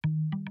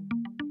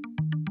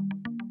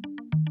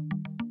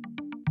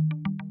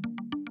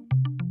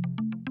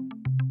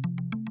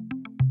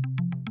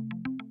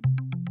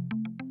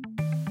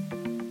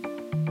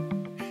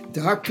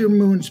Dr.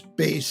 Moon's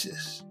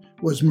basis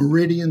was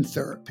meridian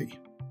therapy.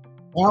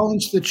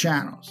 Balance the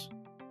channels.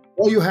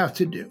 All you have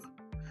to do.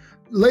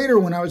 Later,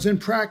 when I was in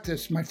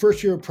practice, my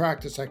first year of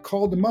practice, I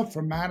called him up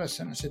from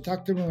Madison. I said,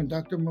 Dr.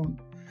 Moon,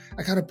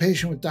 I got a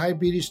patient with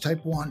diabetes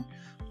type 1.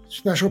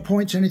 Special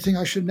points, anything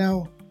I should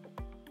know?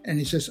 And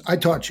he says, I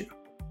taught you.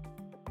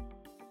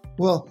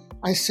 Well,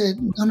 I said,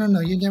 no,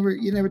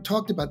 you never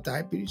talked about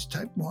diabetes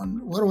type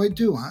 1. What do I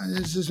do?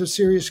 This is a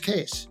serious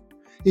case.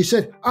 He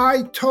said,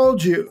 I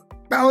told you,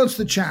 balance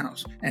the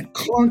channels. And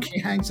clunk, he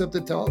hangs up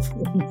the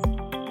telephone.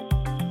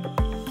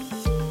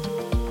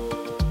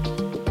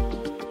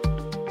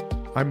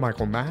 I'm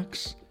Michael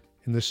Max,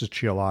 and this is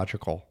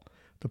Geological,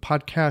 the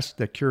podcast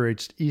that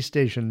curates East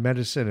Asian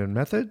medicine and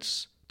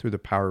methods through the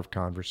power of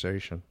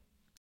conversation.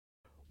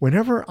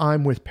 Whenever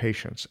I'm with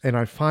patients and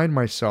I find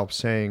myself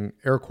saying,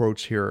 air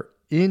quotes here,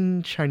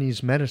 in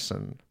Chinese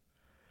medicine,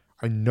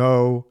 I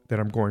know that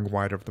I'm going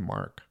wide of the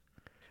mark.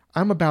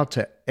 I'm about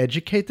to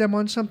educate them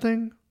on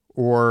something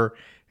or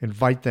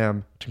invite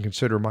them to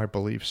consider my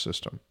belief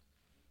system.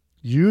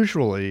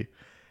 Usually,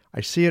 I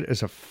see it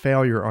as a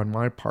failure on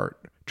my part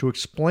to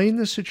explain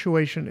the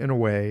situation in a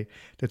way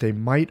that they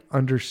might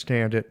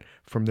understand it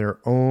from their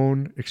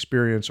own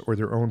experience or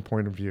their own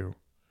point of view.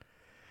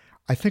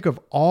 I think of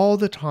all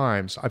the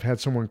times I've had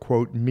someone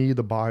quote me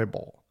the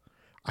Bible.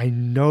 I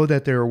know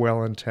that they're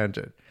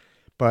well-intended,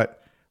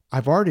 but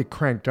I've already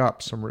cranked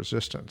up some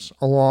resistance,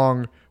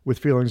 along with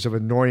feelings of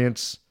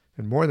annoyance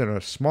and more than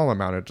a small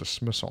amount of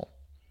dismissal.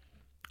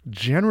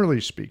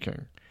 Generally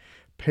speaking,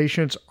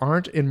 patients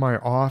aren't in my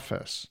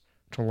office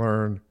to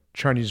learn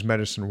Chinese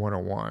Medicine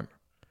 101.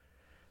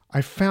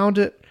 I found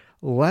it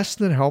less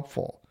than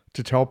helpful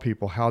to tell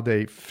people how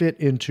they fit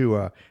into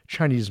a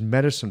Chinese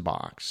medicine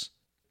box,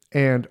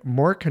 and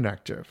more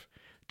connective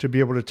to be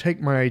able to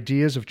take my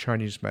ideas of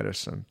Chinese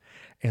medicine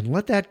and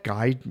let that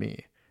guide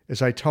me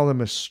as I tell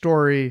them a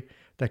story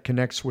that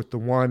connects with the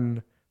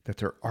one that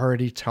they're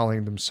already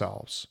telling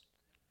themselves.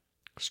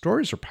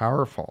 Stories are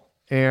powerful,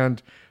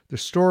 and the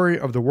story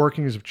of the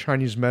workings of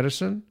Chinese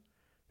medicine,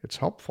 it's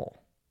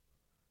helpful.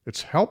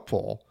 It's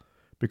helpful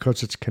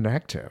because it's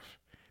connective.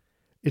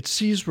 It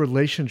sees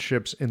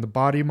relationships in the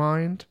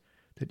body-mind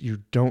that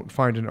you don't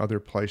find in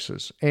other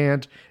places,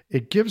 and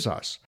it gives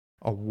us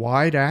a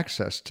wide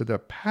access to the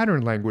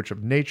pattern language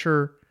of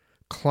nature,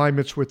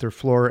 climates with their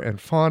flora and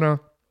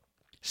fauna,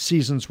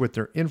 seasons with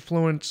their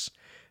influence,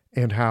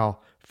 and how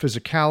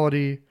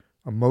physicality,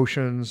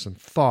 emotions, and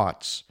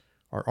thoughts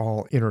are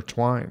all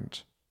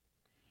intertwined.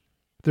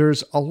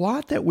 There's a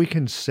lot that we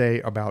can say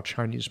about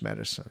Chinese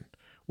medicine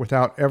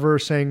without ever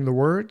saying the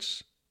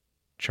words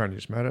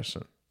Chinese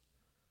medicine.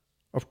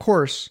 Of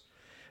course,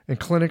 in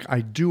clinic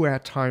I do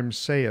at times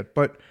say it,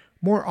 but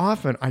more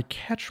often I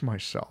catch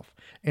myself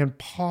and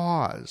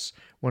pause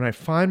when I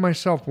find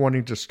myself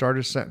wanting to start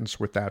a sentence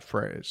with that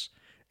phrase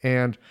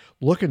and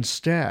look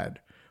instead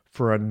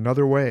for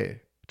another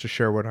way to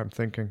share what I'm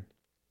thinking.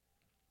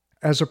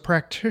 As a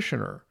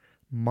practitioner,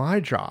 my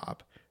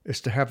job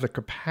is to have the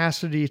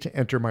capacity to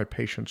enter my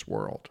patient's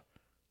world.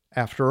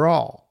 After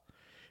all,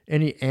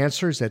 any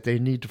answers that they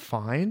need to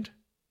find,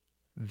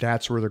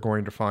 that's where they're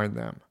going to find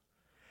them.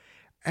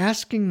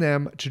 Asking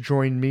them to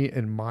join me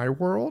in my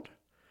world,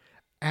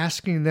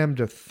 asking them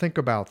to think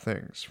about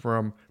things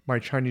from my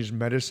Chinese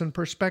medicine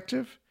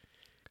perspective,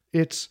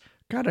 it's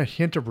got a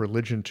hint of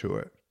religion to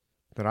it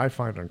that I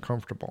find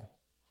uncomfortable.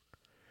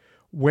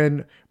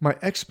 When my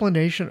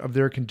explanation of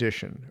their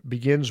condition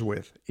begins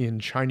with, in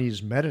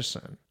Chinese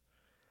medicine,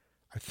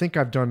 I think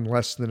I've done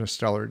less than a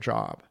stellar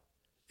job.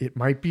 It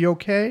might be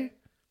okay,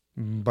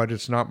 but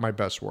it's not my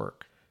best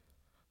work.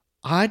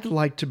 I'd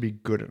like to be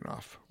good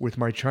enough with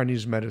my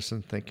Chinese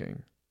medicine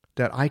thinking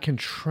that I can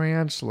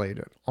translate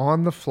it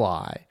on the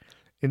fly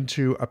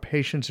into a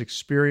patient's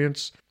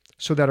experience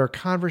so that our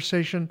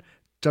conversation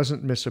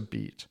doesn't miss a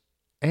beat.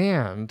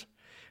 And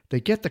they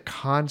get the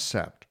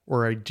concept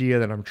or idea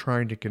that I'm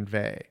trying to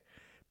convey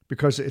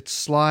because it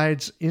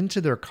slides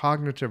into their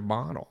cognitive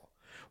model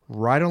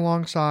right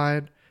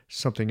alongside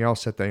something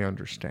else that they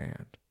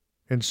understand.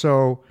 And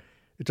so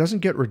it doesn't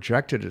get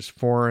rejected as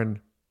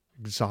foreign,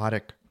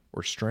 exotic,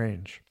 or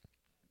strange.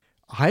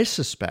 I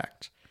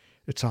suspect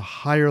it's a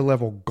higher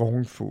level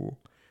gongfu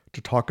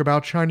to talk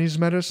about Chinese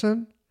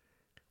medicine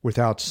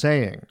without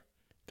saying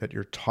that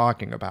you're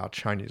talking about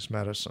Chinese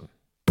medicine.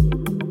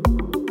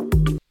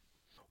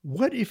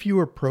 What if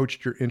you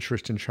approached your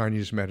interest in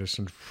Chinese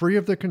medicine free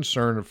of the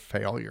concern of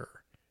failure?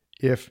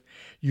 If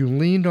you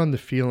leaned on the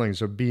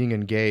feelings of being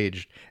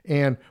engaged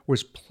and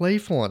was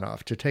playful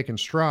enough to take in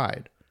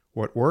stride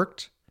what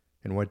worked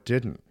and what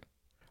didn't?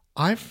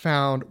 I've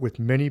found with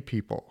many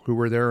people who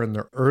were there in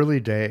the early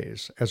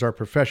days, as our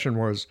profession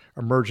was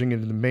emerging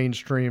into the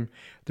mainstream,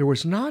 there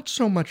was not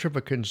so much of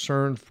a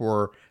concern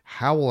for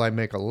how will I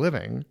make a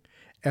living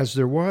as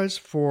there was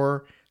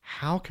for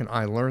how can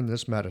I learn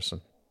this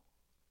medicine.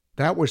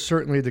 That was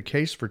certainly the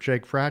case for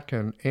Jake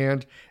Fratkin,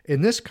 and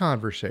in this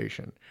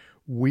conversation,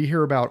 we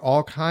hear about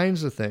all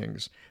kinds of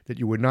things that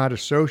you would not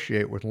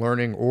associate with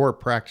learning or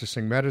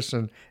practicing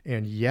medicine,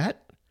 and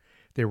yet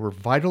They were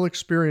vital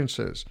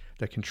experiences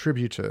that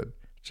contributed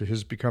to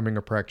his becoming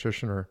a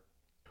practitioner.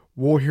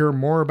 We'll hear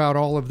more about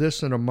all of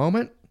this in a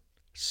moment.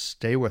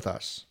 Stay with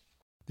us.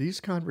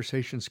 These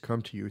conversations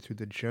come to you through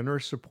the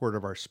generous support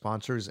of our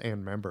sponsors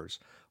and members.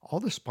 All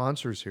the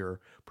sponsors here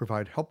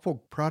provide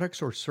helpful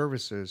products or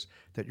services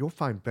that you'll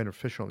find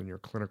beneficial in your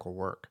clinical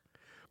work.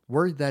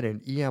 Worried that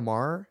an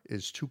EMR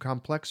is too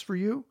complex for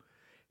you?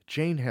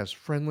 Jane has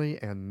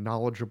friendly and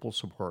knowledgeable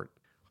support.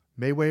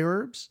 Mayway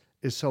Herbs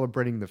is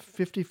celebrating the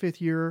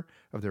 55th year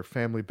of their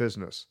family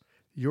business.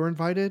 You're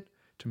invited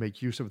to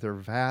make use of their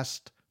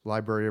vast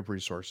library of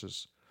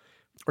resources.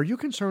 Are you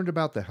concerned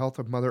about the health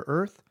of Mother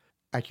Earth?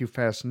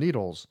 AccuFast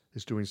Needles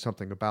is doing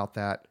something about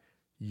that.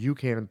 You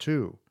can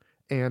too.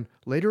 And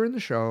later in the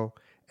show,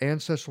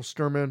 Ancestral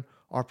Sturman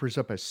offers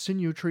up a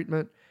sinew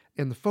treatment,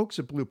 and the folks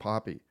at Blue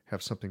Poppy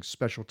have something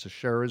special to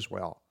share as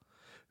well.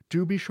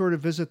 Do be sure to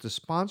visit the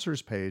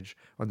sponsors page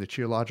on the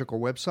Qiological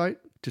website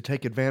to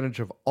take advantage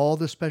of all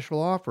the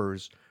special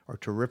offers our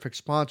terrific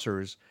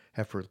sponsors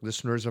have for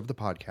listeners of the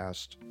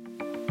podcast.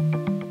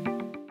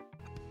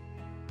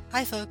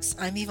 Hi folks,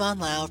 I'm Yvonne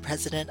Lau,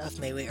 president of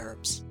Mayway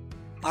Herbs.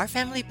 Our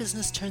family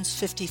business turns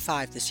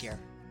 55 this year,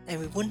 and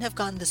we wouldn't have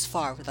gotten this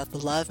far without the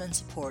love and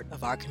support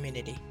of our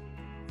community.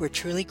 We're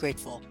truly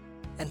grateful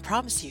and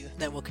promise you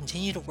that we'll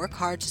continue to work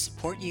hard to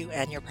support you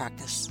and your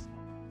practice.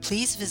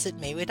 Please visit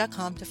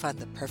Mayway.com to find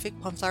the perfect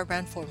Plumflower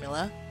brand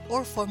formula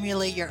or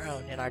formulate your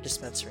own in our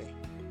dispensary.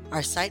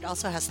 Our site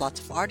also has lots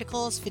of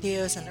articles,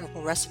 videos, and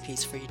herbal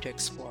recipes for you to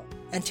explore.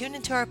 And tune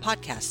into our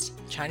podcast,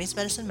 Chinese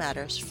Medicine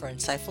Matters, for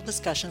insightful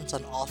discussions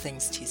on all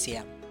things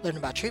TCM. Learn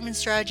about treatment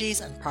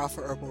strategies and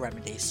powerful herbal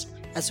remedies.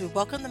 As we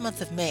welcome the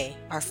month of May,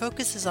 our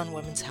focus is on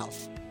women's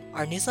health.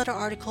 Our newsletter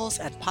articles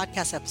and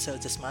podcast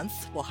episodes this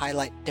month will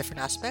highlight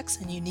different aspects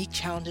and unique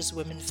challenges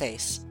women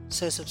face,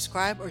 so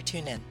subscribe or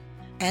tune in.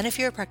 And if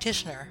you're a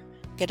practitioner,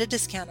 get a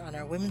discount on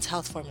our women's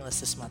health formulas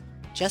this month.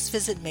 Just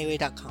visit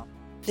Mayway.com.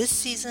 This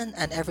season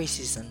and every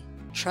season,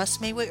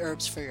 trust Mayway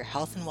Herbs for your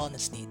health and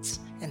wellness needs.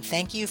 And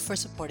thank you for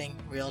supporting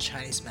Real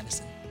Chinese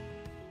Medicine.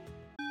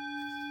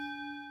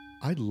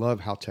 I love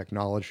how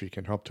technology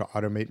can help to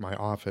automate my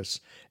office,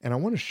 and I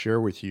want to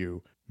share with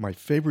you my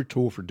favorite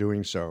tool for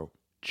doing so,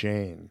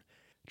 Jane.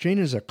 Jane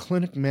is a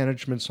clinic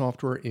management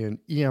software in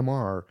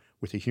EMR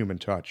with a human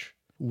touch.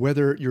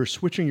 Whether you're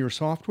switching your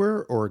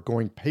software or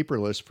going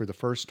paperless for the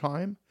first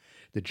time,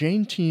 the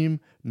Jane team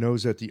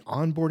knows that the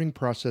onboarding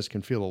process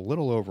can feel a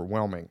little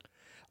overwhelming.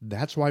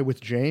 That's why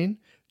with Jane,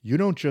 you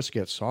don't just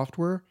get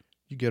software,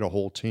 you get a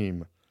whole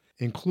team.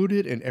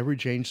 Included in every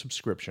Jane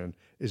subscription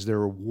is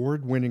their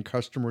award-winning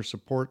customer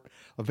support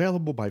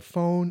available by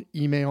phone,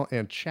 email,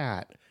 and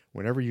chat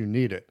whenever you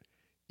need it,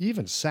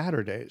 even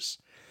Saturdays.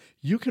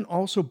 You can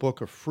also book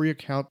a free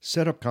account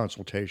setup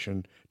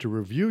consultation to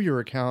review your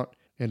account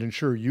and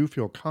ensure you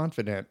feel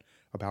confident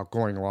about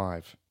going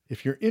live.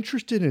 If you're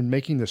interested in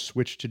making the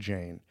switch to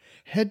Jane,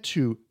 head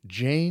to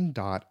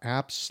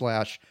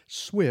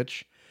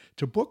jane.app/switch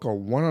to book a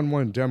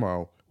one-on-one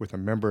demo with a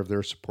member of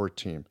their support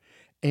team.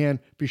 And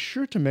be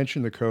sure to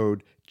mention the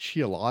code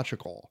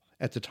Qiological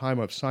at the time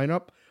of sign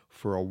up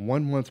for a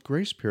 1-month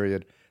grace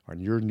period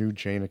on your new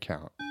Jane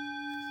account.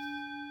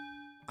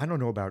 I don't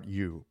know about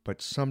you,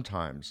 but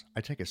sometimes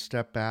I take a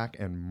step back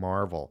and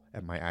marvel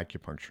at my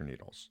acupuncture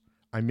needles.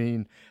 I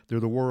mean, they're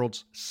the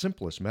world's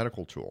simplest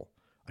medical tool.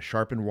 A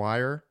sharpened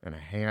wire and a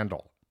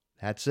handle.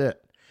 That's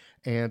it.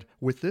 And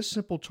with this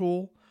simple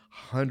tool,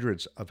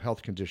 hundreds of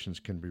health conditions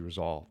can be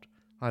resolved.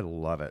 I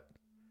love it.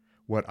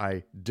 What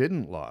I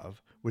didn't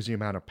love was the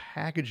amount of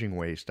packaging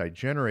waste I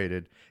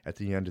generated at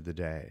the end of the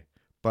day.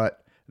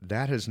 But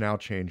that has now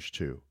changed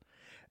too.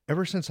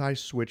 Ever since I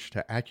switched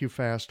to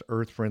AccuFast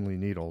earth-friendly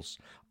needles,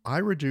 I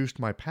reduced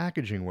my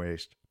packaging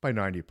waste by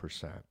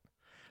 90%.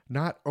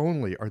 Not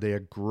only are they a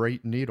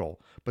great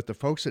needle, but the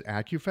folks at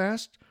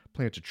AccuFast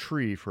plant a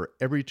tree for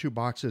every 2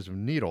 boxes of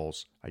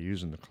needles I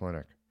use in the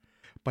clinic.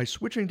 By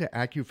switching to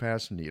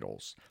AccuFast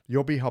needles,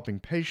 you'll be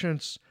helping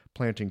patients,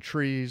 planting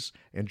trees,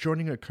 and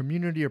joining a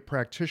community of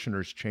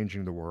practitioners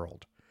changing the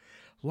world.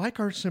 Like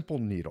our simple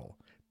needle,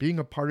 being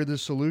a part of the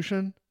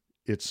solution,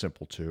 it's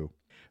simple too.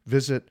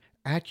 Visit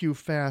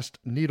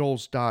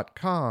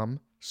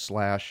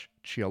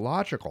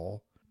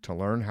AccuFastNeedles.com/Qiological to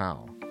learn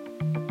how.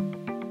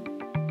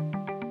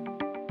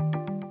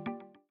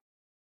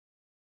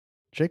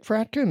 Jake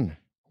Fratkin,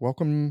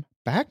 welcome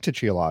back to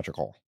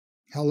Qiological.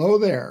 Hello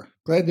there.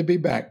 Glad to be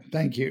back.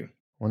 Thank you.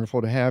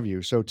 Wonderful to have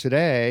you. So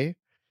today,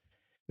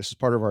 this is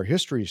part of our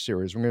history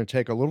series. We're going to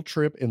take a little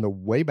trip in the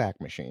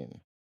Wayback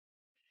Machine.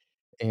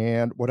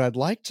 And what I'd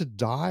like to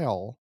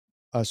dial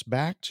us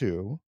back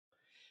to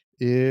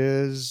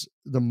is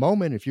the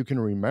moment, if you can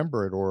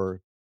remember it,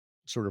 or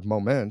sort of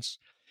moments,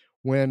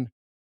 when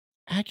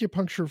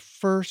acupuncture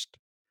first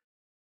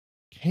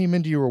came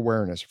into your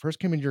awareness, first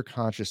came into your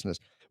consciousness.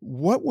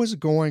 What was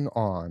going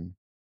on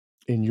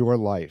in your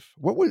life?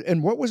 What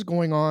was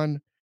going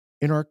on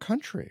in our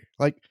country?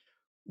 Like,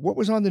 what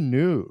was on the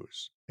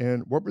news?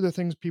 And what were the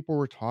things people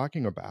were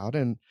talking about?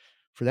 And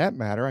for that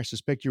matter, I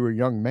suspect you were a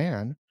young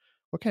man.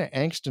 What kind of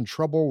angst and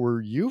trouble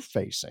were you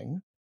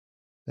facing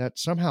that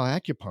somehow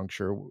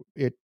acupuncture,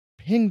 it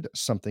pinged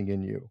something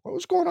in you? What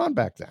was going on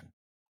back then?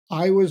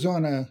 I was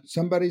on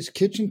somebody's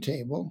kitchen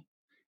table,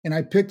 and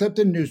I picked up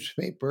the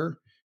newspaper,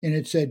 and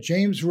it said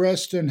James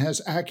Reston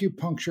has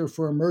acupuncture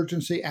for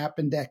emergency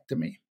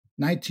appendectomy,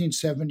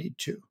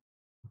 1972.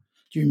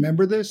 Do you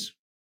remember this?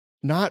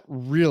 Not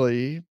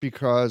really,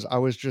 because I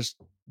was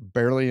just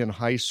barely in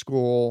high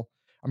school.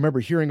 I remember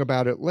hearing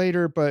about it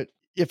later, but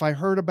if I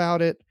heard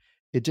about it,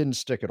 it didn't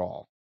stick at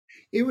all.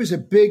 It was a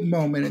big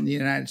moment in the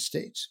United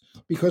States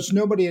because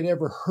nobody had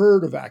ever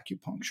heard of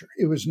acupuncture.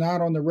 It was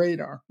not on the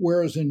radar.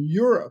 Whereas in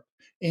Europe,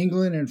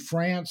 England, and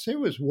France, it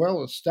was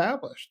well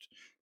established.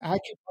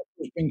 Acupuncture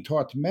was being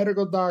taught to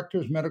medical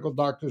doctors. Medical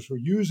doctors were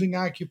using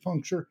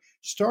acupuncture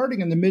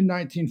starting in the mid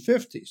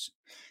 1950s.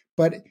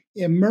 But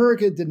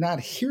America did not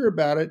hear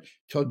about it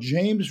till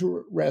James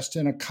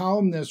Reston, a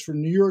columnist for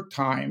New York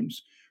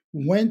Times,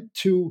 went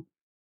to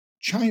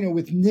China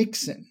with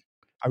Nixon.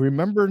 I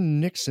remember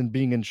Nixon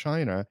being in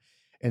China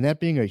and that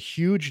being a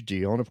huge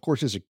deal. And of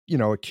course, as a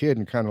kid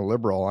and kind of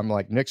liberal, I'm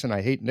like, Nixon,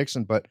 I hate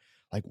Nixon, but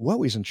like,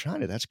 whoa, he's in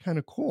China. That's kind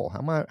of cool. How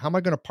am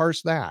I going to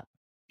parse that?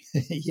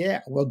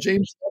 Yeah, well,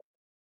 James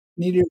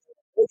needed an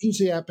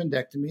emergency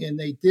appendectomy, and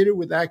they did it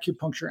with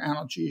acupuncture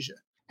analgesia.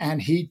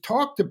 And he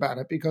talked about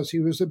it because he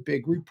was a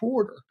big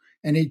reporter.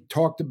 And he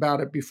talked about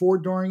it before,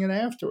 during, and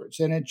afterwards.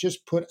 And it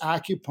just put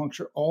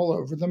acupuncture all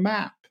over the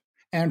map.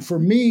 And for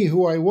me,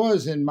 who I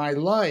was in my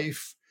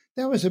life,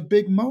 that was a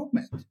big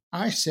moment.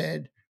 I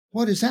said,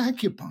 what is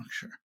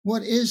acupuncture?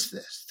 What is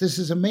this? This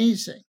is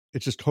amazing. It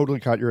just totally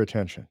caught your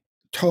attention.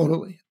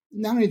 Totally.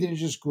 Not only did it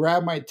just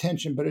grab my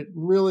attention, but it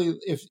really,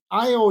 if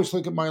I always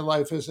look at my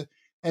life as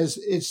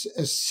it's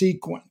a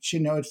sequence,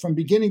 it's from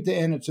beginning to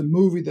end. It's a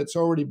movie that's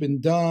already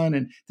been done.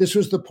 And this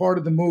was the part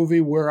of the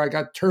movie where I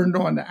got turned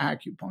on to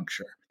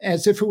acupuncture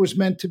as if it was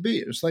meant to be.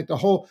 It was like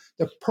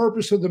the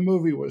purpose of the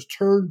movie was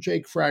turn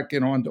Jake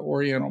Fratkin on to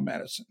Oriental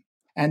medicine.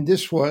 And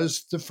this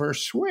was the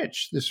first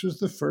switch. This was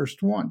the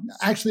first one.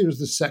 Actually, it was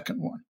the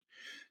second one.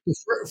 The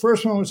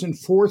first one was in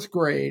fourth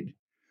grade.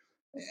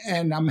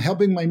 And I'm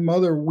helping my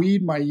mother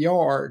weed my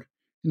yard.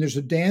 And there's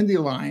a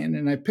dandelion.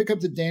 And I pick up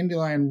the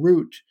dandelion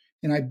root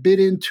and I bit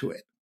into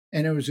it,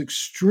 and it was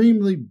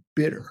extremely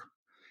bitter.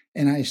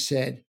 And I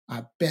said,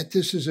 I bet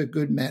this is a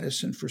good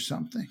medicine for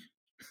something.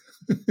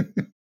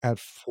 At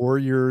 4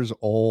 years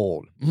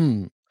old.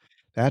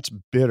 That's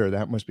bitter.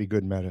 That must be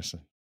good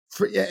medicine.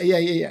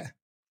 Yeah.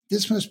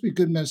 This must be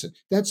good medicine.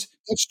 That's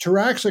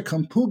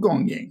Taraxacum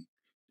pugonging,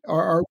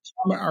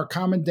 our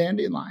common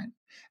dandelion.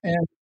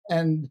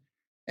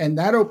 And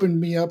that opened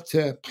me up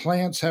to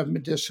plants have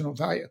medicinal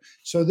value.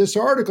 So this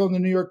article in the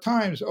New York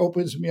Times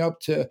opens me up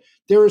to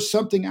there is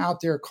something out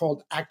there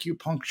called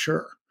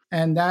acupuncture.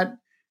 And that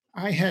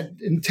I had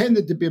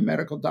intended to be a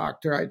medical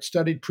doctor. I'd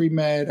studied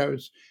pre-med. I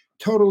was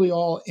totally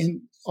all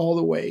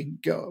the way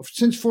go.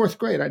 Since fourth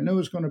grade, I knew I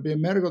was going to be a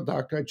medical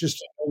doctor. I just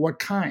didn't know what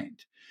kind.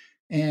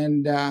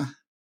 And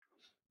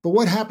but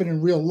what happened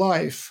in real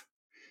life,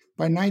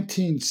 by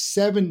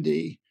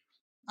 1970,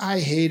 I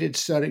hated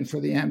studying for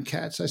the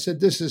MCATs. I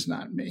said, this is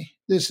not me.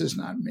 This is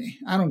not me.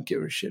 I don't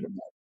give a shit about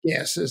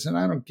gases, and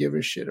I don't give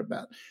a shit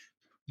about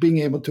being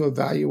able to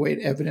evaluate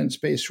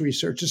evidence-based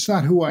research. It's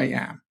not who I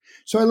am.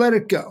 So I let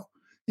it go.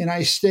 And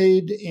I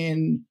stayed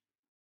in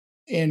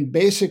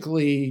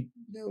basically,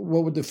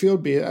 what would the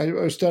field be? I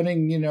was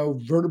studying,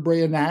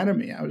 vertebrae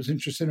anatomy. I was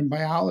interested in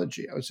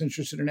biology. I was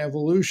interested in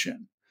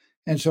evolution.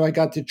 And so I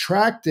got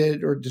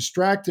detracted or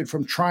distracted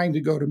from trying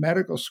to go to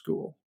medical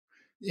school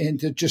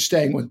into just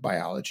staying with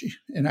biology.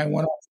 And I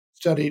went off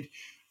and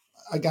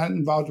I got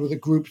involved with a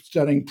group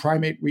studying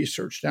primate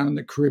research down in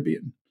the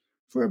Caribbean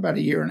for about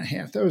a year and a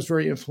half. That was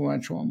very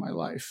influential in my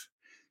life.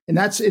 And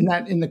that's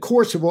in the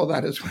course of all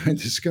that is when I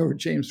discovered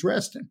James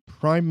Reston.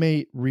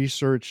 Primate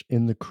research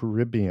in the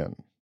Caribbean.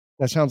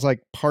 That sounds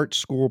like part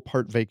school,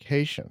 part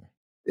vacation.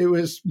 It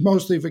was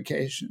mostly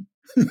vacation.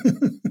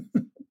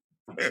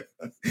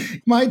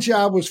 My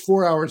job was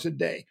 4 hours a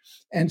day.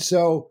 And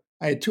so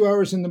I had 2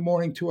 hours in the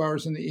morning, 2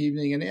 hours in the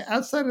evening. And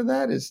outside of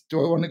that is, do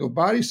I want to go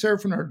body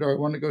surfing or do I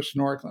want to go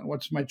snorkeling?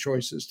 What's my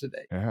choices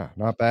today? Yeah,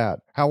 not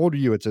bad. How old are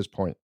you at this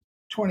point?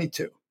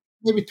 22,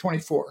 maybe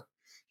 24.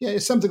 Yeah,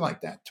 it's something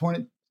like that.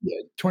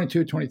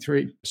 22,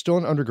 23. Still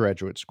in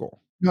undergraduate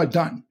school? No,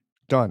 done.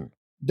 Done,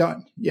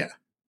 yeah.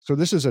 So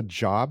this is a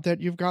job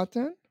that you've got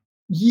then?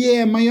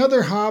 Yeah, my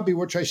other hobby,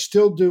 which I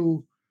still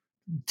do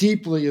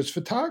deeply, is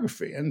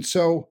photography. And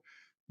so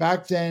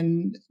back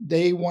then,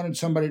 they wanted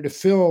somebody to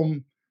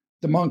film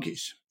the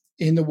monkeys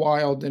in the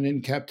wild and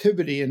in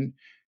captivity. And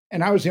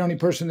I was the only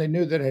person they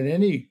knew that had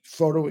any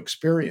photo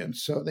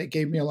experience. So they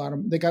gave me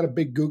they got a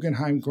big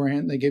Guggenheim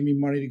grant. They gave me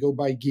money to go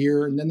buy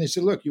gear. And then they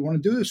said, look, you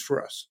want to do this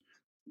for us?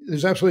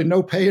 There's absolutely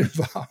no pay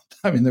involved.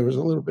 I mean, there was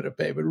a little bit of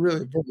pay, but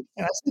really.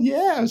 And I said,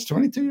 yeah, I was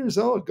 22 years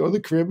old. Go to the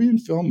Caribbean,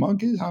 film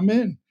monkeys. I'm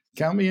in.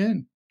 Count me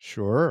in.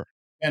 Sure.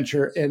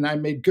 Adventure. And I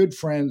made good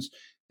friends,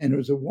 and it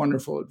was a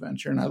wonderful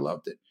adventure, and I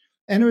loved it.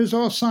 And it was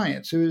all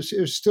science. It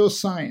was still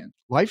science.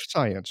 Life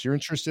science. You're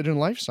interested in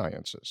life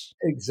sciences.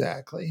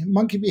 Exactly.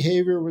 Monkey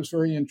behavior was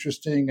very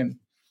interesting. And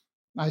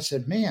I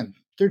said, man,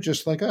 they're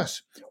just like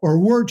us, or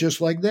we're just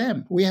like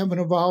them. We haven't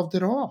evolved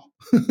at all.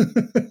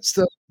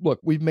 So, Look,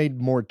 we've made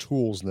more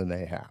tools than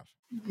they have.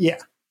 yeah,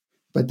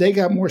 but they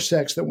got more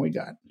sex than we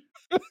got.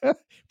 If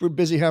we're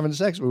busy having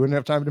sex, we wouldn't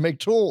have time to make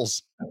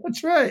tools.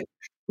 That's right.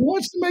 Who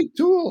wants to make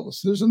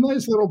tools? There's a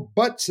nice little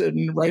butt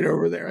sitting right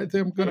over there. I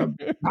think I'm going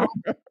to,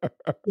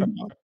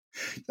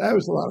 that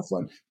was a lot of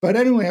fun. But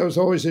anyway, I was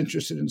always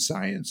interested in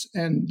science.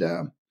 And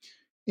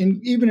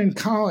even in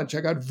college,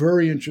 I got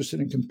very interested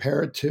in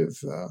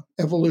comparative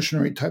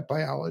evolutionary type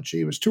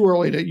biology. It was too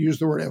early to use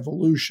the word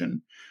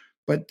evolution,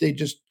 but they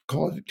just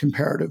called it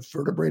comparative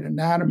vertebrate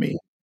anatomy.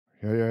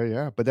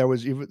 Yeah. But that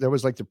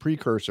was like the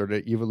precursor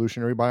to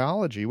evolutionary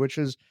biology, which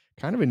is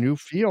kind of a new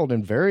field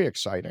and very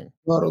exciting.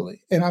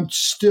 Totally. And I'm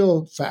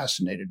still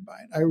fascinated by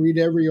it. I read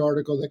every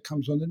article that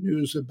comes on the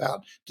news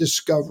about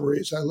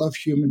discoveries. I love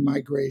human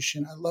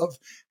migration. I love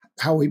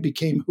how we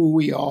became who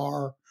we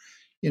are.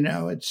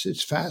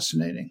 It's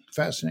fascinating.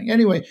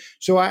 Anyway,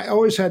 so I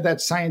always had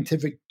that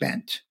scientific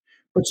bent.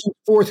 But since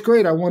fourth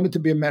grade, I wanted to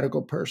be a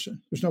medical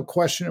person. There's no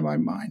question in my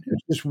mind.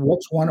 It's just,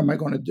 which one am I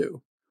going to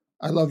do?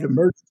 I loved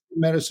emergency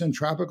medicine,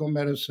 tropical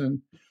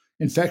medicine,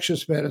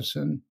 infectious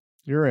medicine.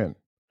 You're in.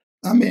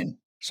 I'm in.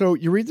 So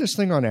you read this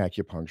thing on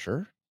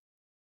acupuncture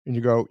and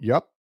you go,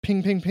 yep,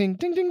 ping, ping, ping,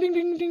 ding, ding, ding,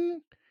 ding,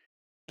 ding.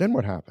 Then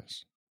what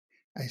happens?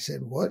 I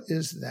said, what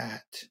is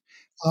that?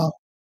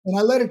 And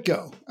I let it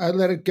go.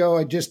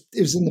 It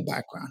was in the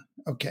background.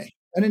 Okay.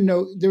 I didn't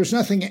know, there was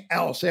nothing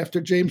else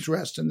after James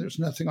Reston. There's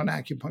nothing on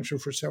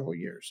acupuncture for several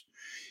years.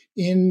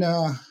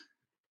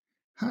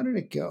 How did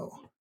it go?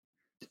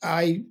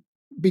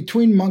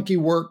 Between monkey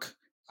work,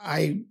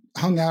 I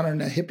hung out in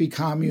a hippie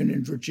commune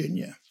in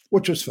Virginia,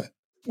 which was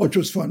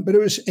fun, but it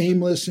was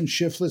aimless and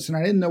shiftless, and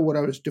I didn't know what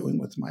I was doing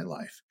with my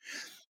life.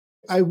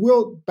 I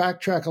will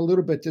backtrack a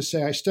little bit to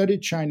say I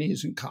studied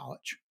Chinese in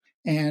college.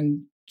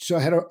 And so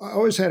I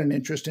always had an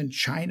interest in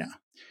China.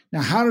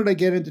 Now, how did I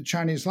get into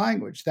Chinese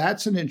language?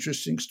 That's an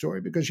interesting story,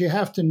 because you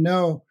have to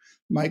know,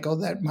 Michael,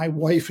 that my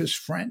wife is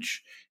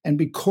French. And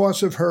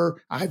because of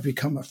her, I've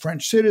become a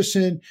French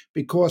citizen.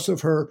 Because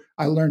of her,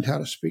 I learned how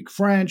to speak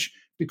French.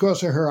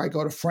 Because of her, I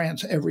go to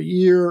France every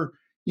year.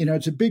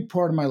 It's a big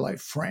part of my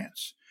life,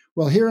 France.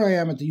 Well, here I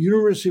am at the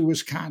University of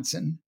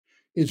Wisconsin.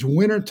 It's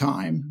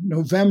wintertime,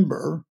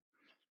 November.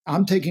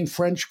 I'm taking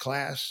French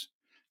class,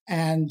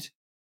 and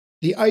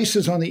the ice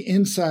is on the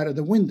inside of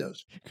the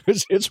windows.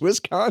 Because it's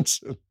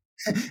Wisconsin.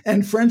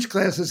 And French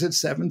class is at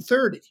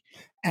 7:30.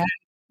 And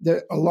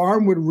the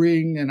alarm would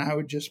ring, and I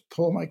would just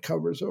pull my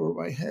covers over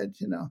my head,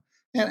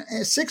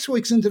 And 6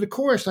 weeks into the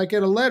course, I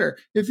get a letter.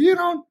 If you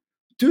don't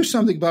do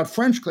something about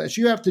French class,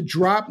 you have to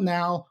drop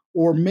now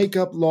or make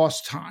up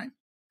lost time.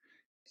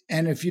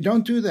 And if you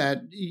don't do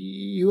that,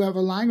 you have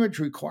a language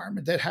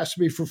requirement that has to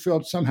be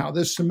fulfilled somehow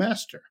this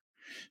semester.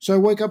 So I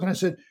wake up and I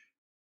said,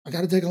 I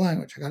got to take a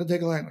language.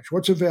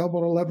 What's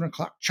available at 11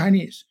 o'clock?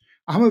 Chinese.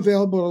 I'm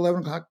available at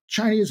 11 o'clock.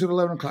 Chinese at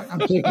 11 o'clock. I'm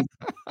taking.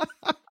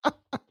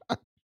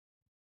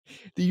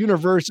 The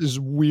universe is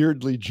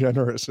weirdly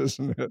generous,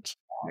 isn't it?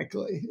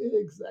 Exactly.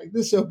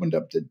 This opened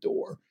up the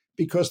door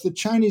because the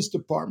Chinese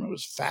department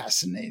was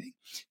fascinating.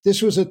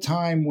 This was a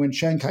time when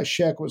Chiang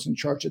Kai-shek was in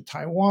charge of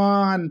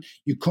Taiwan.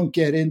 You couldn't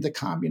get into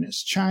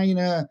communist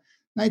China.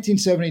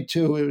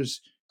 1972,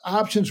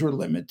 options were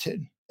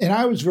limited. And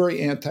I was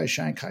very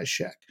anti-Chiang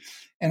Kai-shek.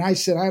 And I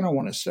said, I don't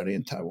want to study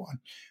in Taiwan.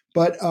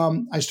 But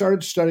I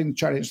started studying the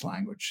Chinese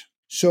language.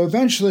 So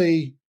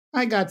eventually,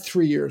 I got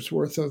 3 years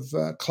worth of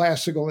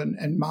classical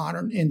and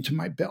modern into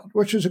my belt,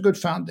 which is a good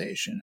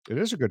foundation. It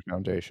is a good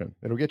foundation.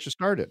 It'll get you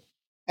started.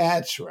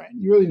 That's right.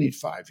 You really need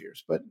 5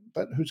 years, but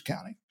who's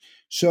counting?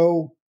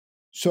 So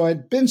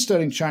I'd been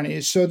studying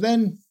Chinese. So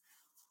then,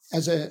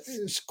 as a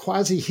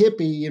quasi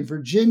hippie in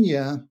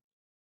Virginia,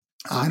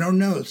 I don't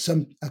know,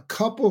 a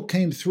couple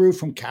came through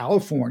from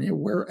California,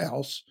 where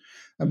else,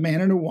 a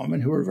man and a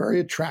woman who were very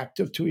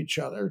attractive to each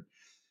other,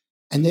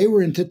 and they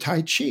were into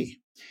Tai Chi.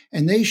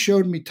 And they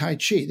showed me Tai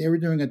Chi. They were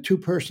doing a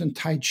 2-person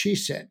Tai Chi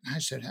set. And I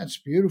said, that's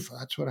beautiful.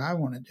 That's what I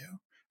want to do.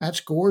 That's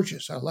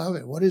gorgeous. I love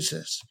it. What is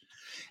this?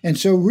 And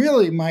so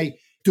really my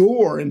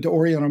door into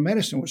Oriental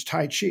medicine was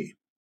Tai Chi.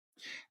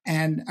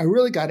 And I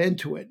really got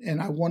into it, and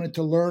I wanted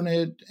to learn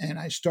it. And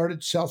I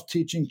started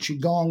self-teaching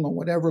Qigong on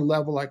whatever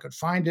level I could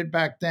find it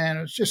back then.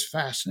 I was just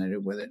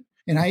fascinated with it.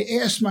 And I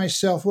asked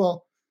myself,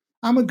 well,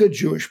 I'm a good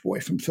Jewish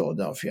boy from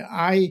Philadelphia.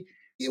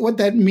 What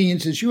that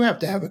means is you have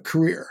to have a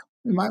career.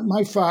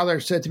 My father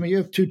said to me, you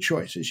have 2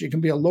 choices. You can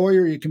be a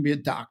lawyer, you can be a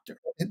doctor.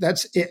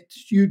 That's it.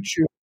 You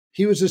choose.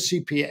 He was a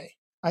CPA.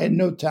 I had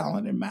no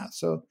talent in math,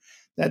 so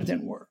that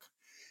didn't work.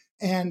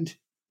 And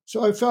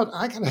so I felt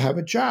I got to have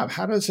a job.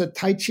 How does a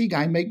Tai Chi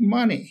guy make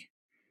money?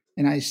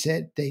 And I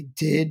said, they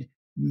did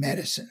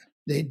medicine.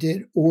 They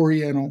did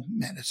Oriental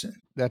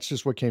medicine. That's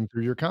just what came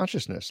through your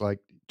consciousness. Like,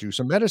 do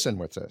some medicine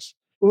with this.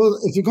 Well,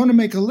 if you're going to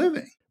make a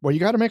living. Well, you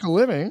got to make a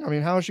living. I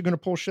mean, how is she going to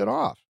pull shit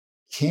off?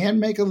 Can't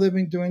make a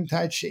living doing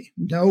Tai Chi.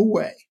 No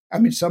way. I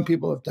mean, some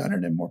people have done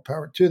it and more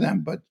power to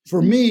them. But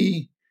for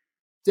me,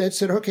 that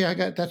said,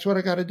 okay, that's what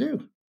I got to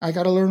do. I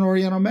got to learn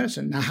Oriental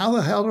medicine. Now, how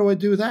the hell do I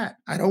do that?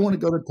 I don't want to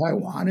go to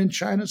Taiwan and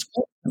China's.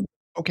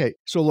 Okay,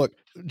 so look,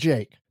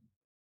 Jake,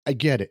 I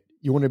get it.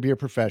 You want to be a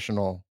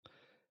professional.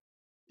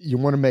 You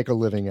want to make a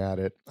living at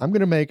it. I'm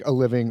going to make a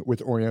living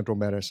with Oriental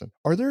medicine.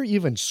 Are there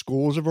even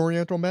schools of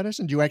Oriental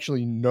medicine? Do you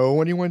actually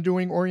know anyone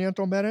doing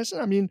Oriental medicine?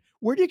 I mean,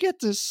 where do you get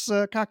this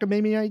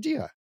cockamamie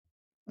idea?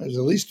 I was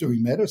at least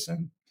doing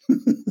medicine.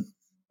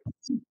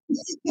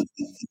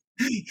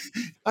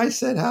 I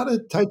said, how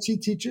did Tai Chi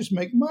teachers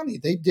make money?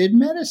 They did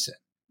medicine.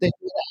 They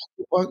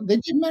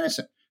did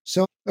medicine.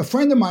 So a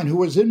friend of mine who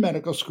was in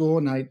medical school,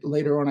 and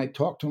later on I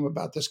talked to him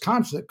about this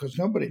conflict because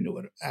nobody knew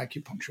what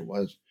acupuncture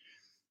was.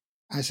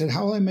 I said,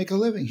 how will I make a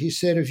living? He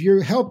said, if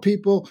you help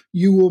people,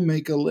 you will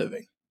make a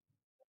living.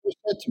 He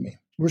said to me,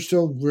 we're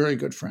still very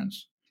good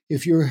friends.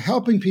 If you're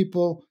helping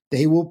people,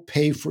 they will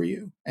pay for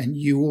you and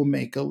you will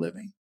make a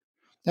living.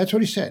 That's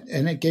what he said.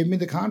 And it gave me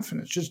the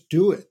confidence. Just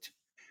do it.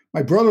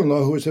 My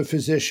brother-in-law, who was a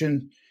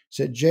physician,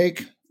 said,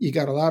 Jake, you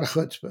got a lot of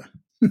chutzpah.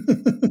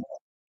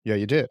 Yeah,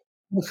 you did.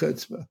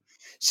 Chutzpah.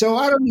 So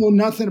I don't know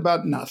nothing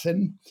about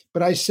nothing,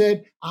 but I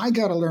said, I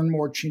got to learn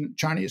more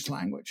Chinese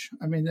language.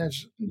 I mean,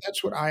 that's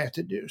what I have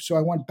to do. So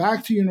I went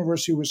back to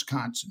University of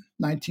Wisconsin,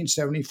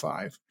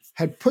 1975,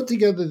 had put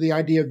together the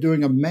idea of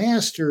doing a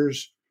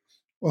master's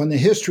on the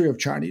history of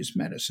Chinese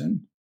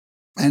medicine,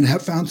 and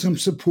have found some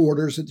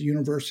supporters at the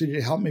university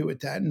to help me with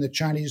that in the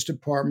Chinese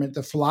department,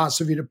 the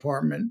philosophy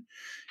department,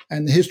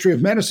 and the history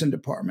of medicine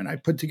department. I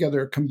put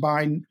together a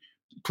combined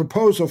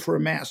proposal for a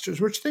master's,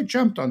 which they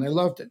jumped on. They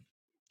loved it.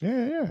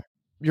 Yeah.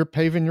 You're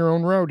paving your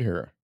own road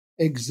here.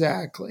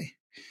 Exactly.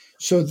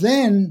 So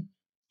then,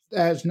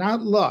 as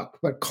not luck,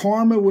 but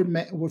karma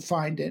would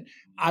find it,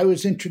 I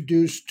was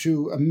introduced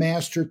to a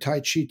master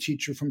Tai Chi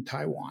teacher from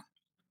Taiwan,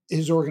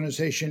 his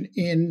organization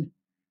in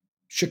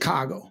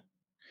Chicago.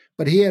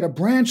 But he had a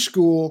branch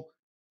school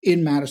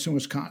in Madison,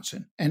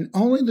 Wisconsin, and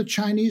only the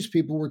Chinese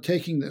people were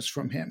taking this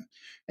from him.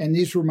 And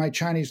these were my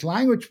Chinese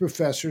language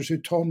professors who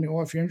told me,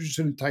 well, if you're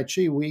interested in Tai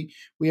Chi, we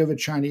have a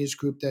Chinese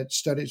group that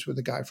studies with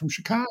a guy from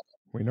Chicago.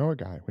 We know a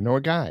guy. We know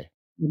a guy.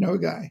 We know a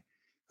guy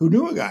who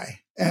knew a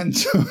guy. And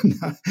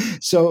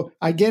so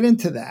I get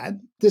into that.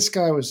 This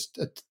guy was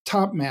a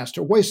top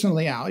master, Wei Sun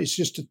Liao. He's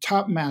just a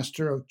top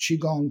master of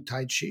Qigong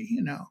Tai Chi,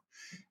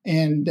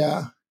 And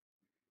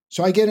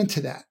so I get into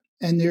that.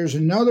 And there's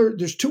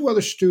two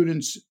other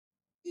students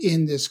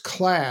in this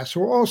class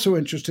who are also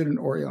interested in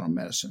Oriental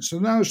medicine. So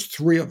now there's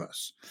three of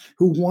us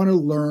who want to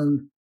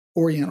learn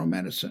Oriental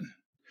medicine.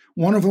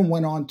 One of them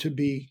went on to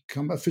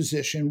become a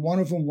physician. One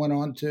of them went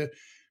on to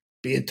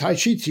be a Tai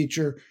Chi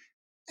teacher.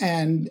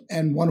 And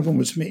one of them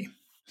was me.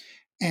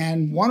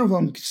 And one of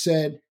them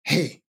said,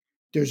 hey,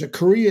 there's a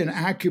Korean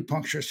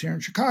acupuncturist here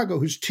in Chicago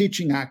who's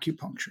teaching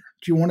acupuncture.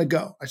 Do you want to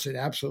go? I said,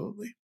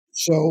 absolutely.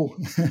 So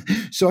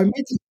I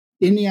met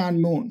Inyan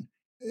Moon.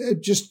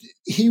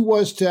 He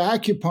was to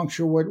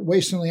acupuncture what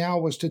Wei Sun Liao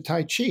was to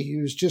Tai Chi. He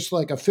was just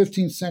like a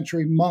 15th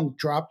century monk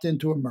dropped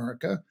into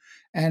America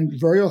and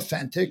very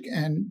authentic,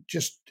 and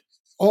just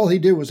all he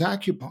did was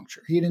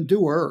acupuncture. He didn't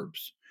do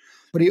herbs,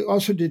 but he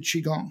also did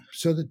Qigong.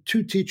 So the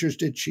two teachers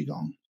did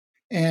Qigong.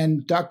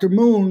 And Dr.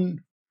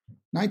 Moon,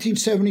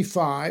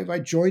 1975, I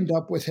joined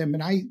up with him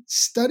and I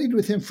studied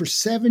with him for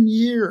 7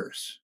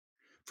 years.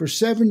 For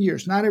 7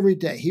 years, not every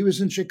day. He was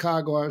in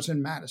Chicago, I was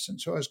in Madison.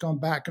 So I was going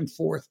back and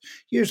forth.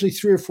 Usually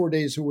 3 or 4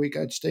 days a week,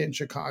 I'd stay in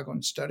Chicago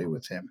and study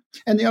with him.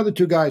 And the other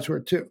two guys were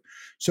too.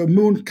 So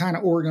Moon kind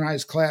of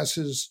organized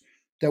classes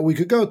that we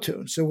could go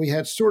to. So we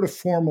had sort of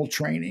formal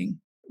training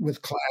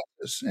with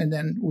classes, and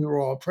then we were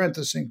all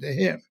apprenticing to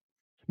him.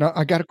 Now,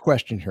 I got a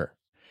question here.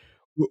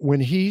 When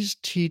he's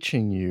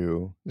teaching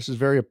you, this is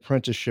very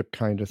apprenticeship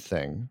kind of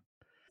thing.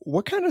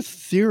 What kind of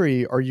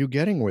theory are you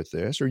getting with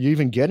this? Are you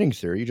even getting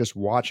theory? You're just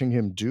watching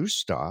him do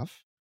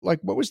stuff? Like,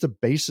 what was the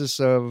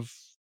basis of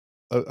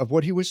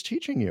what he was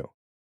teaching you?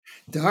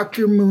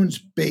 Dr. Moon's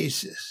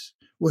basis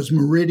was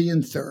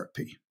meridian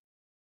therapy.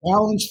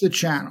 Balance the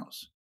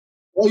channels.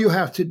 All you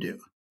have to do.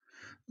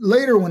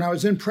 Later, when I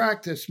was in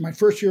practice, my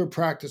first year of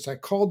practice, I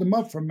called him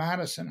up from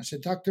Madison. I said,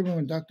 Dr.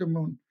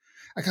 Moon,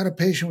 I got a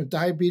patient with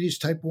diabetes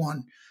type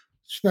 1.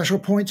 Special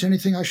points,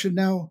 anything I should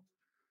know?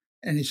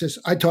 And he says,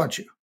 I taught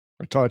you.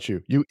 I taught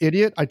you. You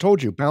idiot. I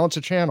told you, balance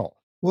a channel.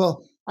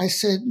 Well, I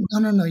said,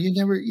 no, you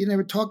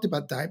never talked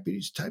about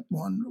diabetes type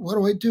 1. What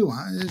do I do?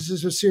 This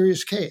is a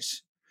serious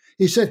case.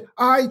 He said,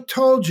 I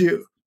told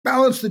you,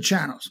 balance the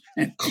channels.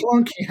 And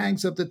clunk, he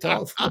hangs up the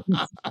telephone.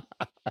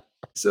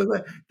 So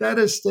that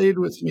has stayed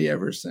with me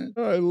ever since.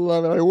 I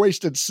love it. I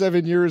wasted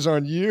 7 years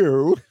on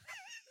you.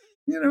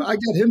 I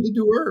got him to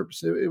do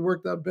herbs. It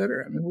worked out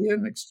better. I mean, we had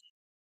an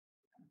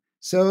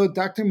So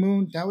Dr.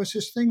 Moon, that was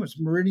his thing, was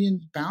meridian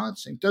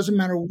balancing. Doesn't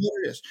matter what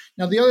it is.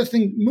 Now, the other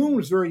thing, Moon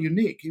was very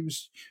unique.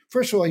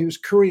 First of all, he was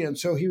Korean,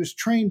 so he was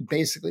trained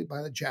basically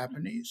by the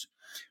Japanese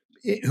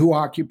who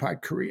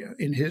occupied Korea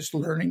in his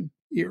learning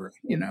era,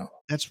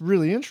 That's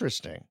really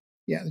interesting.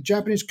 Yeah, the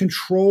Japanese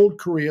controlled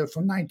Korea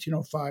from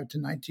 1905 to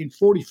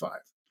 1945.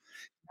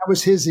 That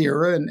was his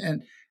era,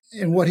 and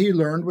what he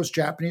learned was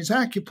Japanese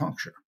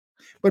acupuncture.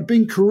 But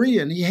being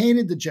Korean, he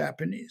hated the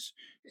Japanese.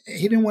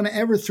 He didn't want to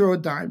ever throw a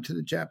dime to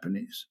the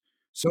Japanese.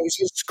 So he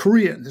says, it's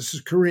Korean. This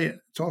is Korean.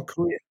 It's all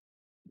Korean.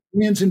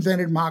 Koreans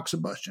invented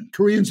moxibustion.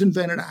 Koreans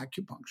invented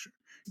acupuncture.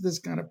 This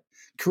kind of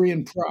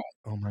Korean pride.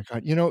 Oh my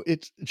God. You know,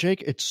 it's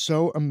Jake, it's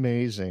so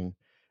amazing.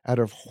 Out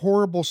of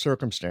horrible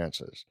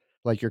circumstances,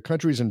 like your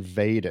country's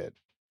invaded,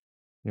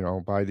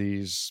 by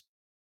these,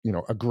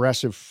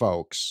 aggressive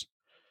folks.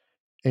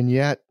 And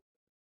yet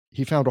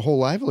he found a whole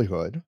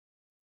livelihood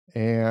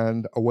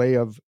and a way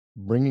of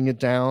bringing it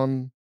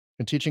down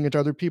and teaching it to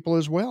other people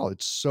as well.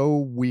 It's so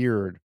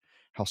weird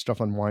how stuff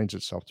unwinds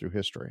itself through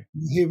history.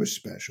 He was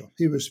special.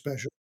 He was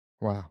special.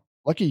 Wow.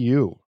 Lucky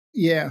you.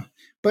 Yeah.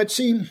 But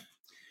see,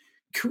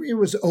 Korea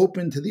was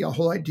open to the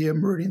whole idea of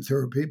meridian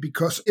therapy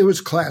because it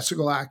was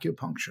classical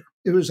acupuncture.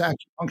 It was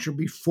acupuncture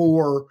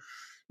before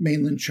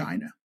mainland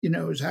China. It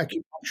was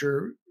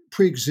acupuncture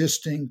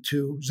pre-existing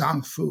to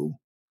Zangfu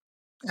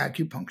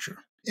acupuncture.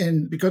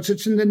 And because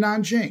it's in the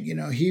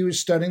Nanjing, he was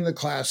studying the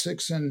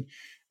classics and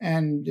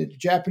the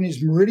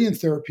Japanese meridian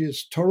therapy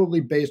is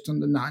totally based on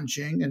the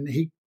Nanjing, and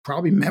he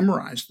probably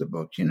memorized the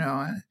book,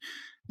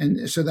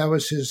 and so that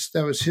was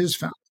his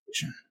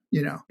foundation.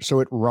 So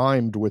it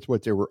rhymed with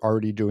what they were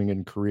already doing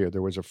in Korea.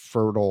 There was a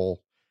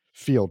fertile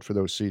field for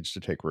those seeds to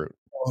take root.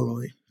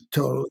 Totally.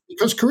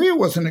 Because Korea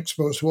wasn't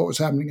exposed to what was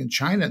happening in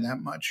China that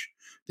much.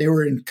 They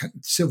were in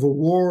civil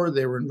war.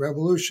 They were in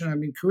revolution. I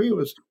mean, Korea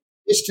was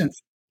distant.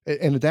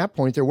 And at that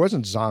point, there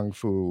wasn't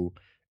Zangfu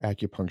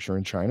acupuncture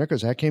in China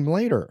because that came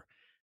later.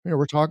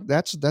 We're talking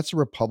that's the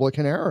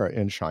Republican era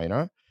in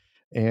China,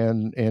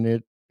 and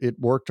it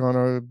worked on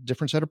a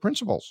different set of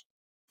principles.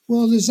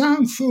 Well, the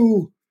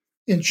Zangfu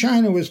in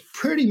China was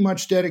pretty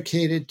much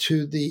dedicated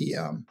to the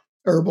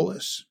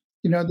herbalists.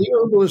 The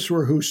herbalists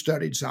were who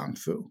studied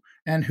Zangfu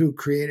and who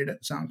created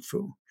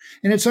Zangfu.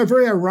 And it's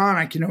very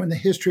ironic, in the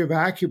history of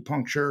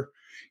acupuncture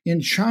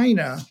in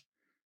China,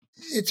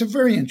 it's a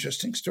very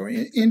interesting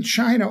story. In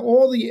China,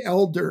 all the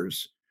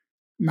elders,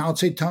 Mao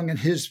Zedong and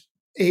his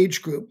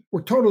age group,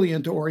 were totally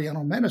into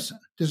Oriental medicine.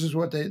 This was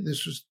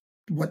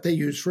what they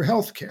used for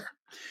healthcare.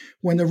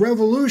 When the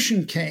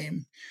revolution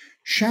came,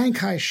 Chiang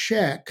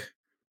Kai-shek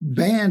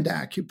banned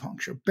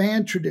acupuncture,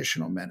 banned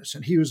traditional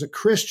medicine. He was a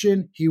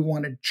Christian. He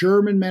wanted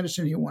German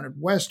medicine. He wanted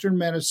Western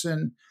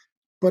medicine.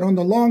 But on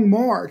the Long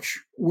March,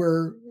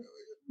 where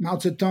Mao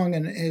Zedong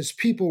and his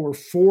people were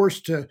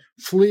forced to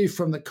flee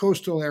from the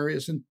coastal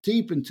areas and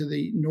deep into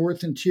the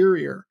north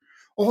interior,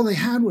 all they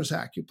had was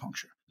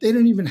acupuncture. They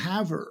didn't even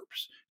have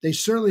herbs. They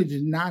certainly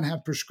did not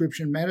have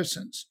prescription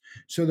medicines.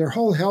 So their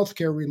whole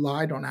healthcare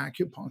relied on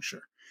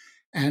acupuncture.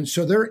 And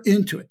so they're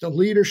into it. The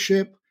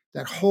leadership,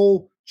 that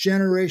whole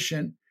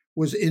generation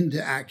was into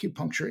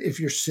acupuncture. If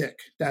you're sick,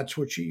 that's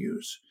what you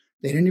use.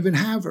 They didn't even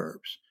have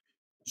herbs.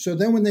 So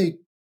then when they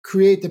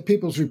create the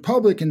People's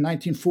Republic in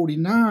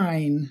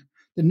 1949,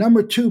 the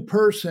number 2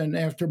 person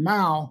after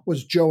Mao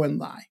was Zhou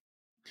Enlai.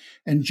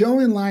 And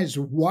Zhou Enlai's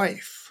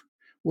wife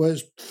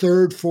was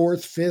 3rd,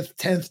 4th, 5th,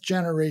 10th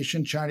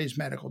generation Chinese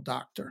medical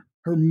doctor.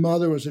 Her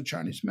mother was a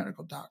Chinese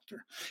medical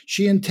doctor.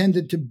 She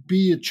intended to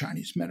be a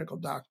Chinese medical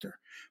doctor,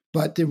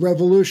 but the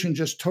revolution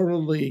just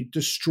totally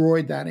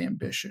destroyed that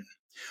ambition.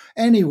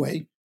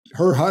 Anyway,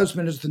 her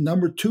husband is the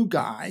number 2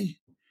 guy,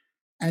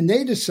 and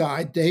they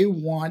decide they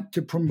want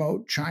to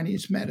promote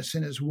Chinese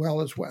medicine as well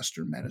as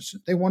Western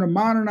medicine. They want to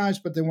modernize,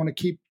 but they want to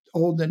keep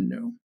old and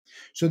new.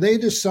 So they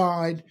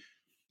decide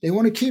they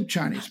want to keep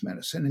Chinese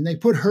medicine, and they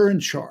put her in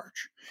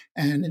charge.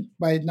 And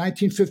by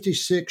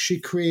 1956, she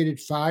created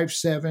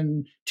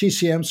 5-7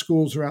 TCM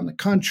schools around the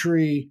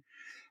country,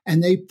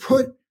 and they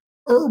put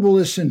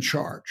herbalists in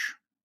charge.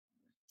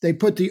 They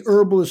put the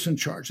herbalists in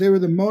charge. They were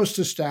the most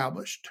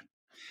established.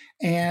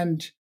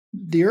 And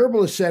the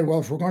herbalist said, well,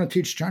 if we're going to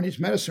teach Chinese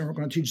medicine, we're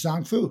going to teach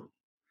Zangfu.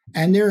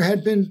 And there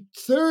had been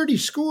 30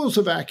 schools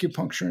of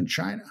acupuncture in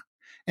China.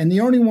 And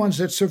the only ones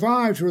that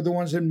survived were the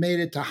ones that made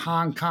it to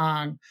Hong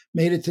Kong,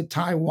 made it to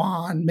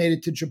Taiwan, made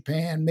it to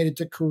Japan, made it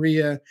to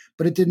Korea,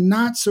 but it did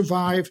not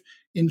survive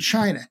in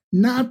China,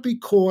 not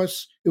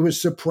because it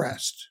was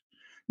suppressed,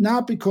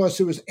 not because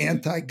it was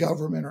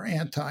anti-government or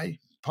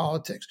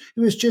anti-politics.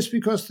 It was just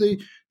because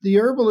the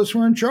herbalists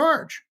were in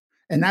charge.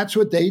 And that's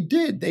what they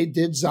did. They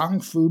did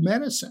Zangfu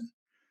medicine.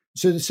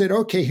 So they said,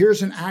 okay,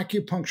 here's an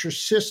acupuncture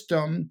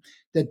system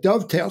that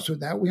dovetails with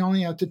that. We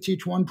only have to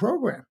teach one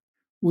program.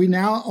 We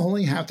now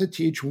only have to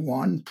teach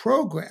one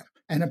program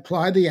and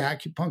apply the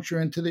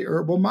acupuncture into the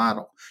herbal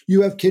model.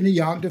 You have kidney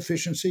yang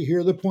deficiency, here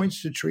are the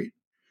points to treat.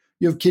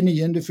 You have kidney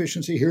yin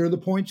deficiency, here are the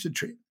points to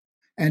treat.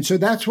 And so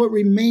that's what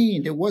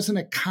remained. It wasn't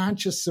a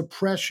conscious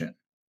suppression.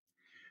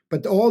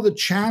 But all the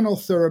channel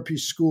therapy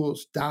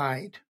schools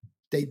died.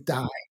 They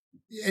died.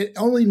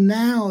 Only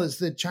now is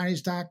the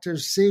Chinese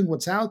doctors seeing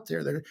what's out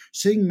there. They're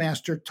seeing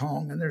Master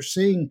Tong, and they're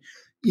seeing,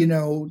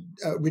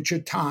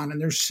 Richard Tan,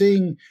 and they're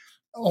seeing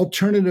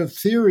alternative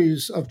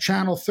theories of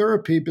channel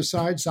therapy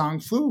besides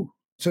Zangfu.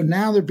 So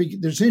now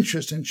there's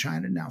interest in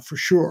China now for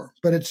sure,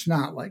 but it's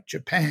not like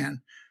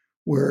Japan,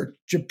 where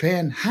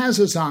Japan has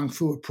a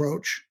Zongfu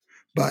approach,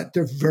 but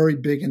they're very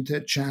big into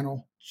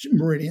channel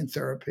meridian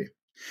therapy.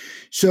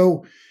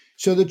 So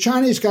the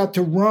Chinese got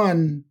to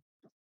run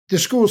the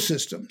school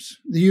systems,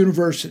 the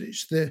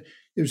universities. It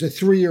was a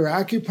 3-year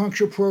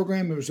acupuncture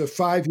program. It was a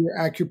 5-year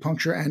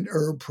acupuncture and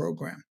herb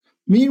program.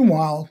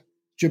 Meanwhile,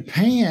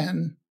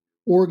 Japan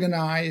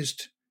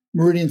organized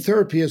meridian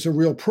therapy as a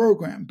real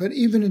program. But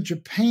even in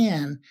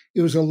Japan,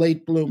 it was a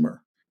late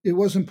bloomer. It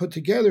wasn't put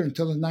together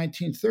until the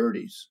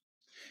 1930s.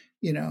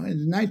 In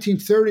the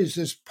 1930s,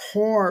 this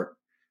part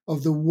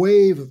of the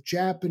wave of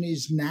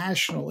Japanese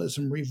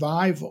nationalism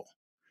revival,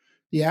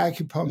 the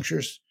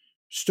acupuncturists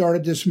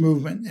started this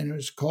movement, and it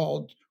was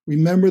called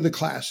Remember the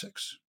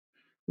Classics.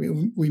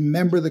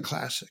 Remember the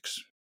Classics.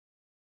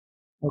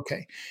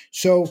 Okay,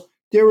 so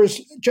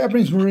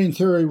Japanese meridian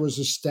theory was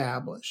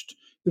established.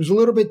 It was a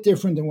little bit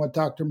different than what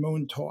Dr.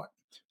 Moon taught,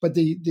 but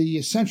the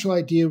essential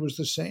idea was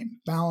the same: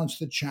 balance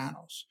the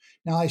channels.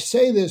 Now, I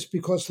say this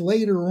because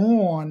later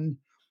on,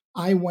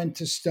 I went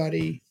to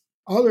study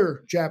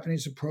other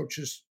Japanese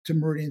approaches to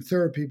meridian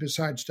therapy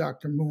besides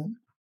Dr. Moon.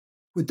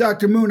 With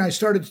Dr. Moon, I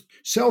started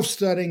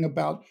self-studying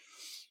about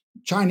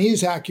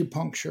Chinese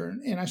acupuncture.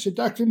 And I said,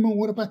 Dr. Moon,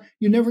 what about,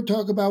 you never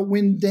talk about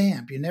wind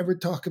damp. You never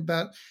talk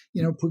about,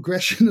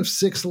 progression of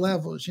 6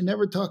 levels. You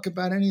never talk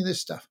about any of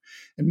this stuff.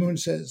 And Moon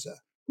says,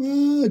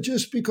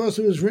 just because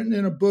it was written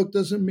in a book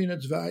doesn't mean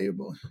it's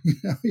valuable.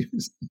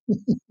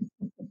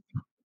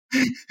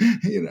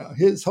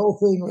 His whole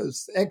thing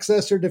was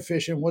excess or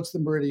deficient. What's the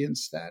meridian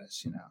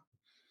status,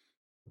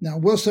 Now,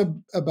 we'll say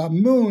about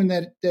Moon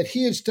that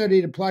he had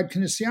studied applied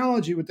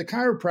kinesiology with the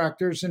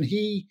chiropractors, and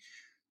he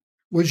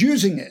was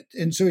using it.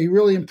 And so he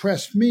really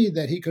impressed me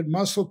that he could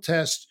muscle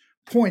test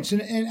points.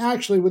 And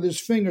actually, with his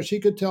fingers, he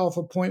could tell if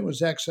a point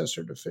was excess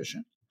or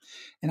deficient.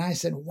 And I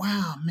said,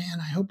 wow, man,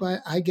 I hope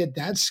I get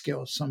that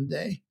skill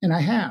someday. And I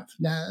have.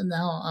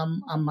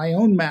 Now I'm my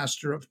own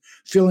master of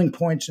feeling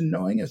points and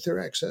knowing if they're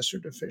excess or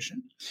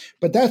deficient.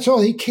 But that's all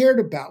he cared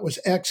about was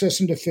excess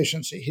and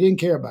deficiency. He didn't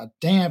care about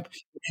damp.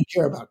 He didn't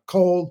care about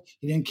cold.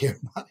 He didn't care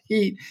about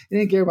heat. He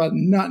didn't care about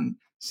nothing.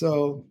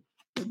 So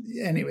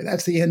anyway,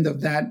 that's the end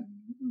of that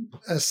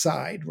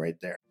aside right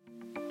there.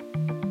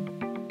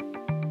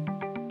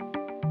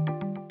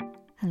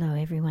 Hello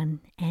everyone,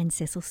 Anne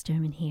Cecil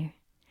Sturman here.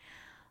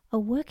 A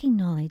working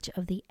knowledge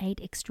of the 8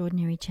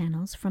 extraordinary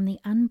channels from the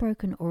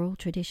unbroken oral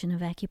tradition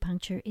of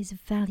acupuncture is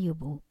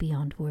valuable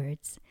beyond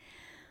words.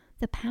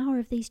 The power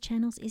of these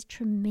channels is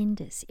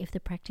tremendous if the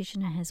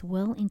practitioner has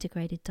well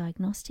integrated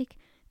diagnostic,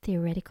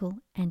 theoretical,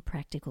 and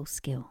practical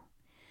skill.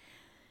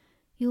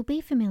 You'll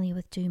be familiar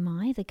with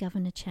Dumai, the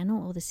governor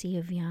channel, or the Sea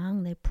of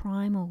Yang, the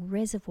primal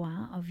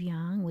reservoir of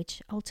Yang,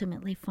 which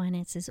ultimately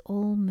finances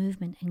all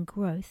movement and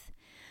growth.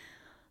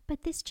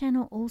 But this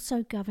channel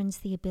also governs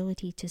the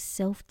ability to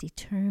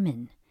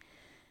self-determine.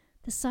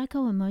 The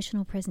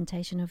psycho-emotional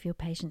presentation of your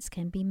patients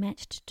can be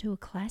matched to a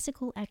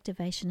classical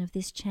activation of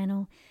this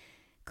channel,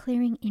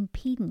 clearing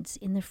impedance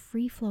in the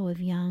free flow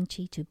of Yang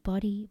Qi to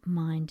body,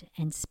 mind,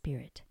 and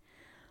spirit.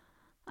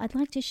 I'd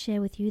like to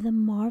share with you the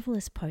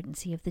marvelous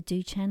potency of the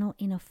Du channel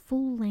in a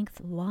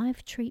full-length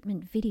live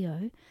treatment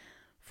video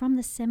from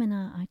the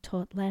seminar I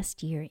taught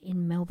last year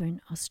in Melbourne,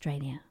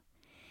 Australia.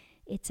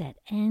 It's at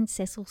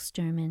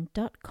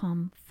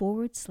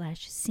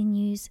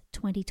annececilsturman.com/sinews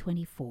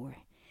 2024.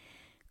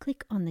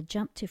 Click on the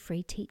Jump to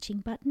Free Teaching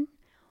button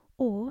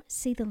or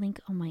see the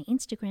link on my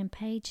Instagram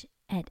page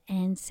at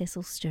Anne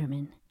Cecil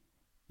Sturman.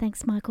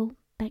 Thanks, Michael.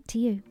 Back to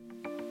you.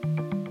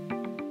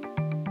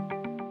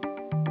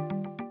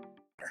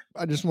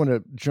 I just want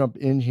to jump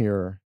in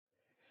here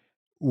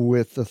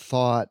with the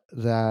thought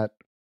that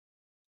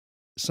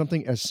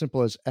something as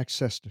simple as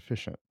excess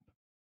deficient,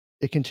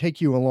 it can take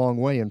you a long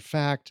way. In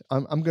fact,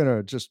 I'm going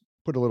to just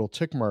put a little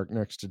tick mark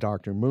next to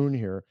Dr. Moon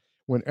here.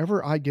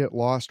 Whenever I get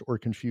lost or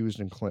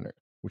confused in clinic,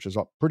 which is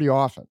pretty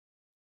often,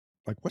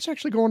 like, what's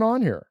actually going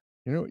on here?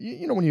 You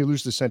know when you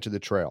lose the scent of the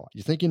trail,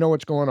 you think you know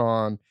what's going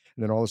on,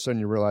 and then all of a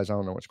sudden you realize, I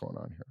don't know what's going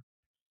on here.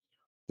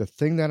 The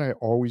thing that I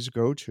always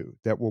go to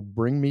that will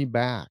bring me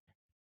back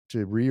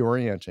to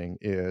reorienting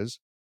is,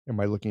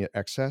 am I looking at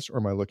excess or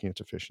am I looking at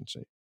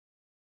deficiency?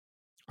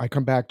 I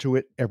come back to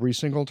it every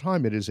single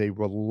time. It is a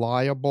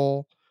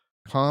reliable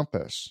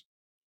compass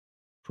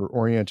for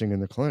orienting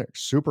in the clinic.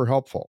 Super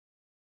helpful.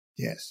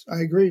 Yes,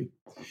 I agree.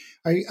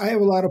 I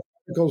have a lot of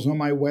articles on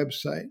my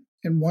website,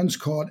 and one's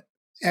called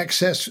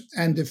Excess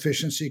and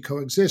Deficiency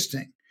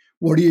Coexisting.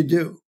 What do you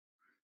do?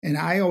 And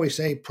I always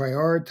say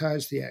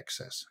prioritize the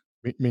excess.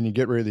 Meaning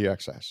get rid of the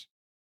excess.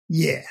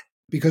 Yeah,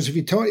 because if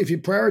you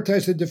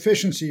prioritize the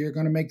deficiency, you're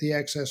going to make the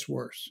excess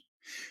worse.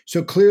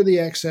 So clear the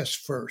excess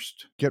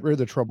first. Get rid of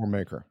the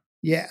troublemaker.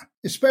 Yeah,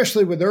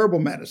 especially with herbal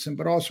medicine,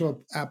 but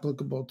also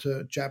applicable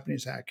to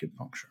Japanese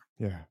acupuncture.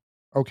 Yeah.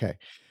 Okay.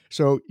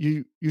 So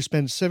you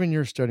spend 7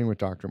 years studying with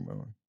Dr.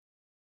 Moon.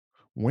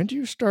 When do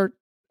you start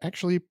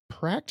actually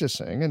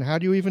practicing, and how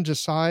do you even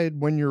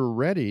decide when you're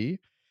ready,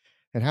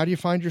 and how do you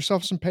find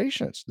yourself some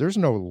patients? There's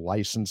no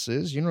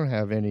licenses. You don't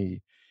have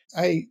any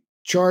I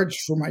charged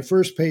for my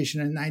first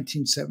patient in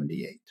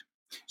 1978.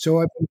 So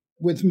I've been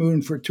with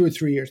Moon for 2 or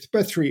 3 years,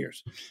 about 3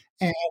 years.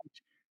 And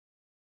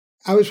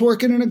I was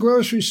working in a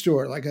grocery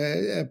store, like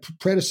a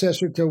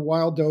predecessor to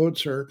Wild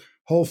Oats or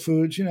Whole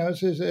Foods.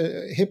 It's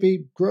a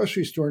hippie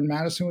grocery store in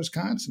Madison,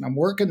 Wisconsin. I'm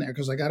working there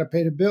because I got to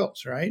pay the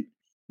bills, right?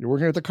 You're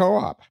working at the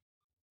co-op.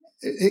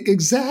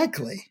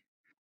 Exactly.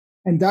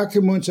 And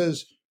Dr. Moon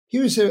says he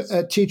was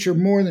a teacher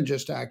more than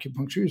just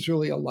acupuncture. He was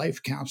really a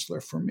life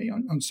counselor for me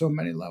on so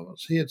many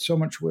levels. He had so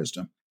much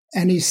wisdom.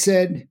 And he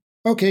said,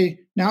 okay,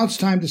 now it's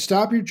time to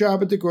stop your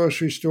job at the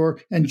grocery store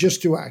and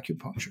just do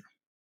acupuncture.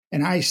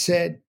 And I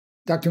said,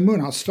 Dr.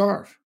 Moon, I'll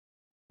starve.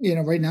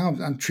 Right now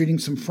I'm treating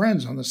some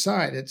friends on the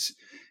side.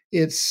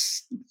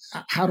 It's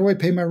how do I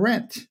pay my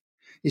rent?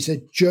 He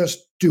said,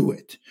 just do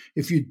it.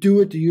 If you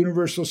do it, the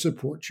universe will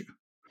support you.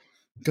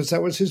 Because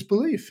that was his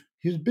belief.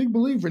 He was a big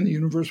believer in the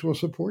universe will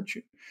support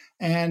you.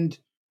 And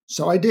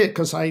so I did,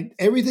 because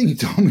everything he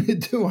told me to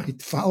do, I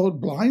followed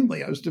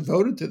blindly. I was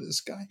devoted to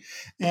this guy.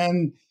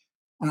 And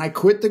I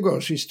quit the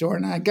grocery store.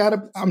 And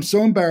I'm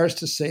so embarrassed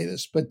to say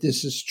this, but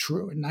this is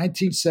true. In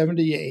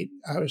 1978,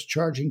 I was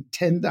charging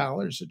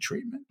 $10 a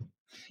treatment.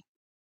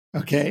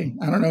 Okay.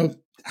 I don't know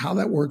how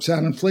that works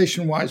out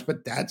inflation wise,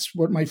 but that's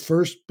what my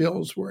first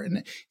bills were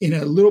in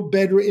a little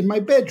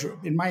bedroom,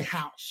 in my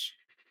house.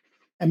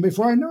 And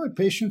before I know it,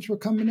 patients were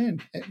coming in.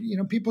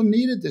 People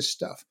needed this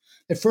stuff.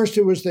 At first,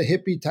 it was the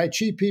hippie Tai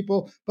Chi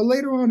people, but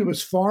later on, it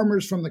was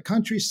farmers from the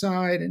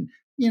countryside. And,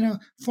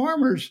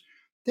 farmers,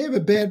 they have a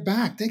bad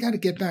back. They got to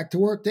get back to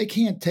work. They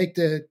can't take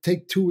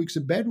 2 weeks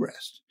of bed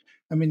rest.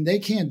 I mean, they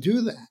can't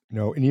do that.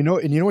 No, and you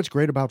know what's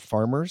great about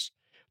farmers?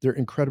 They're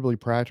incredibly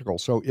practical.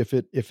 So if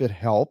it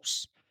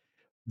helps,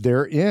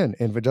 they're in.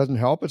 And if it doesn't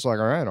help, it's like,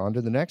 all right, on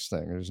to the next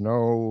thing. There's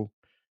no...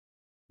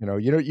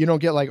 you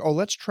don't get like, oh,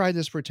 let's try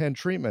this for 10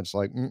 treatments.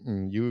 Like,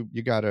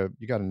 you gotta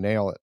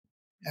nail it.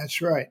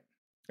 That's right.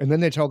 And then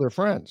they tell their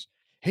friends,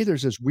 hey,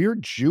 there's this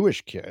weird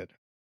Jewish kid.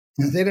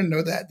 They didn't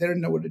know that. They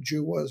didn't know what a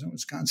Jew was in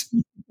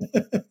Wisconsin.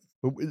 But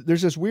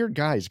there's this weird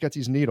guy. He's got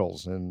these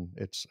needles, and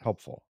it's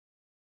helpful.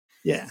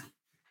 Yeah.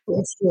 Well,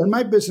 that's true. And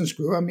my business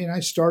grew. I mean, I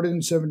started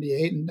in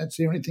 78, and that's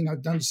the only thing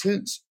I've done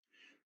since,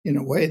 in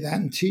a way, that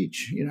and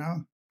teach,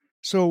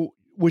 So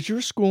was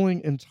your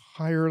schooling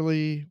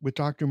entirely with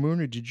Dr.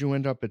 Moon, or did you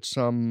end up at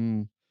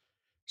some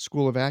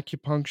school of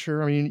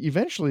acupuncture? I mean,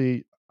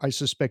 eventually, I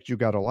suspect you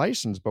got a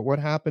license, but what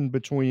happened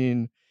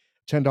between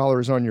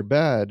 $10 on your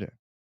bed?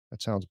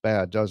 That sounds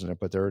bad, doesn't it?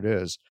 But there it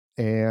is.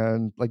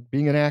 And like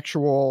being an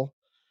actual,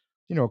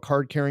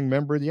 card-carrying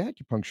member of the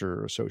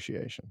Acupuncture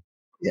Association.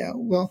 Yeah,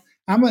 well,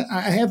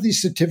 I have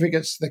these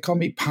certificates. They call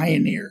me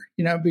pioneer,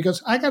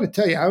 because I got to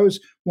tell you, I was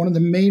one of the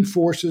main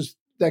forces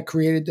that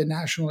created the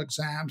national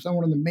exams. I'm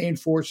one of the main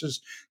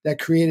forces that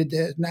created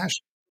the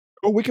national.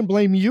 Oh, we can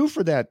blame you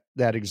for that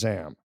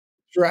exam.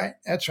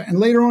 That's right. And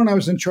later on, I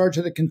was in charge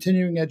of the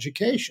continuing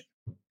education.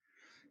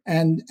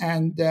 And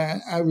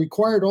I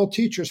required all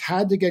teachers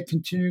had to get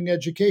continuing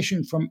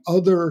education from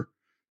other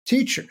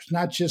teachers,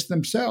 not just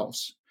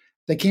themselves.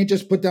 They can't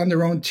just put down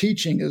their own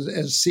teaching as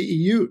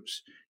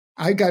CEUs.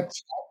 I got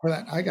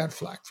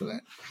flack for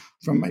that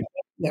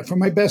from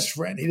my best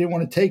friend. He didn't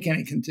want to take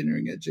any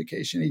continuing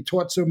education. He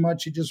taught so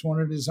much, he just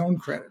wanted his own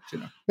credit.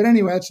 But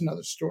anyway, that's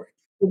another story.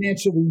 In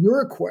answer to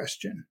your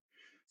question,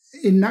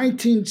 in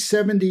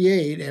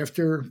 1978,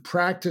 after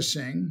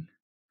practicing,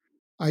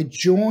 I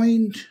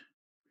joined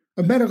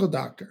a medical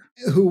doctor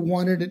who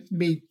wanted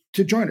me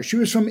to join her. She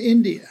was from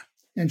India,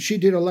 and she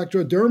did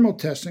electrodermal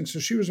testing, so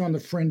she was on the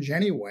fringe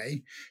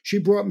anyway. She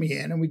brought me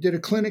in, and we did a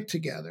clinic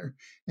together.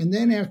 And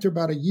then after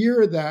about a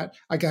year of that,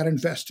 I got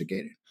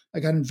investigated. I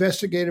got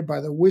investigated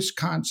by the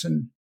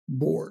Wisconsin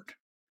board.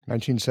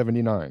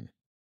 1979.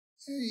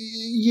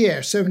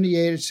 Yeah,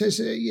 78. It says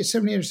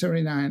 78 or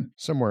 79.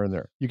 Somewhere in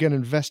there. You get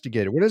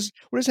investigated. What does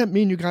that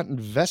mean, you got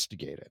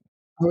investigated?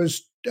 I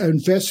was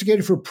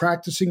investigated for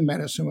practicing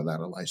medicine without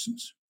a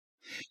license.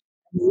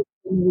 The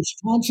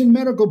Wisconsin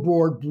Medical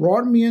Board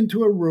brought me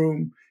into a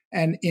room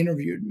and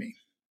interviewed me.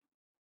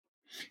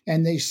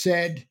 And they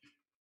said,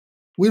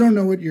 we don't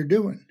know what you're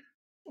doing.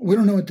 We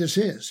don't know what this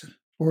is,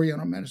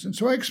 Oriental medicine.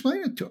 So I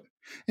explained it to them.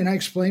 And I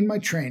explained my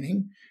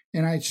training.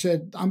 And I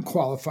said, I'm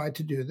qualified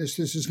to do this.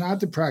 This is not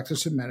the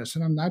practice of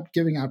medicine. I'm not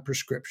giving out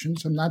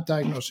prescriptions. I'm not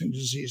diagnosing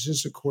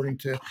diseases according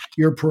to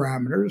your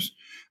parameters.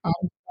 I'm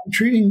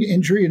treating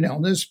injury and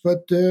illness,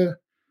 but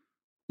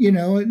in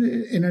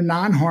a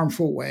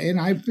non-harmful way. And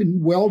I've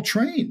been well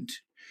trained.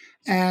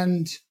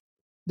 And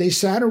they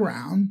sat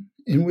around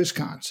in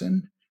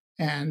Wisconsin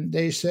and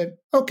they said,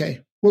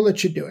 okay, we'll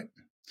let you do it.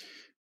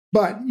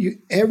 But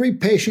every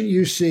patient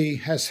you see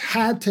has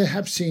had to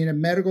have seen a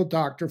medical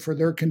doctor for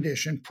their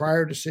condition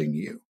prior to seeing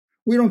you.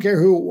 We don't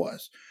care who it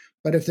was.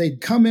 But if they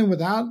come in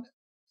without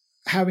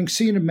having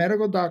seen a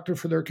medical doctor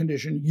for their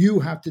condition,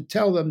 you have to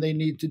tell them they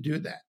need to do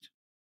that.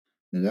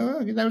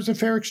 That was a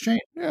fair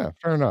exchange. Yeah,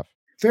 fair enough.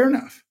 Fair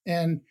enough.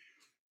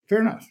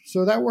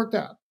 So that worked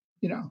out,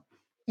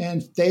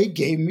 And they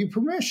gave me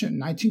permission,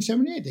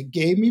 1978. They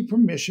gave me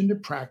permission to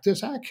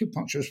practice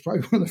acupuncture. It was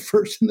probably one of the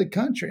first in the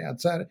country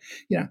outside of.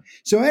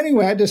 So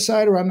anyway, I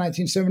decided around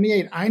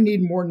 1978, I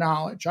need more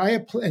knowledge.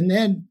 And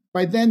then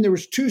by then there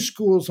was 2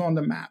 schools on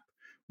the map.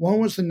 One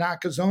was the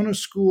Nakazona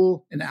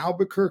School in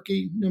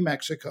Albuquerque, New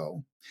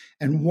Mexico,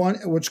 and one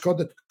what's called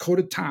the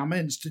Kodatama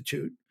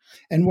Institute.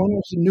 And one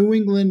was the New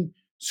England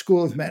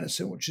School of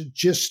Medicine, which had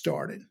just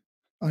started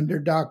under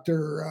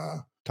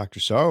Dr.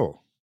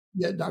 So.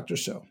 Yeah, Dr.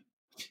 So.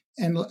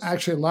 And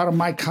actually, a lot of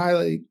my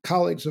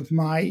colleagues of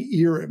my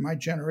era, my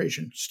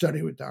generation,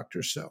 study with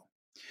Dr. So.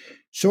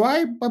 So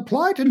I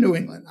applied to New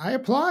England. I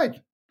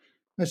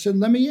said,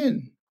 let me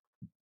in.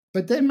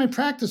 But then my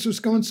practice was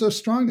going so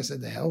strong. I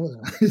said, the hell with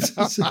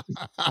it.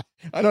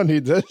 I don't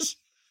need this.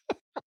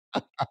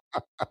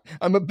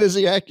 I'm a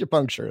busy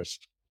acupuncturist.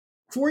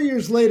 4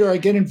 years later, I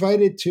get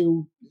invited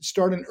to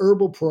start an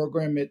herbal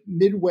program at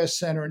Midwest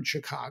Center in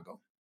Chicago,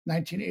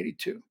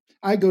 1982.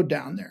 I go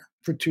down there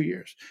for 2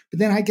 years. But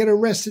then I get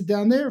arrested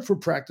down there for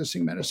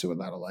practicing medicine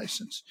without a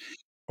license.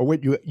 Oh,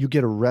 wait, you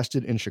get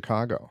arrested in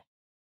Chicago?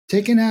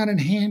 Taken out in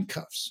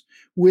handcuffs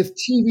with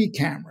TV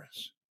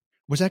cameras.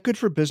 Was that good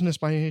for business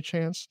by any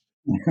chance?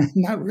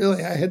 Not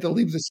really. I had to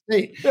leave the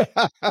state.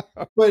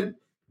 But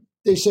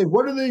they said,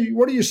 what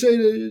do you say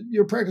to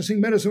you're practicing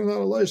medicine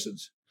without a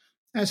license?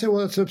 I said,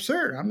 well, it's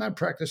absurd. I'm not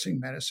practicing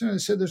medicine. I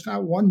said, there's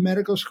not one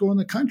medical school in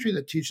the country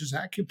that teaches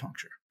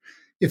acupuncture.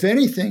 If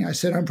anything, I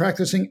said, I'm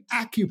practicing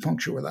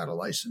acupuncture without a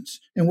license.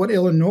 And what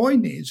Illinois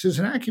needs is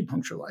an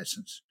acupuncture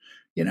license,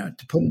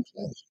 to put in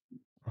place.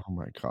 Oh,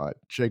 my God.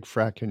 Jake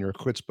Fratkin, your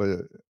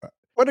chutzpah.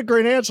 What a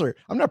great answer.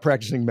 I'm not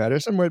practicing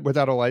medicine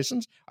without a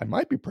license. I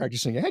might be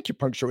practicing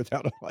acupuncture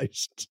without a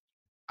license.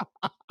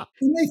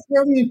 And they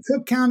throw me in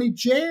Cook County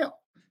Jail.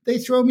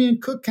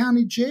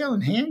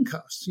 In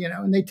handcuffs,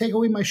 and they take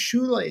away my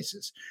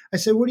shoelaces. I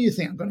said, what do you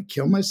think? I'm going to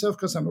kill myself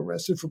because I'm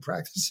arrested for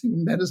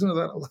practicing medicine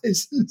without a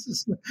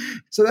license?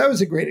 So that was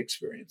a great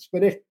experience.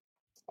 But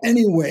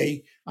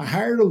anyway, I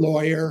hired a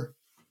lawyer.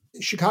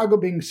 Chicago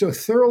being so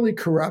thoroughly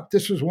corrupt,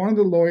 this was one of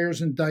the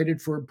lawyers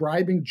indicted for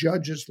bribing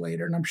judges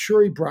later, and I'm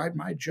sure he bribed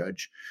my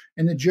judge.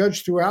 And the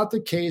judge threw out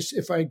the case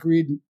if I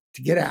agreed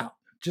to get out,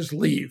 just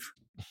leave.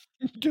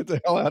 Get the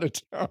hell out of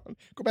town.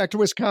 Go back to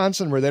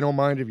Wisconsin where they don't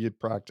mind if you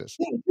practice.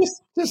 Yeah,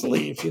 just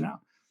leave,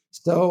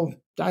 So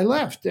I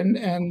left,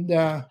 and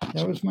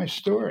that was my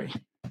story.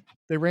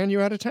 They ran you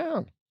out of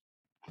town.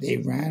 They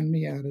ran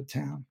me out of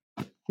town.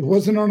 It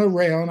wasn't on a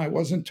rail, and I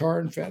wasn't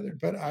tarred and feathered,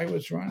 but I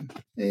was run.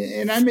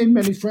 And I made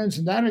many friends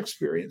in that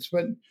experience,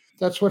 but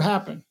that's what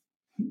happened.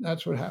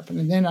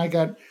 And then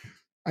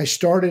I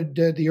started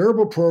the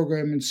herbal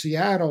program in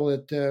Seattle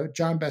at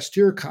John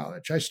Bastyr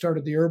College. I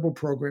started the herbal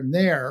program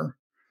there.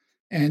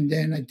 And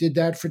then I did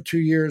that for 2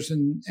 years.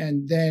 And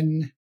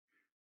then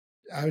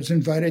I was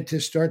invited to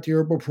start the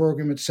herbal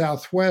program at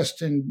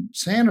Southwest in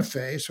Santa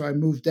Fe. So I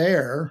moved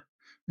there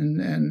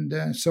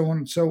and so on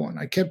and so on.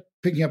 I kept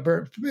picking up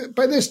herbs.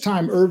 By this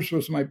time, herbs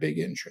was my big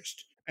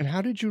interest. And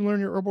how did you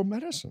learn your herbal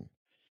medicine?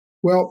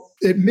 Well,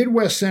 at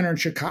Midwest Center in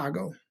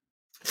Chicago,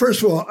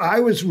 first of all, I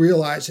was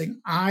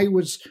realizing I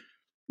was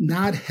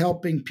not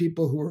helping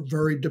people who were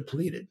very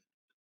depleted.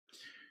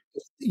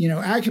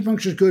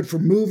 Acupuncture is good for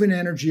moving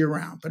energy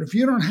around. But if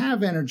you don't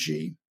have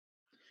energy,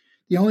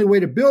 the only way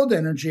to build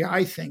energy,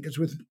 I think, is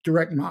with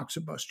direct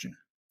moxibustion,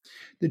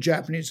 the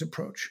Japanese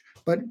approach.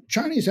 But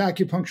Chinese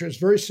acupuncture is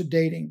very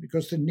sedating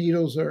because the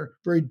needles are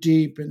very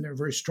deep and they're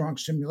very strong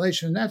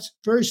stimulation. And that's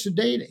very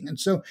sedating. And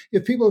so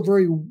if people are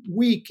very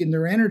weak in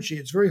their energy,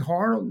 it's very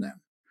hard on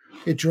them.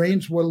 It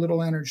drains what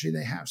little energy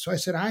they have. So I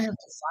said, I have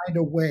to find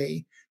a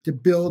way to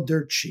build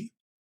their chi.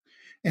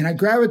 And I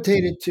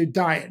gravitated to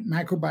diet,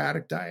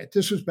 macrobiotic diet.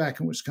 This was back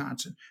in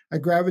Wisconsin. I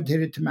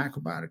gravitated to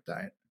macrobiotic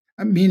diet,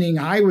 meaning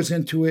I was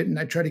into it and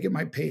I tried to get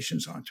my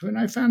patients onto it. And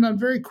I found out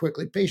very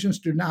quickly, patients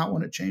do not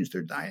want to change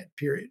their diet,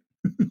 period.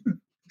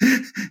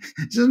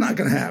 It's just not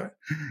going to have it.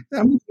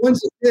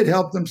 Ones that did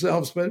help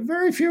themselves, but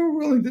very few were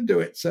willing to do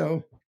it.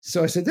 So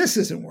I said, this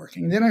isn't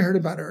working. And then I heard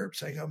about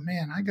herbs. I go,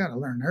 man, I got to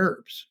learn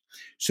herbs.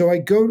 So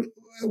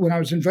when I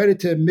was invited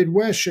to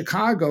Midwest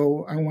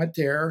Chicago, I went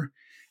there.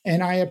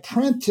 And I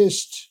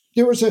apprenticed.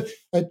 There was a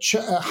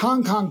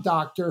Hong Kong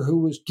doctor who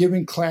was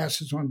giving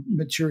classes on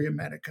materia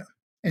medica.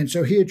 And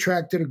so he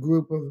attracted a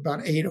group of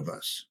about 8 of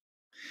us.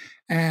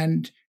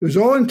 And it was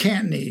all in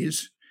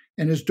Cantonese,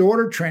 and his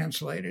daughter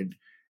translated.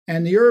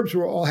 And the herbs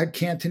all had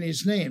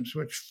Cantonese names,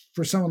 which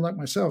for someone like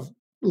myself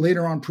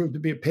later on proved to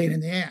be a pain in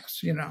the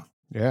ass,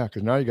 Yeah,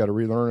 because now you got to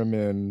relearn them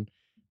in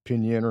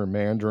Pinyin or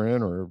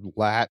Mandarin or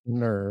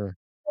Latin or...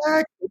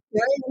 Exactly.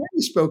 I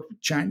already spoke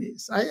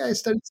Chinese. I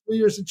studied 3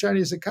 years of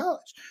Chinese at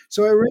college.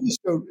 So I already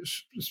spoke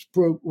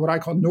what I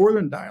call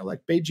Northern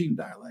dialect, Beijing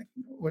dialect,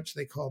 which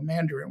they call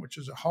Mandarin, which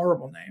is a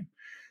horrible name.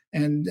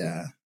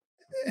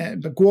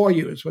 But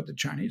Guoyu is what the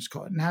Chinese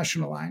call it,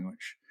 national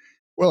language.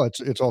 Well,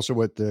 it's also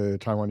what the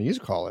Taiwanese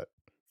call it.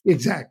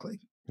 Exactly.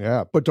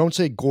 Yeah, but don't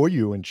say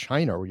Goyu in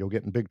China or you'll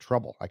get in big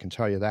trouble. I can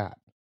tell you that.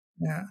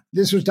 Yeah.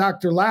 This was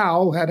Dr.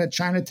 Lau, who had a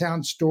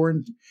Chinatown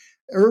store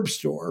herb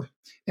store,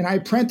 and I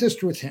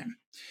apprenticed with him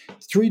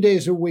 3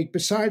 days a week,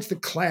 besides the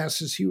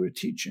classes he was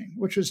teaching,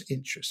 which was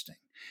interesting.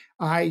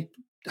 I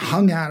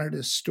hung out at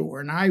his store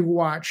and I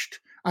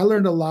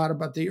learned a lot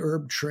about the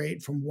herb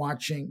trade from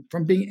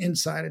being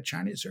inside a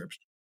Chinese herb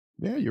store.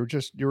 Yeah, you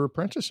were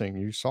apprenticing.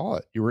 You saw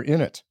it. You were in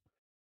it.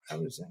 I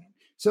was in it.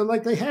 So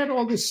like they had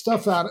all this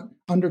stuff out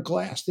under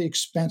glass, the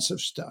expensive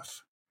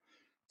stuff.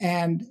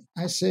 And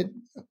I said,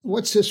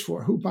 what's this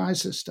for? Who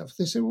buys this stuff?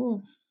 They said,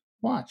 well,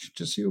 watch,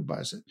 just see who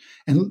buys it.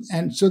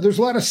 And so there's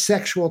a lot of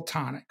sexual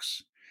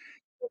tonics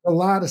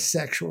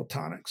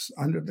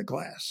under the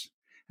glass.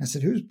 I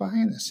said, who's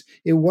buying this?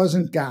 It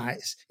wasn't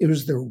guys. It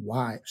was their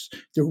wives.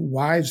 Their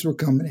wives were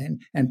coming in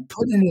and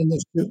putting it in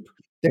the soup.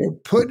 They were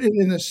putting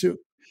it in the soup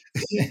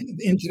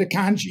into the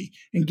kanji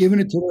and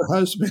giving it to their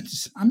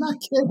husbands. I'm not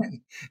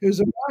kidding. It was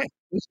a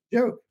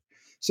joke.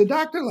 So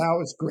Dr. Lau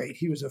was great.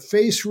 He was a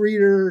face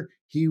reader.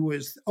 He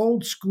was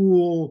old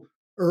school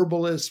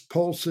herbalist,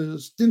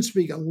 pulses, didn't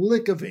speak a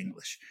lick of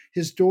English.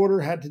 His daughter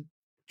had to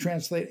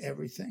translate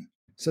everything.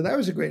 So that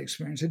was a great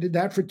experience. I did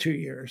that for 2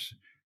 years.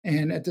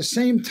 And at the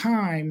same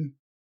time,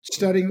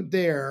 studying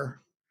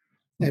there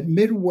at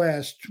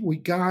Midwest, we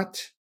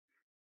got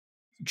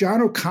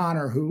John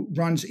O'Connor, who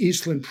runs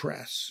Eastland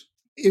Press.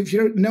 If you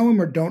don't know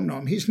him or don't know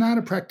him, he's not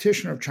a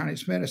practitioner of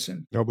Chinese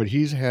medicine. No, but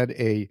he's had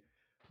a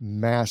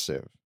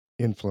massive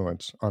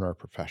influence on our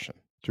profession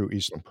through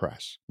Eastland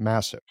Press.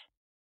 Massive.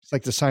 It's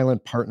like the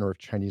silent partner of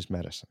Chinese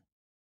medicine.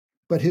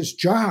 But his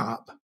job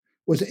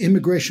was an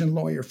immigration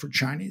lawyer for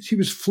Chinese. He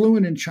was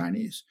fluent in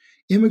Chinese,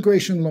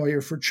 immigration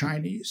lawyer for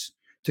Chinese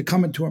to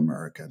come into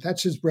America.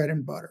 That's his bread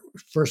and butter,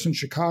 first in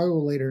Chicago,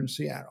 later in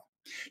Seattle.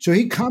 So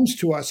he comes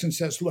to us and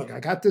says, look,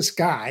 I got this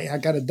guy, I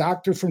got a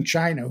doctor from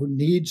China who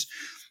needs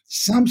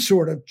some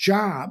sort of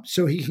job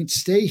so he can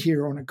stay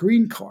here on a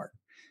green card.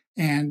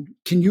 And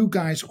can you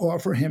guys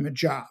offer him a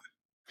job?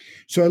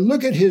 So I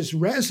look at his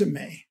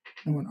resume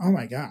and went, oh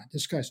my God,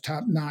 this guy's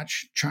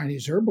top-notch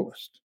Chinese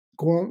herbalist.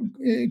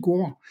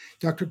 Guo,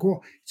 Dr.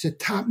 Guo, it's a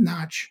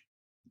top-notch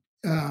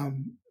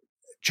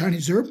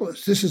Chinese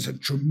herbalist. This is a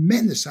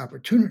tremendous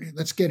opportunity.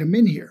 Let's get him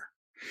in here.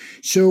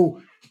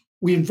 So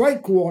we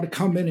invite Guo to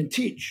come in and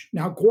teach.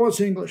 Now, Guo's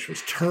English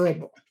was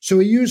terrible. So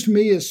he used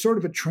me as sort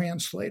of a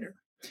translator.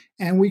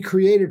 And we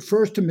created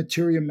first a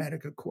Materia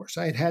Medica course.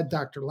 I had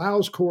Dr.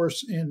 Lau's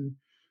course in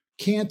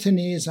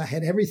Cantonese. I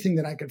had everything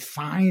that I could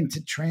find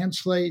to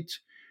translate.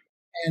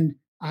 And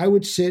I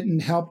would sit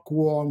and help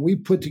Guo, and we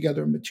put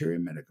together a Materia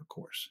Medica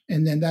course.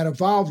 And then that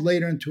evolved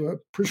later into a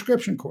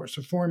prescription course,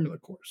 a formula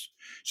course.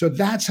 So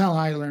that's how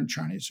I learned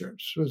Chinese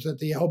herbs, was at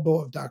the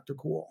elbow of Dr.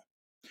 Guo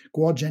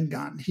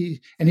Zhengan.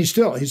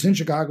 He's in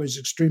Chicago. He's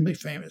extremely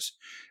famous,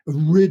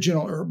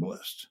 original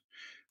herbalist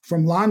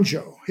from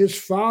Lanzhou. His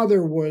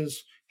father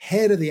was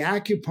head of the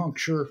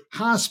acupuncture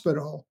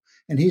hospital.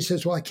 And he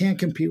says, well, I can't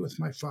compete with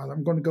my father.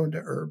 I'm going to go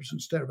into herbs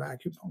instead of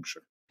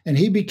acupuncture. And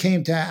he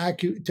became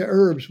to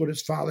herbs what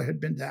his father had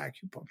been to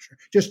acupuncture.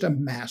 Just a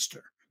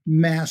master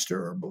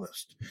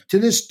herbalist. To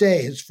this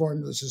day, his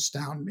formulas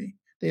astound me.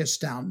 They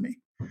astound me.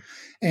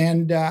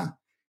 And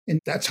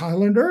that's how I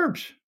learned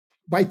herbs,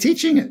 by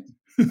teaching it.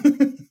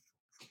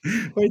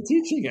 By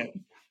teaching it.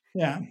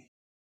 Yeah.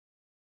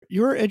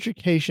 Your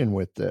education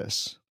with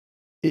this,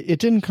 it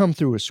didn't come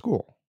through a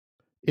school.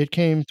 It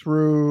came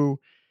through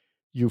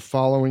you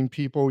following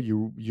people,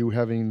 you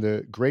having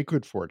the great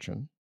good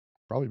fortune,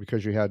 probably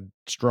because you had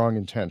strong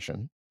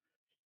intention.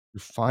 You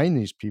find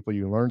these people,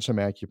 you learn some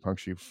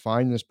acupuncture, you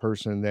find this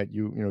person that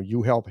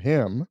you help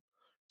him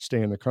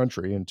stay in the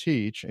country and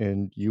teach,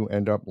 and you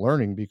end up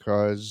learning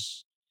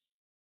because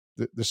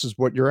this is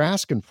what you're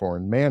asking for.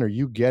 And man, are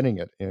you getting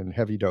it in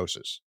heavy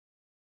doses.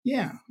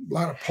 Yeah, a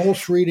lot of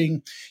pulse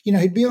reading.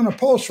 He'd be on a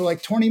pulse for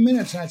like 20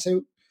 minutes, and I'd say,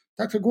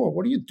 Dr. Guo,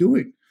 what are you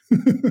doing?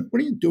 What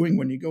are you doing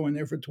when you go in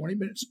there for 20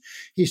 minutes?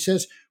 He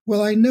says,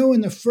 well, I know in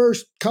the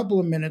first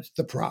couple of minutes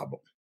the problem,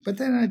 but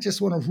then I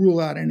just want to rule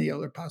out any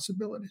other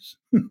possibilities.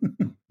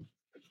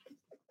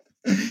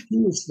 He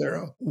was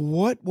thorough.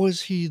 What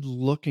was he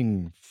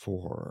looking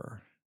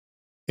for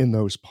in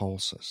those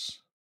pulses?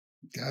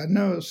 God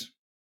knows.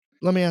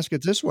 Let me ask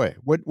it this way.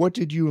 What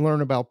did you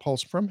learn about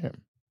pulse from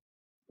him?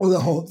 Well,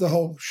 the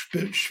whole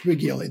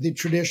spigili, the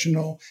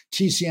traditional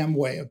TCM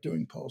way of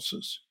doing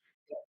pulses.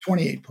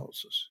 28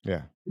 pulses.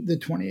 Yeah. The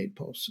 28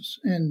 pulses.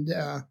 And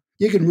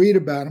you can read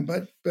about him,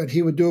 but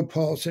he would do a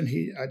pulse and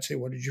I'd say,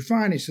 what did you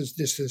find? He says,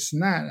 this,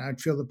 and that. And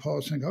I'd feel the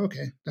pulse and go,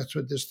 okay, that's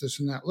what this,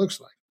 and that looks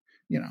like.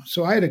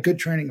 So I had a good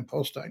training in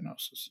pulse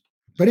diagnosis.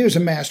 But he was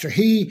a master.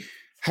 He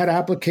had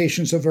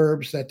applications of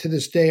herbs that to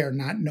this day are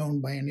not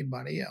known by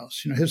anybody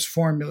else. His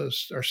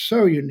formulas are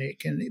so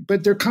unique,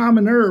 but they're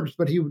common herbs,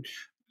 but he would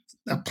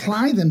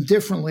apply them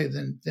differently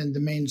than the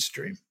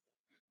mainstream.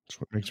 That's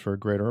what makes for a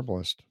great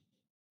herbalist.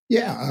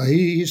 Yeah,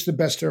 he's the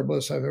best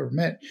herbalist I've ever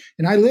met.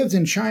 And I lived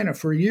in China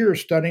for years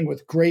studying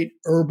with great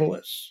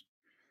herbalists.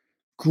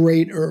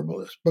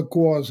 But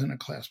Guo's in a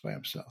class by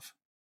himself.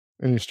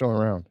 And he's still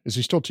around. Is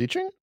he still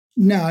teaching?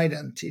 No, he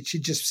doesn't teach. He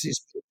just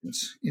sees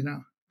patients,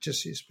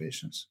 just sees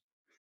patients.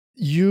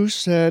 You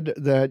said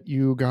that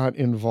you got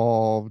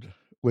involved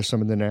with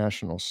some of the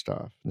national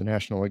stuff, the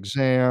national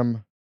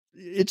exam.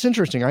 It's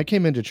interesting. I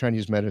came into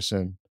Chinese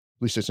medicine,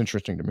 at least it's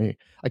interesting to me.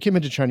 I came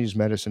into Chinese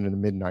medicine in the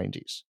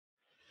mid-90s.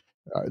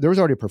 There was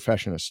already a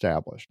profession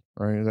established,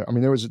 right? I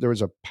mean, there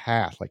was a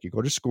path. Like, you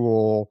go to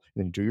school,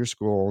 and then you do your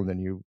school, and then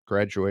you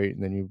graduate,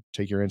 and then you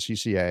take your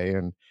NCCA,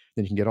 and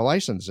then you can get a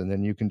license, and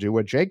then you can do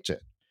what Jake did.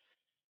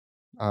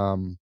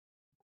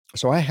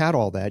 So I had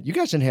all that. You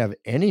guys didn't have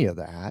any of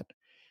that.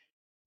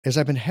 As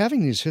I've been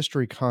having these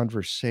history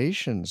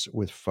conversations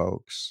with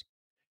folks,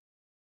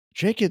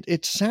 Jake,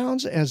 it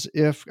sounds as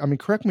if, I mean,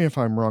 correct me if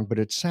I'm wrong, but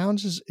it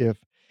sounds as if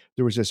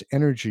there was this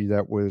energy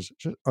that was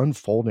just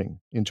unfolding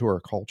into our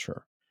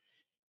culture.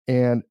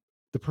 And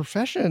the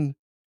profession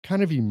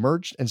kind of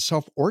emerged and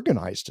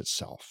self-organized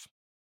itself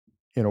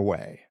in a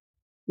way.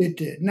 It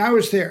did. And I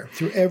was there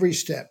through every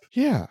step.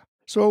 Yeah.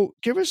 So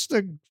give us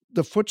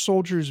the foot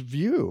soldier's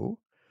view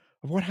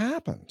of what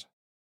happened.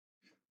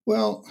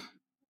 Well,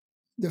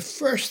 the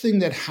first thing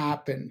that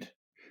happened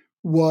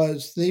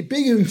was the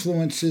big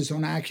influences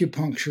on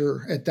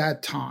acupuncture at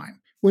that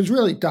time was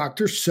really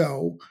Dr.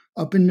 So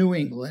up in New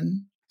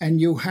England, and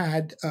you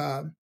had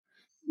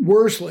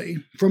Worsley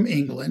from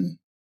England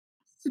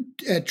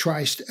at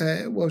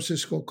what was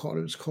this school called?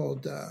 It was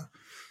called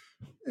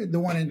the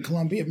one in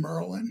Columbia,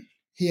 Maryland.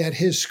 He had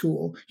his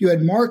school. You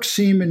had Mark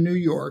Seam in New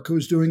York, who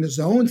was doing his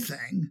own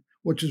thing,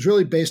 which was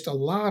really based a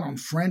lot on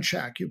French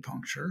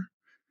acupuncture,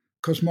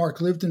 because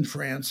Mark lived in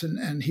France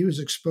and he was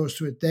exposed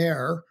to it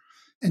there.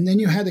 And then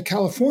you had the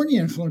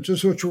California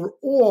influences, which were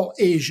all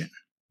Asian,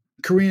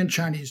 Korean,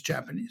 Chinese,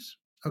 Japanese.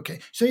 Okay,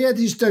 so you had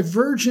these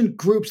divergent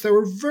groups that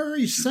were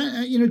very,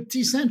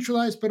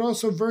 decentralized, but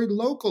also very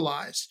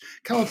localized.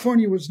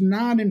 California was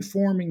not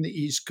informing the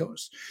East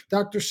Coast.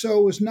 Dr.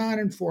 So was not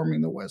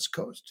informing the West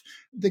Coast.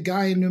 The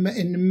guy in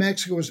New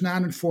Mexico was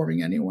not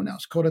informing anyone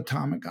else,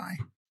 Kodatama guy.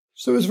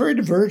 So it was very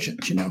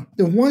divergent,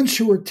 The ones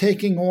who were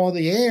taking all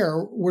the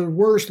air were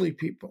Worsley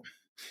people.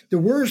 The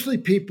Worsley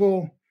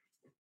people,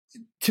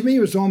 to me,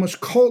 was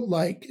almost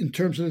cult-like in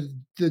terms of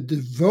the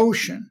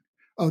devotion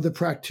of the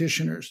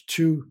practitioners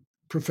to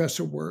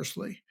Professor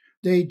Worsley.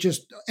 They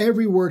just,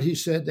 every word he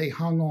said, they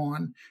hung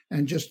on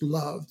and just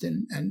loved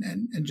and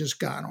just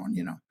got on,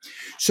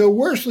 So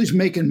Worsley's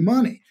making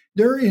money.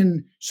 They're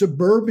in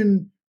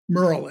suburban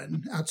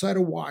Maryland, outside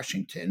of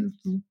Washington,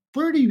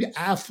 pretty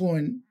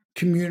affluent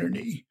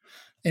community.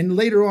 And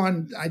later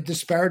on, I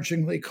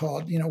disparagingly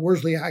called,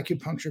 Worsley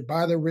acupuncture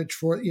by the rich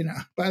for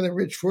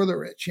the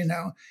rich,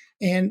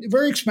 and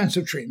very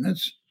expensive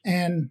treatments,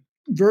 and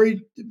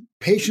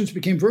patients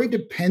became very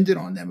dependent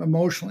on them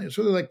emotionally. It's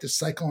sort of like the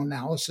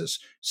psychoanalysis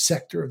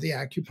sector of the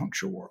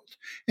acupuncture world.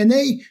 And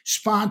they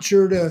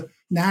sponsored a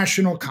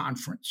national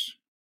conference.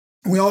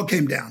 We all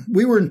came down.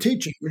 We were in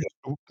teaching.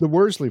 The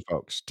Worsley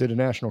folks did a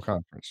national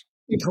conference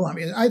in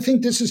Columbia. I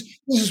think this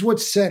is what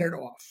set it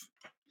off.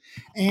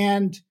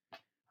 And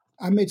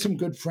I made some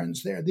good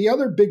friends there. The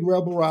other big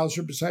rebel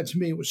rouser besides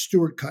me was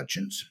Stuart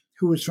Cutchins,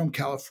 who was from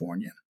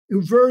California. He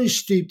was very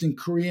steeped in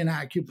Korean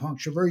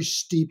acupuncture, very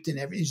steeped in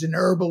everything. He's an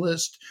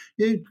herbalist,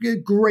 a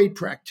great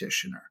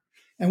practitioner.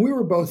 And we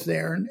were both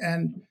there,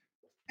 and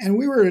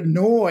we were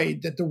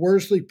annoyed that the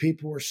Worsley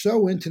people were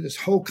so into this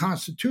whole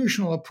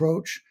constitutional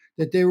approach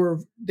that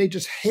they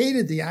just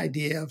hated the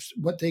idea of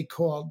what they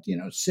called,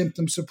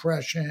 symptom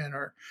suppression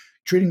or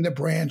treating the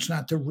branch,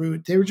 not the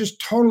root. They were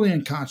just totally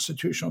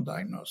unconstitutional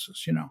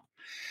diagnosis,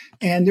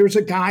 And there was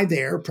a guy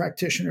there, a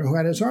practitioner, who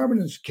had his arm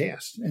in his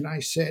cast. And I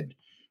said,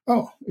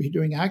 "Oh, are you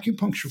doing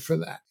acupuncture for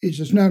that?" He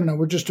says, No,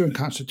 we're just doing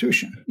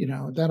constitution.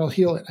 That'll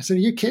heal it. I said, "Are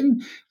you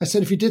kidding?" I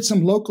said, "If you did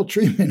some local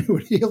treatment, it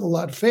would heal a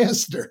lot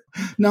faster."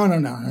 No.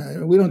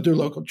 We don't do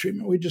local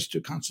treatment. We just do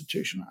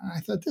constitution. And I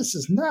thought, this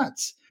is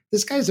nuts.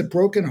 This guy's a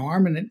broken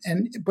arm,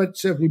 but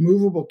it's a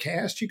removable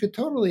cast. You could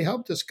totally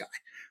help this guy.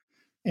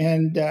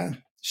 And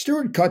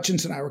Stuart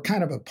Cutchins and I were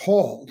kind of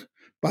appalled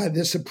by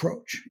this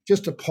approach,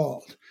 just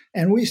appalled.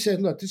 And we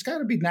said, look, there's got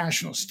to be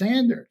national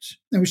standards.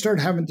 And we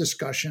started having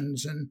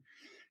discussions.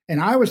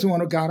 And I was the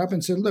one who got up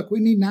and said, look, we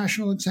need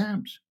national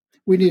exams.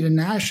 We need a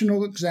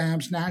national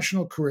exams,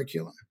 national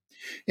curriculum.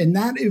 And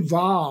that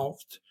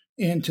evolved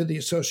into the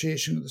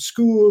Association of the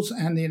Schools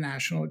and the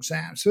national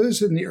exams. So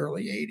this is in the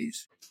early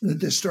 80s that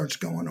this starts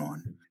going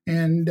on.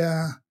 And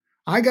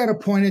I got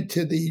appointed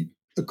to the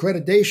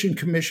accreditation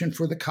commission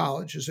for the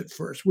colleges at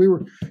first. We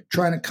were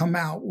trying to come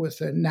out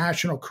with a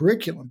national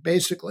curriculum,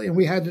 basically, and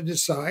we had to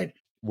decide.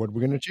 What are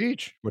we going to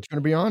teach? What's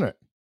going to be on it?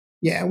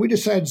 Yeah, we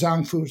decided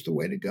Zhang Fu is the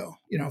way to go.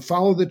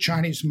 Follow the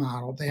Chinese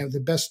model. They have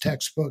the best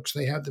textbooks.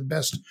 They have the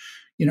best,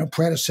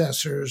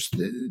 predecessors,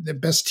 the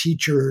best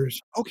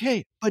teachers.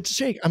 Okay, but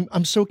Jake,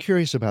 I'm so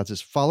curious about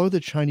this. Follow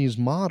the Chinese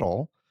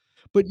model,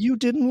 but you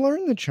didn't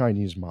learn the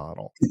Chinese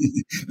model.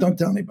 Don't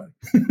tell anybody.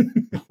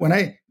 When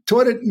I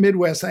taught at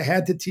Midwest, I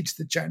had to teach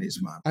the Chinese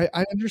model.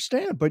 I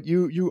understand, but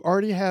you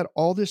already had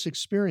all this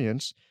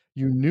experience.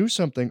 You knew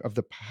something of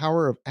the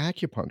power of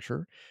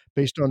acupuncture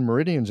based on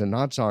meridians and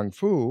not Zhang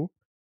Fu.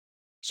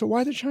 So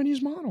why the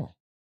Chinese model?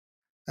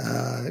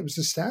 It was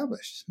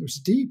established. It was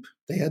deep.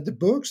 They had the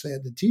books. They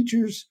had the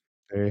teachers.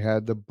 They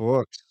had the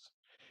books.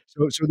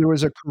 So there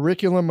was a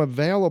curriculum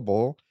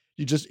available.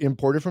 You just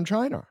imported from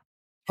China.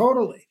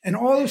 Totally. And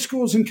all the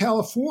schools in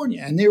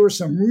California, and there were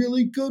some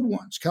really good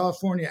ones.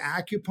 California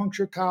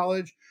Acupuncture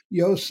College,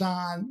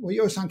 Yosan. Well,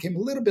 Yosan came a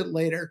little bit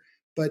later,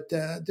 but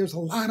there's a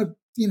lot of,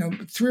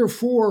 3 or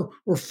 4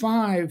 or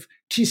 5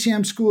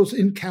 TCM schools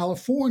in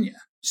California,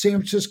 San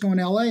Francisco and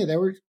LA. They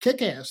were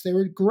kick-ass. They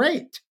were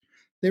great.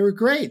 They were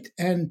great.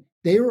 And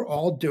they were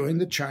all doing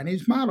the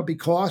Chinese model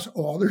because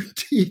all their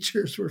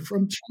teachers were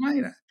from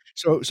China.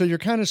 So you're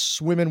kind of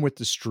swimming with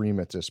the stream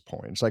at this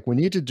point. It's like, we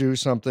need to do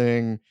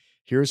something.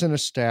 Here's an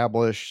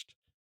established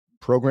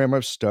program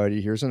of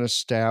study. Here's an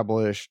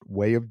established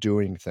way of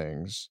doing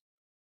things.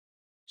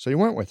 So you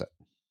went with it.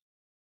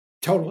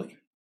 Totally.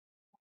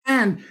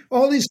 And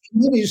all these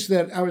committees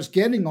that I was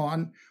getting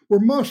on were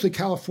mostly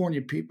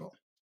California people.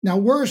 Now,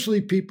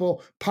 Worsley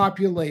people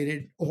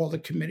populated all the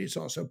committees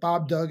also.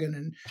 Bob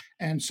Duggan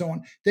and so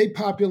on. They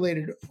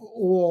populated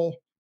all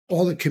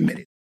the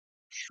committees.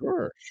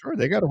 Sure.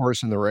 They got a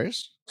horse in the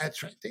race.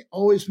 That's right. They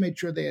always made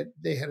sure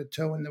they had a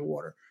toe in the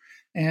water,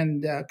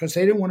 and because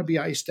they didn't want to be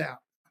iced out.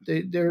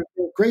 They're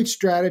great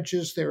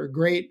strategists. They were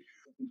great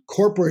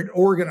corporate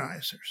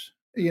organizers.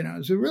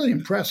 It's really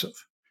impressive.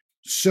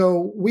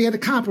 So we had to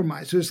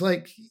compromise. It was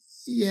like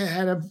you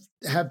had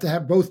to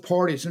have both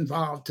parties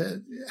involved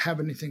to have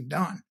anything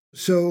done.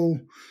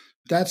 So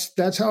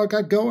that's how it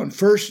got going.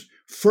 First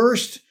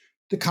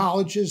the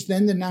colleges,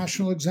 then the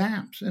national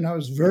exams. And I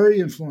was very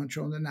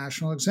influential in the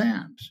national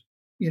exams,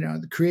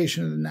 the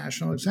creation of the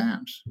national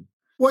exams,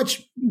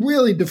 which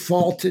really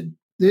defaulted.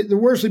 The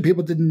Worsley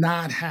people did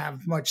not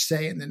have much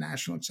say in the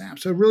national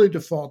exams. So it really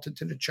defaulted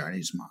to the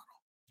Chinese model.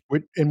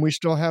 And we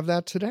still have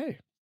that today.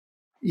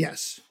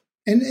 Yes.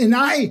 And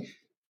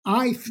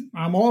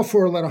I'm all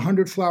for let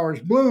 100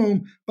 flowers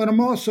bloom, but I'm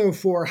also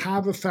for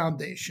have a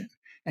foundation,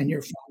 and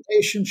your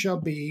foundation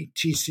shall be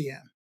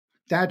TCM.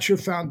 That's your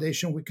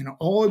foundation we can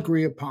all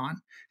agree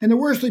upon. And the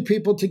Worsley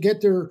people, to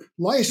get their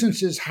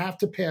licenses, have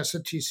to pass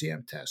a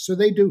TCM test. So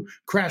they do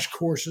crash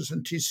courses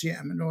in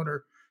TCM in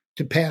order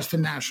to pass the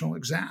national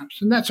exams.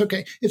 And that's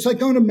okay. It's like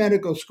going to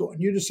medical school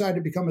and you decide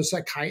to become a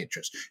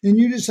psychiatrist and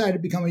you decide to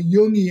become a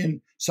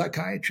Jungian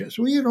psychiatrist.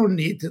 Well, you don't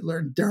need to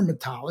learn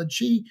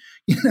dermatology,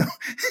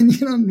 and you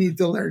don't need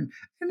to learn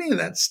any of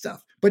that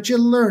stuff. But you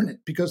learn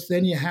it because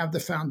then you have the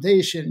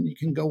foundation and you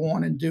can go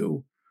on and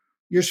do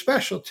your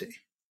specialty,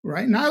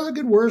 right? And I look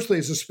at Worsley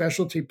as a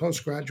specialty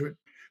postgraduate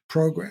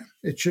program.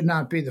 It should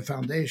not be the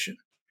foundation.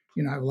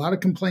 I have a lot of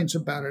complaints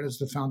about it as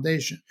the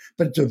foundation,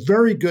 but it's a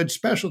very good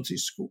specialty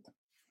school.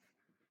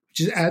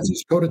 As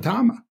is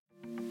Kodatama.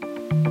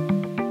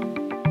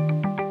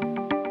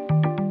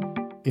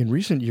 In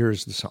recent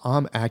years, the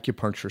Sa'am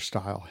acupuncture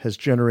style has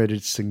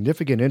generated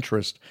significant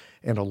interest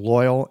and a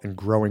loyal and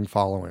growing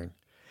following.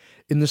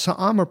 In the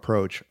Sa'am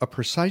approach, a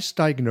precise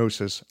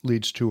diagnosis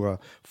leads to a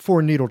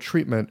 4-needle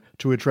treatment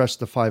to address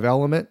the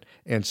 5-element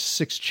and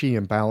 6 qi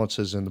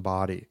imbalances in the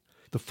body.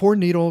 The 4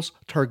 needles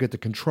target the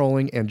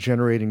controlling and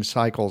generating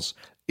cycles.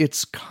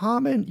 It's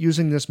common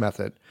using this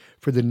method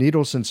for the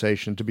needle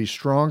sensation to be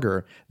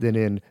stronger than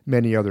in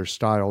many other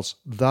styles.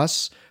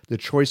 Thus, the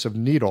choice of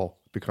needle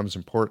becomes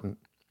important.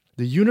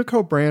 The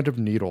Unico brand of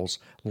needles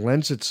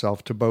lends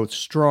itself to both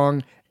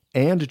strong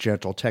and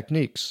gentle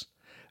techniques.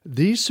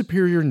 These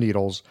superior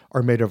needles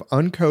are made of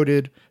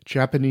uncoated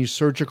Japanese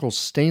surgical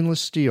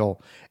stainless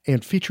steel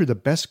and feature the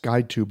best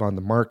guide tube on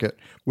the market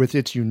with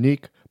its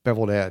unique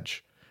beveled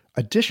edge.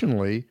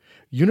 Additionally,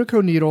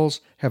 Unico needles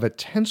have a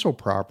tensile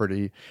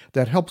property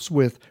that helps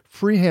with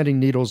freehanding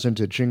needles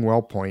into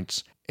Jingwell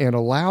points and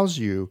allows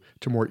you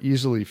to more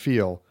easily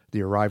feel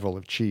the arrival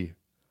of qi.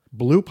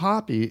 Blue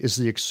Poppy is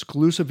the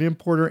exclusive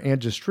importer and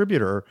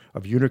distributor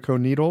of Unico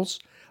needles.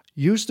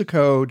 Use the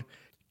code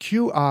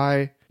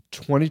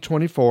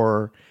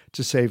QI2024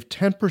 to save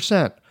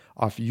 10%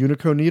 off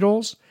Unico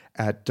needles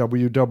at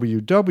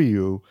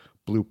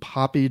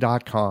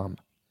www.bluepoppy.com.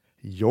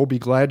 You'll be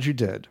glad you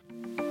did.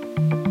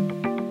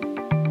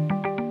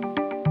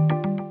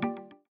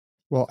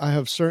 Well, I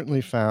have certainly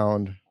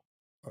found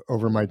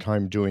over my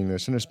time doing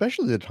this, and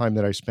especially the time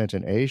that I spent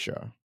in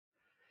Asia,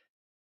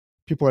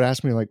 people would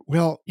ask me like,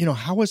 well,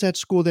 how was that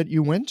school that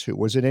you went to?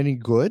 Was it any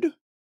good? And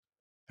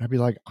I'd be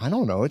like, I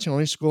don't know. It's the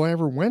only school I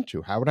ever went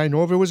to. How would I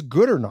know if it was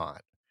good or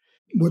not?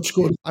 What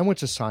school? I went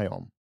to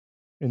Siam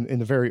in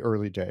the very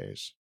early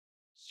days,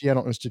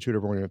 Seattle Institute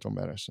of Oriental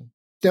Medicine.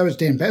 That was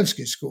Dan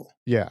Bensky's school.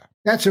 Yeah.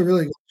 That's a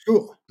really good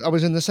school. I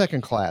was in the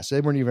second class.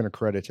 They weren't even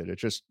accredited.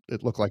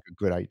 It looked like a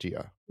good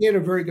idea. They had a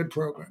very good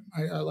program.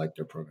 I liked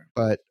their program.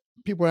 But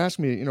people ask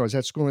me, is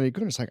that school any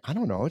good? It's like, I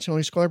don't know. It's the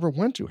only school I ever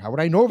went to. How would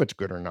I know if it's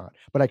good or not?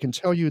 But I can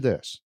tell you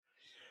this.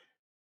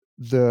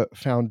 The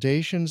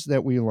foundations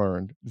that we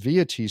learned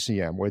via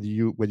TCM, whether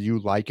you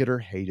like it or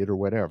hate it or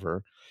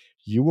whatever,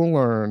 you will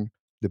learn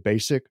the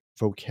basic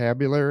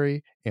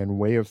vocabulary and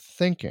way of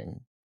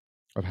thinking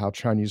of how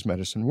Chinese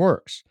medicine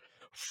works.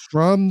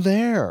 From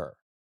there,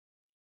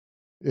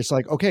 It's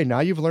like, okay, now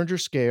you've learned your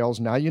scales.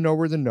 Now you know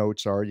where the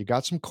notes are. You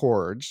got some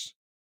chords.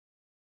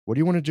 What do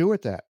you want to do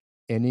with that?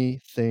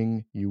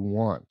 Anything you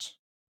want.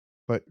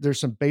 But there's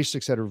some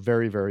basics that are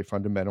very, very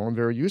fundamental and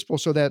very useful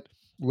so that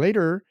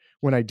later,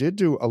 when I did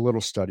do a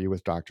little study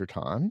with Dr.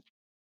 Tan,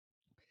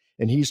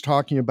 and he's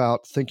talking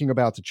about thinking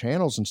about the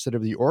channels instead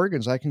of the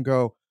organs, I can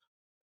go,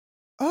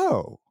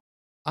 oh,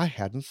 I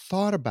hadn't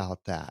thought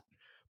about that.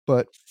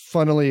 But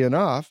funnily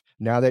enough,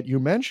 now that you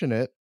mention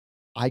it,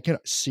 I can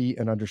see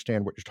and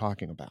understand what you're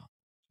talking about.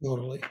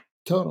 Totally.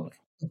 Totally.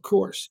 Of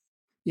course.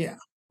 Yeah.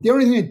 The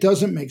only thing that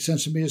doesn't make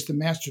sense to me is the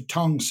master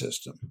tongue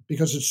system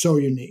because it's so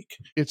unique.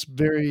 It's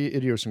very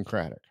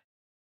idiosyncratic.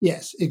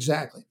 Yes,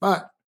 exactly.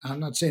 But I'm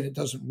not saying it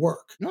doesn't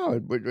work. No,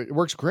 it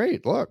works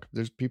great. Look,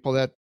 there's people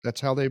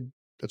that's all they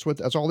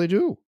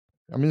do.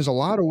 I mean, there's a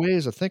lot of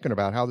ways of thinking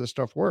about how this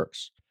stuff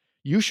works.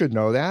 You should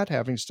know that,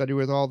 having studied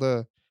with all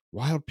the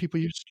wild people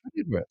you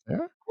studied with. Yeah.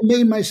 I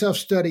made myself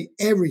study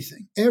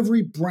everything,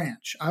 every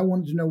branch. I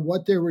wanted to know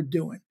what they were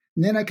doing.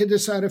 And then I could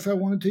decide if I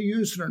wanted to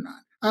use it or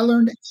not. I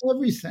learned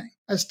everything.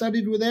 I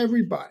studied with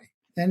everybody.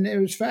 And it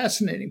was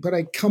fascinating, but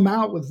I come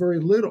out with very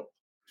little.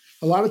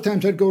 A lot of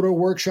times I'd go to a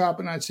workshop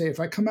and I'd say, if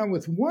I come out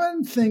with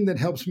one thing that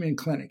helps me in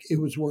clinic,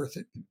 it was worth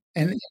it.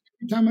 And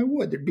every time I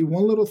would, there'd be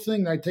one little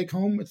thing that I'd take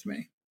home with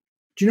me.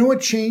 Do you know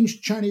what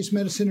changed Chinese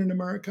medicine in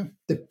America?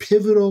 The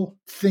pivotal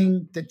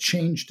thing that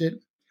changed it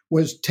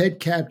was Ted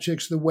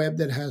Kapchick's The Web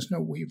That Has No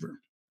Weaver.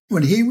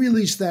 When he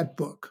released that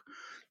book,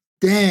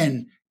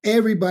 then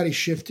everybody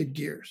shifted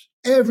gears.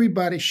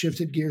 Everybody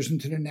shifted gears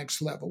into the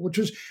next level, which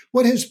was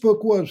what his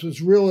book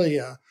was really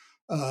a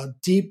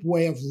deep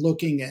way of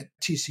looking at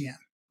TCM,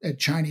 at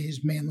Chinese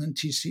mainland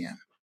TCM.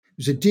 It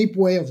was a deep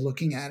way of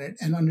looking at it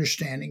and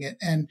understanding it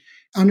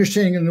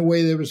in a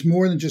way that was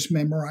more than just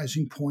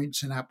memorizing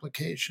points and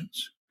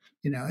applications.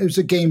 You know, it was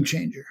a game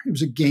changer. It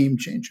was a game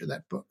changer,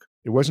 that book.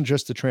 It wasn't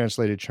just the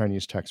translated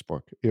Chinese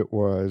textbook. It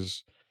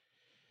was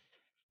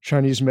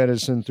Chinese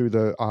medicine through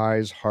the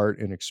eyes, heart,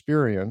 and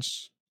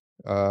experience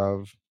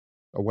of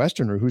a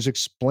Westerner who's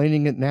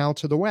explaining it now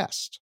to the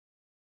West.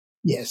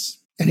 Yes,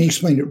 and he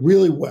explained it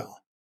really well.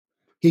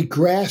 He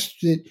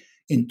grasped it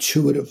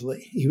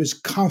intuitively. He was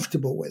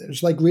comfortable with it. It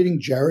was like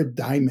reading Jared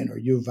Diamond or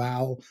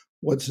Yuval,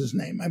 what's his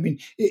name? I mean,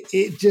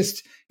 it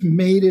just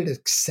made it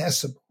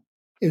accessible.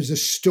 It was a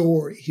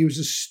story. He was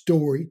a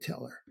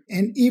storyteller.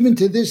 And even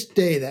to this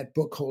day, that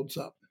book holds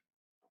up.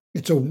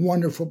 It's a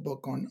wonderful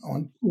book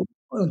on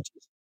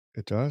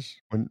It does.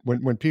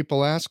 When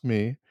people ask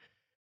me,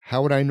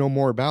 how would I know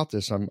more about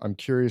this? I'm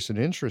curious and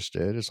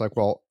interested. It's like,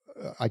 well,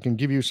 I can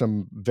give you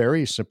some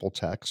very simple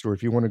text, or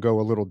if you want to go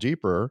a little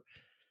deeper,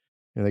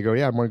 and they go,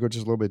 yeah, I want to go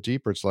just a little bit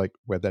deeper. It's like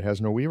Web That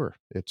Has No Weaver.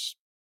 It's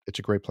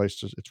a great place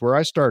to. It's where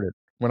I started.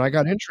 When I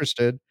got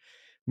interested,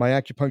 my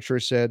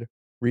acupuncturist said,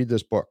 read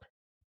this book.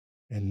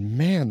 And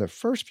man, the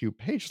first few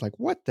pages, like,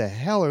 what the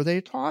hell are they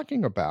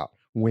talking about?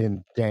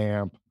 Wind,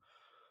 damp,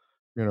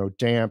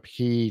 damp,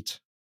 heat,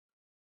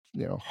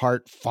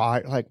 heart,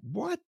 fire. Like,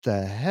 what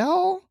the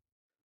hell?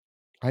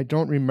 I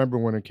don't remember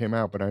when it came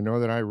out, but I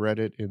know that I read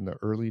it in the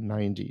early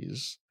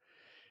 90s.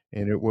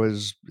 And it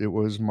was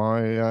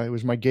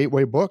my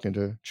gateway book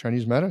into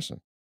Chinese medicine.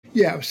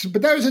 Yeah,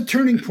 but that was a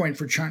turning point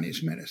for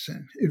Chinese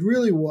medicine. It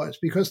really was,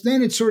 because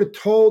then it sort of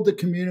told the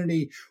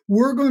community,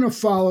 we're going to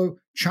follow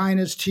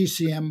China's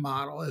TCM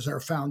model as our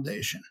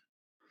foundation.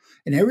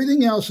 And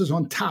everything else is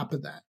on top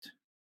of that.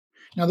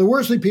 Now, the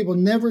Worsley people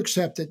never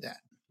accepted that,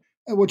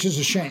 which is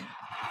a shame.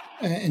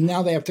 And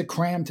now they have to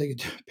cram to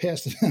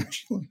pass the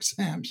national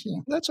exams. You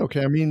know? That's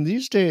okay. I mean,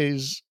 these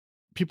days,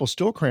 people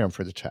still cram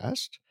for the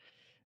test.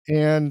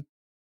 And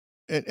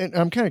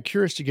I'm kind of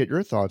curious to get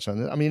your thoughts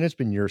on it. I mean, it's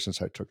been years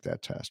since I took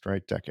that test,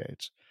 right?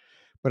 Decades.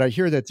 But I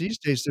hear that these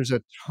days there's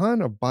a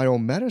ton of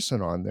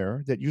biomedicine on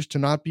there that used to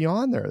not be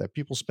on there, that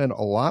people spend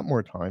a lot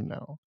more time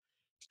now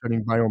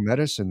studying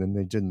biomedicine than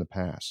they did in the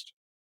past.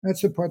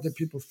 That's the part that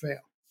people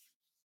fail.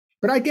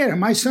 But I get it.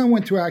 My son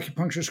went through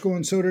acupuncture school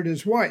and so did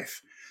his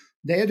wife.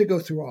 They had to go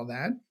through all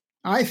that.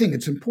 I think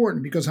it's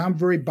important because I'm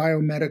very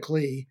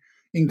biomedically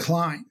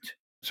inclined.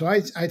 So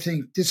I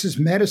think this is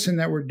medicine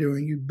that we're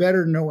doing. You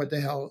better know what the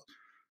hell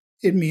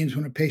it means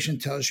when a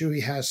patient tells you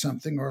he has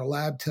something or a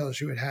lab tells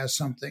you it has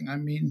something. I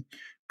mean,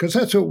 because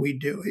that's what we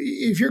do.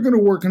 If you're going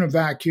to work in a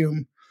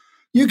vacuum,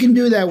 you can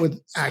do that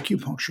with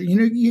acupuncture. You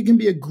know, you can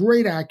be a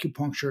great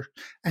acupuncturist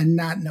and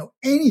not know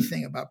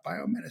anything about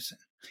biomedicine,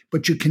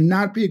 but you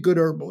cannot be a good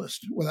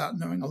herbalist without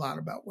knowing a lot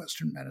about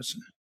Western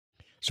medicine.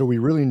 So we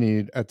really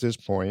need, at this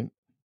point,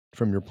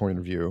 from your point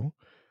of view,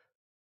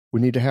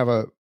 we need to have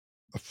a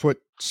foot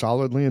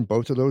solidly in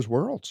both of those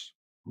worlds.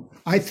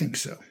 I think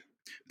so.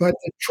 But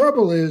the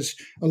trouble is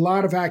a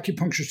lot of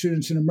acupuncture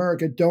students in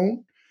America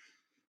don't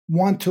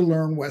want to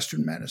learn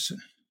Western medicine.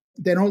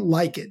 They don't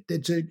like it.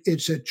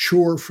 It's a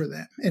chore for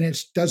them, and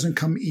it doesn't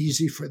come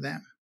easy for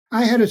them.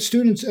 I had a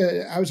student,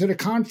 I was at a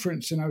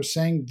conference, and I was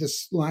saying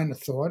this line of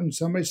thought, and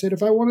somebody said,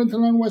 if I wanted to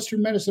learn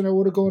Western medicine, I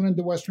would have gone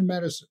into Western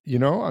medicine. You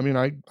know, I mean,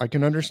 I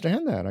can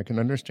understand that. I can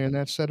understand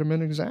that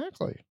sentiment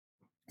exactly.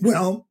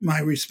 Well, my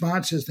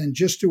response is then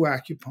just do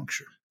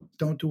acupuncture.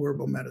 Don't do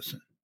herbal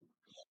medicine.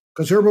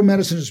 Because herbal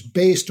medicine is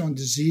based on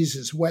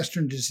diseases,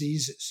 Western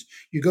diseases.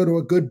 You go to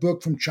a good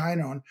book from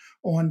China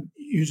on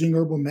using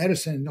herbal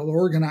medicine, and they'll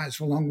organize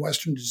along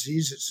Western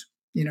diseases,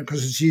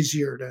 because it's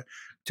easier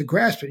to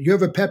grasp it. You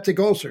have a peptic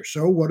ulcer.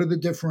 So what are the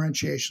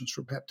differentiations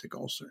for peptic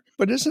ulcer?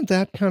 But isn't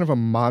that kind of a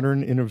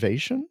modern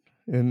innovation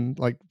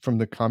from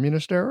the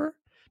communist era?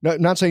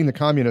 Not saying the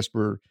communists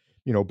were,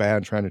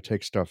 bad trying to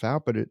take stuff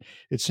out, but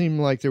it seemed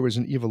like there was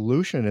an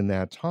evolution in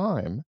that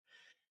time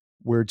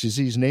where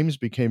disease names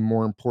became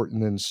more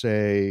important than,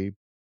 say,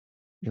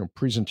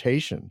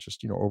 presentation,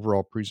 just,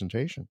 overall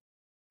presentation.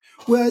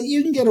 Well,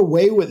 you can get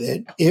away with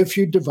it if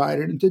you divide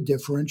it into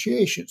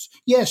differentiations.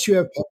 Yes, you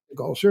have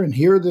peptic ulcer, and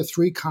here are the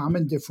three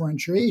common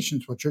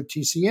differentiations, which are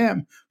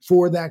TCM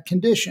for that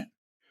condition.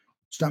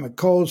 Stomach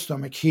cold,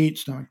 stomach heat,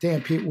 stomach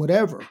damp heat,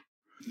 whatever.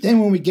 Then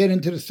when we get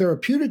into the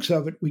therapeutics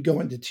of it, we go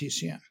into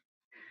TCM.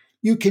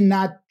 You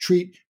cannot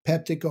treat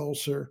peptic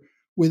ulcer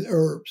with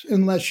herbs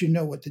unless you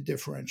know what the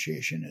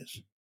differentiation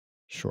is.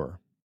 Sure.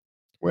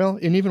 Well,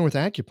 and even with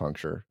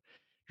acupuncture,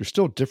 you're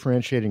still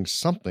differentiating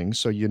something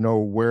so you know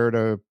where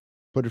to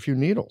put a few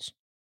needles.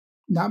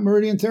 Not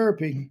meridian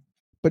therapy.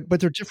 But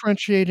they're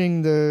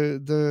differentiating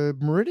the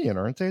meridian,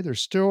 aren't they? They're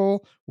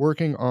still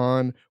working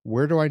on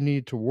where do I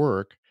need to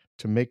work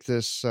to make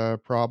this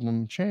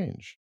problem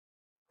change.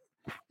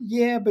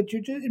 Yeah, but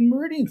you're just in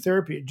meridian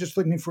therapy, you're just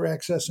looking for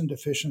excess and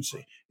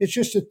deficiency. It's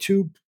just a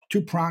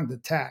two-pronged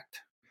attack.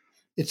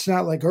 It's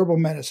not like herbal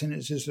medicine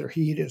is there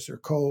heat, is there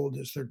cold,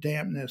 is there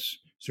dampness,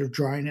 is there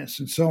dryness,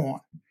 and so on.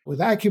 With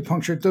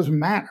acupuncture, it doesn't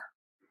matter.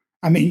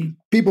 I mean,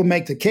 people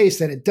make the case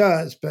that it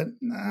does, but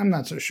I'm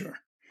not so sure.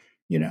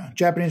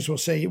 Japanese will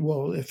say,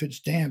 well, if it's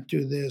damp,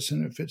 do this,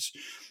 and if it's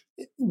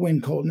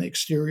wind cold in the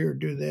exterior,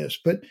 do this,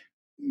 but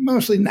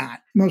mostly not.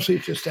 Mostly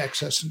it's just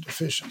excess and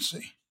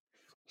deficiency.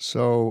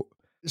 So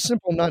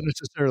simple, not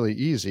necessarily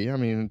easy. I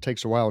mean, it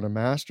takes a while to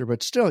master,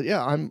 but still,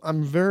 yeah,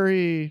 I'm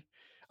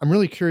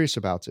really curious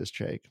about this,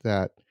 Jake,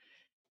 that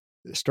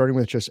starting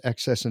with just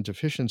excess and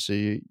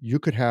deficiency, you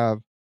could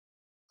have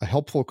a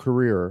helpful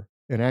career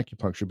in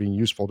acupuncture being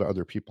useful to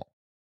other people.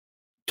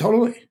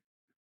 Totally.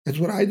 That's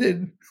what I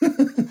did.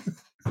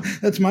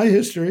 That's my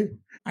history.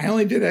 I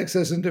only did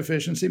excess and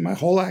deficiency my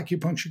whole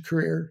acupuncture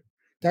career.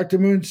 Dr.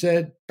 Moon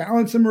said,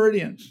 balance the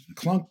meridians,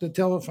 clunk the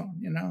telephone,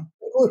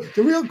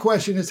 The real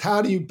question is,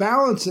 how do you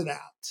balance it out?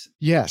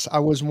 Yes, I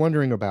was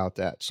wondering about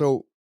that.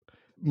 So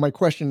my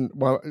question,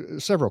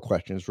 several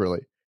questions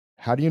really.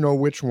 How do you know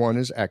which one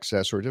is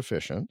excess or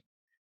deficient?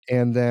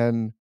 And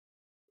then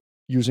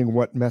using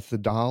what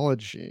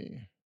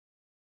methodology?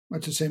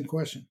 That's the same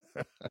question.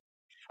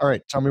 All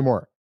right, tell me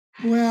more.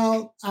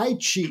 Well, I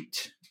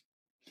cheat.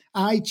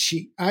 I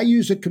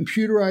use a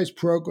computerized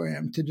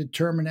program to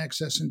determine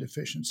excess and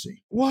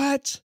deficiency.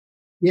 What?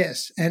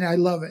 Yes, and I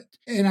love it.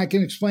 And I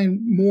can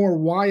explain more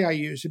why I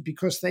use it,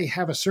 because they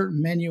have a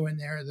certain menu in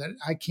there that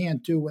I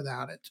can't do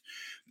without it.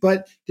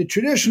 But the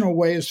traditional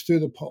way is through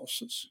the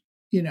pulses,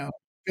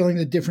 feeling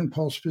the different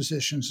pulse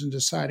positions and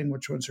deciding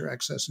which ones are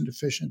excess and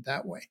deficient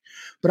that way.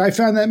 But I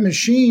found that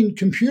machine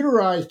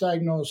computerized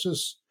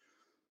diagnosis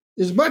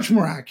is much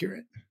more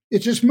accurate.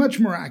 It's just much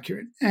more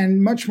accurate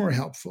and much more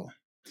helpful.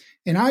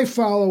 And I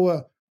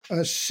follow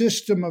a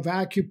system of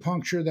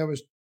acupuncture that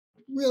was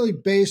really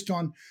based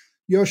on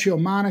Yoshio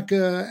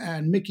Monica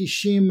and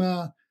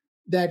Mikishima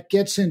that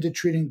gets into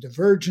treating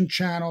divergent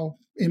channel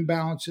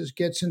imbalances,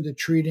 gets into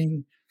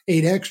treating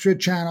 8 extra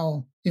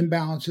channel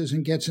imbalances,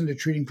 and gets into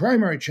treating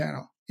primary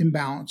channel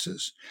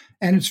imbalances.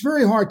 And it's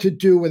very hard to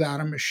do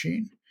without a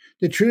machine.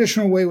 The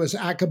traditional way was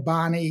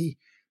akabane,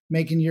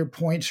 making your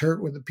points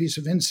hurt with a piece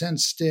of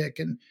incense stick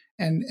and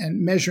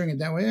measuring it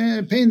that way,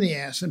 pain in the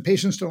ass, and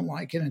patients don't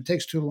like it, and it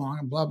takes too long,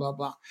 and blah, blah,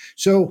 blah.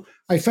 So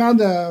I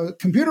found a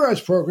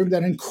computerized program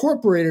that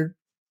incorporated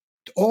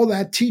all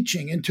that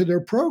teaching into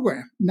their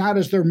program, not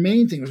as their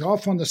main thing. It was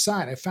off on the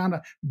side. I found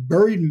a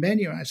buried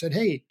menu, and I said,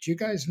 hey, do you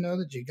guys know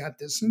that you got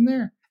this in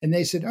there? And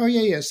they said, oh,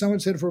 yeah. Someone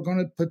said if we're going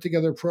to put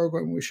together a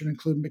program, we should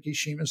include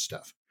Mikishima's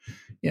stuff.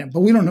 But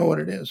we don't know what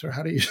it is or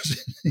how to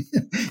use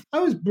it. I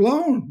was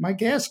blown. My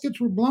gaskets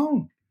were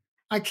blown.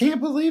 I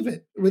can't believe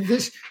it. With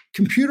this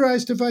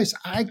computerized device,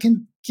 I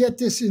can get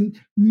this in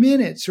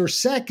minutes or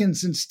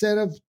seconds instead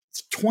of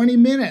 20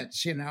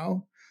 minutes,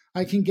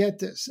 I can get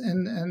this.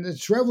 And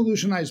it's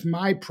revolutionized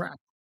my practice.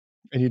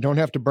 And you don't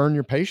have to burn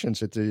your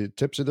patients at the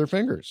tips of their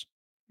fingers.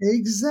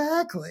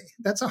 Exactly.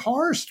 That's a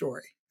horror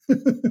story.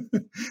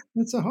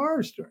 That's a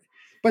horror story.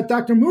 But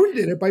Dr. Moon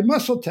did it by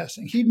muscle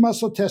testing. He'd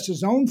muscle test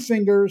his own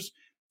fingers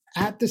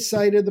at the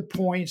site of the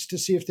points to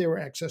see if they were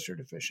excess or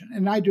deficient.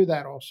 And I do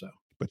that also.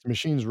 But the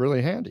machine's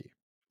really handy.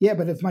 Yeah,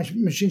 but if my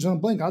machine's on the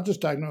blink, I'll just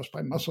diagnose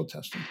by muscle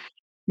testing.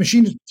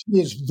 Machine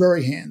is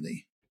very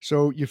handy.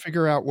 So you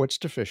figure out what's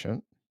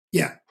deficient.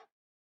 Yeah.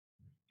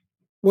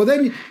 Well,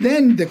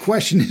 then the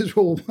question is,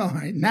 well, all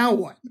right, now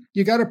what?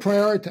 You got to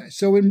prioritize.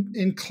 So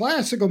in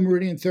classical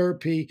meridian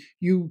therapy,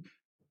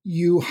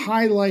 you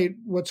highlight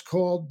what's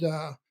called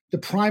the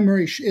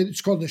primary.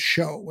 It's called the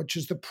show, which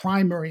is the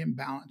primary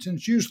imbalance, and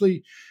it's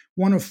usually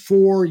one of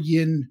 4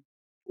 yin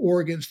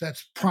organs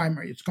that's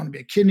primary. It's going to be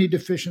a kidney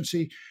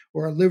deficiency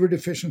or a liver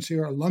deficiency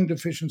or a lung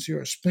deficiency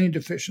or a spleen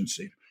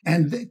deficiency.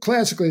 And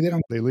classically,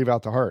 they leave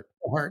out the heart.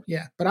 The heart,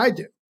 yeah, but I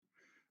do.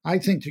 I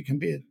think there can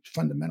be a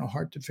fundamental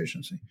heart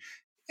deficiency.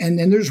 And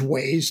then there's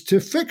ways to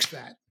fix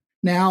that.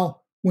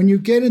 Now, when you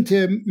get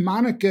into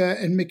Monica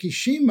and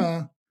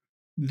Mikishima,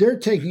 they're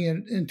taking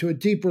it into a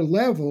deeper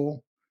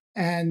level,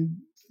 and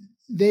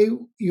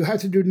you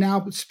have to do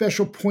now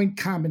special point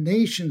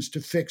combinations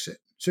to fix it.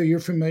 So you're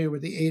familiar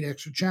with the 8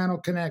 extra channel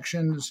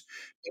connections.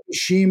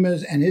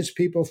 Mikishima's and his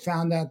people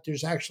found out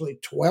there's actually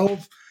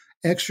 12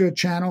 extra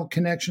channel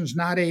connections,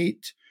 not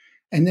 8.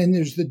 And then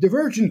there's the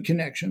divergent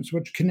connections,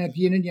 which connect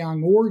yin and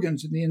yang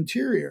organs in the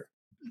interior.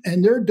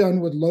 And they're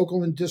done with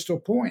local and distal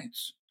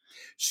points.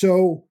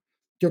 So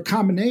they're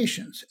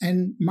combinations.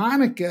 And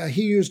Monica,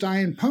 he used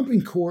ion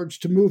pumping cords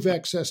to move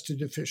excess to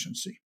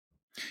deficiency.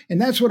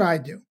 And that's what I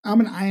do. I'm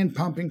an ion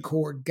pumping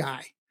cord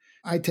guy.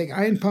 I take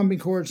ion pumping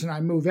cords and I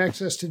move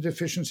excess to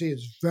deficiency.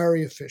 It's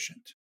very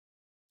efficient.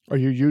 Are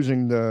you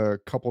using the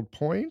coupled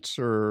points,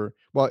 or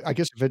I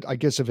guess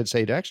if it's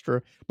 8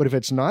 extra, but if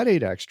it's not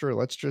 8 extra,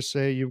 let's just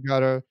say you've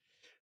got a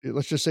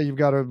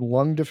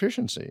lung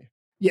deficiency.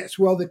 Yes.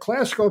 Well, the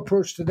classical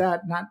approach to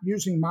that, not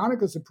using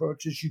Monica's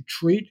approach, is you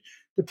treat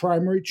the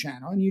primary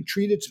channel and you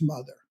treat its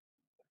mother.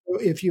 So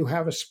if you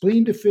have a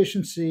spleen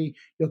deficiency,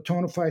 you'll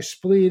tonify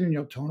spleen and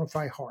you'll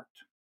tonify heart.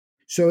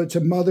 So it's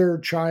a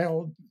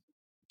mother-child.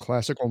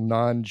 Classical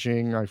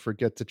non-Jing, I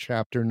forget the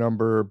chapter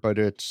number, but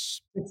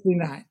it's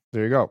 69.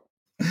 There you go.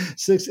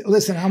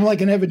 Listen, I'm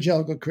like an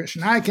evangelical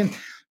Christian. I can,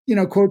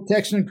 quote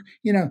text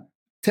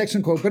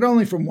and quote, but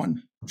only from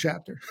one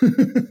chapter.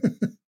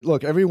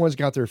 Look, everyone's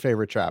got their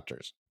favorite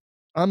chapters.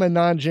 I'm a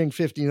non-Jing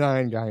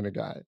 59 kind of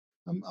guy.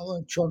 I'm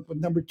on trunk with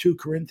number 2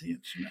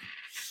 Corinthians.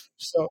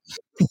 So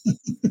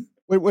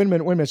wait a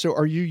minute. So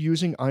are you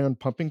using ion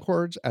pumping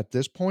cords at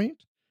this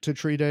point to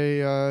treat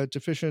a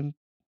deficient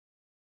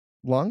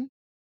lung?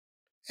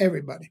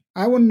 Everybody.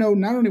 I want to know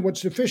not only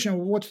what's deficient,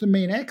 but what's the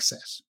main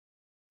excess.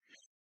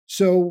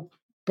 So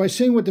by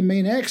seeing what the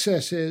main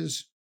excess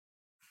is,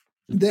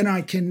 then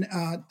I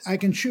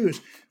can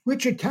choose.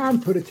 Richard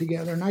Town put it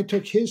together, and I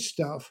took his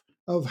stuff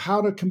of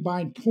how to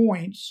combine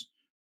points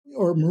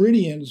or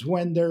meridians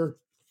when they're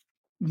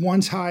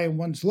one's high and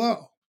one's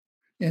low.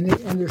 And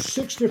there's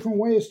 6 different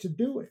ways to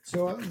do it.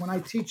 So when I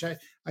teach, I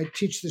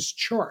teach this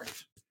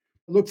chart.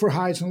 Look for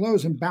highs and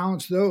lows and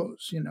balance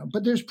those,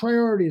 But there's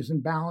priorities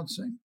in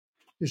balancing.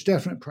 There's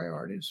definite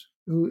priorities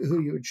who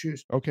you would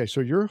choose. Okay,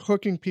 so you're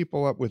hooking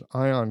people up with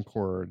ion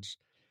cords,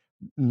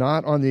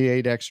 not on the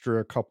 8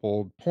 extra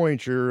coupled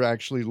points. You're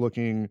actually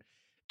looking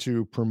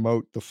to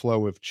promote the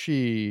flow of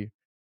qi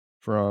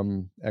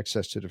from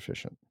excess to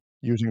deficient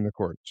using the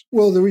cords.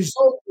 Well, the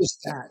result is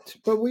that,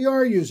 but we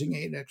are using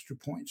 8 extra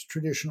points,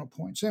 traditional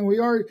points, and we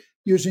are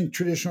using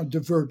traditional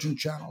divergent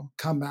channel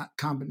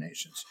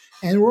combinations.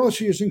 And we're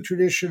also using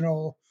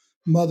traditional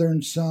mother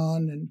and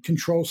son and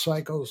control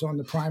cycles on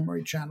the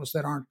primary channels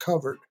that aren't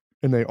covered.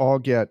 And they all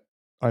get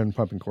ion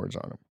pumping cords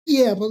on them.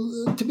 Yeah,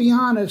 but to be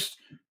honest,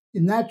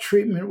 in that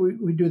treatment,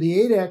 we do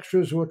the 8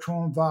 extras, which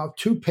will involve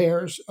 2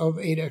 pairs of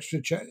 8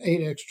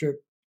 extra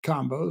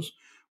combos.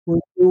 We're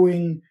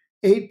doing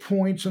 8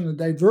 points on the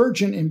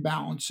divergent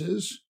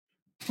imbalances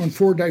on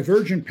 4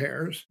 divergent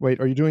pairs. Wait,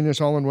 are you doing this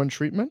all in one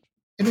treatment?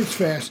 And it's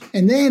fast.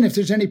 And then if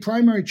there's any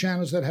primary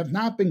channels that have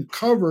not been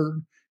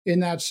covered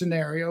in that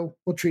scenario,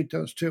 we'll treat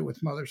those too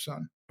with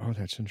mother-son. Oh,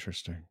 that's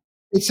interesting.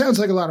 It sounds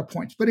like a lot of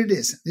points, but it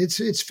isn't.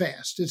 It's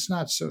fast. It's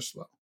not so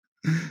slow.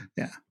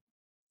 Yeah.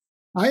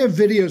 I have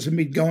videos of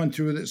me going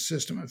through this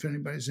system if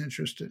anybody's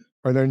interested.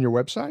 Are they on your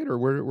website, or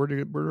where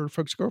do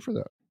folks go for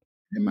that?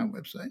 In my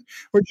website.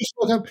 Or just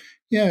look up,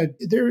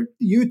 they're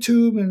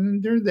YouTube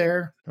and they're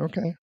there.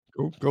 Okay.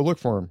 Go look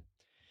for them.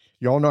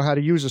 You all know how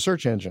to use a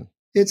search engine.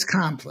 It's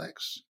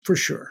complex, for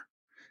sure.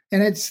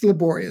 And it's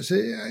laborious.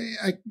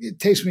 It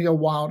takes me a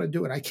while to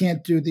do it. I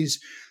can't do these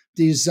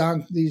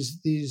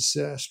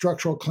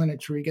structural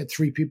clinics where you get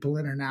 3 people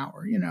in an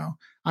hour.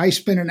 I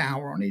spend an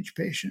hour on each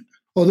patient.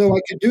 Although I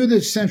could do the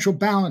central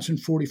balance in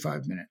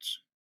 45 minutes,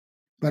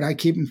 but I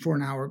keep them for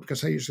an hour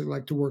because I usually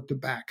like to work the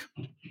back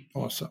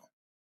also.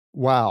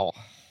 Wow.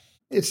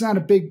 It's not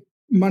a big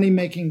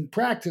money-making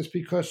practice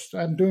because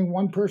I'm doing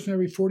one person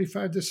every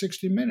 45 to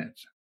 60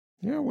 minutes.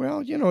 Yeah,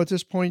 well, at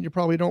this point, you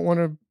probably don't want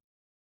to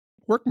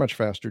work much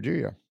faster, do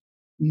you?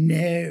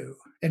 No.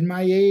 At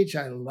my age,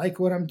 I like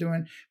what I'm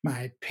doing.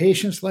 My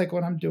patients like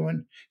what I'm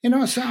doing.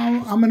 So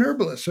I'm an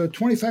herbalist, so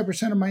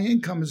 25% of my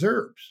income is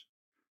herbs.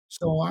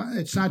 So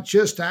it's not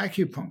just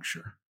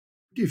acupuncture.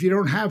 If you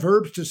don't have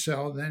herbs to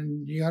sell,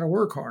 then you got to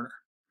work harder,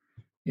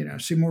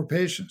 see more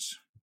patients.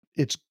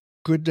 It's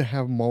good to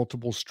have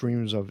multiple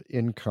streams of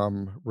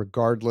income,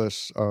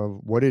 regardless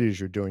of what it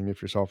is you're doing.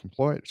 If you're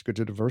self-employed, it's good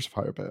to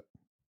diversify a bit,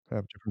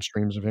 have different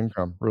streams of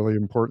income. Really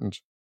important.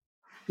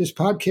 This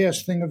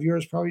podcast thing of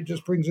yours probably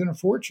just brings in a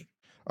fortune.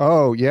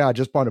 Oh, yeah. I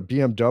just bought a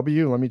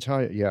BMW. Let me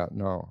tell you. Yeah,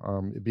 no.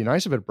 It'd be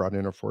nice if it brought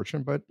in a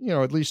fortune, but,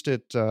 at least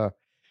it...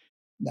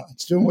 No,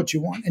 it's doing what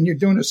you want, and you're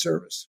doing a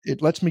service.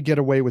 It lets me get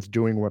away with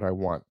doing what I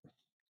want.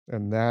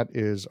 And that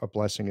is a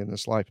blessing in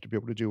this life to be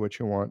able to do what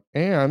you want.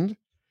 And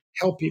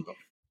Help people.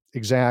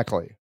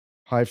 exactly.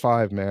 High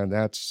five, man.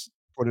 That's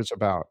what it's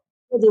about.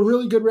 Have a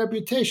really good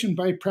reputation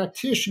by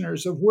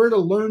practitioners of where to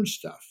learn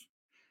stuff.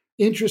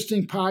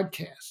 Interesting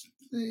podcasts.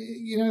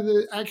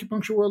 The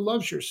acupuncture world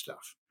loves your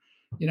stuff.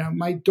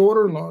 My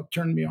daughter-in-law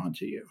turned me on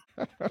to you.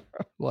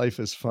 Life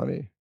is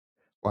funny.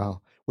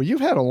 Wow. Well,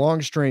 you've had a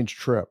long, strange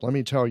trip. Let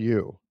me tell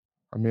you.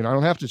 I mean, I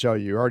don't have to tell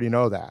you. You already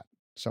know that.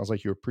 Sounds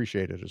like you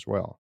appreciate it as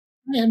well.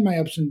 I had my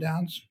ups and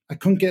downs. I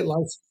couldn't get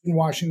licensed in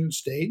Washington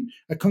State.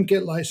 I couldn't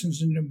get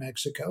licensed in New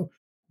Mexico.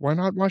 Why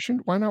not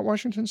Washington? Why not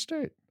Washington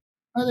State?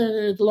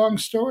 It's a long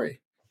story.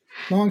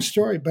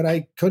 But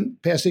I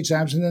couldn't pass the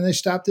exams, and then they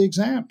stopped the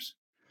exams.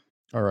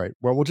 All right.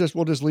 Well, we'll just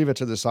leave it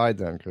to the side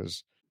then,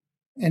 because.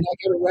 And I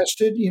got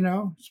arrested.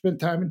 Spent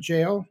time in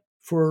jail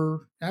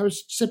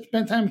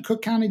spent time in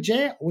Cook County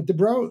Jail with the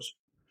bros.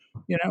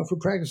 For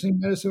practicing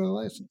medicine with a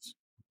license.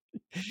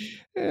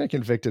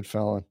 Convicted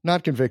felon,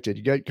 not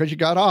convicted. Because you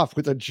got off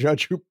with a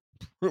judge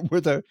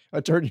with a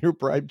attorney who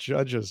bribed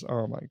judges.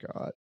 Oh my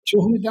God.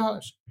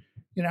 $200.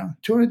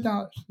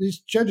 $200. These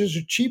judges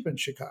are cheap in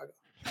Chicago.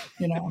 It's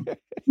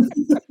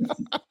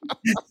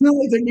not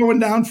like they're going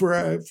down for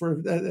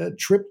a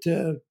trip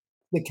to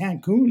the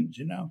Cancuns.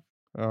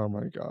 Oh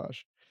my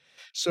gosh.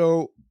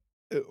 So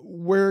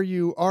where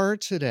you are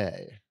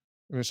today,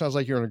 I mean, it sounds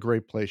like you're in a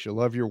great place. You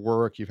love your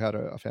work. You've had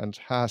a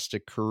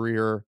fantastic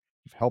career.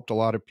 You've helped a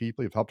lot of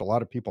people. You've helped a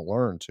lot of people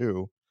learn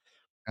too.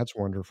 That's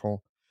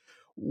wonderful.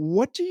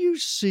 What do you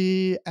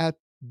see at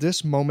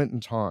this moment in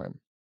time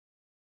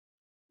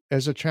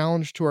as a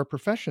challenge to our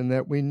profession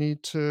that we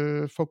need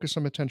to focus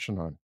some attention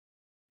on?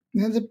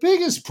 Now, the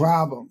biggest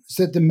problem is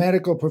that the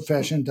medical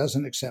profession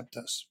doesn't accept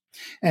us.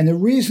 And the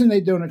reason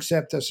they don't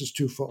accept us is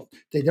twofold.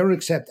 They don't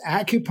accept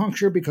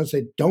acupuncture because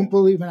they don't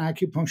believe in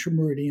acupuncture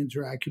meridians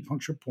or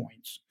acupuncture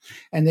points.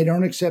 And they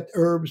don't accept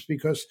herbs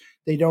because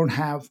they don't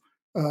have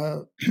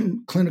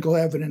clinical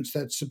evidence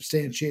that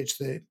substantiates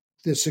the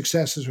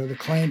successes or the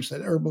claims that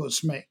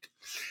herbalists make.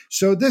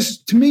 So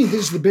to me,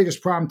 this is the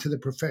biggest problem to the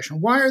profession.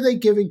 Why are they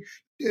giving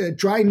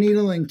dry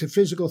needling to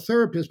physical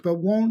therapists but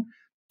won't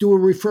do a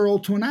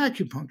referral to an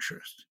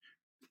acupuncturist?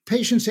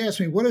 Patients ask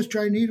me, what is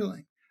dry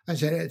needling? I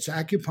said, it's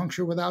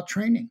acupuncture without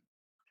training.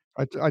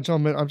 I tell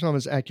them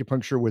it's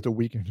acupuncture with a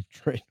weekend of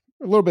training,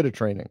 a little bit of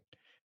training.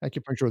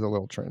 Acupuncture with a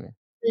little training.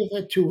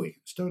 They've had 2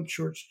 weekends. Don't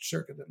short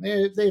circuit them.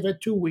 They've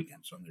had 2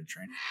 weekends on their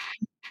training.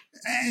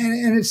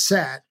 And it's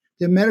sad.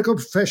 The medical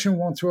profession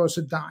won't throw us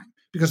a dime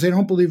because they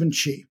don't believe in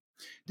chi.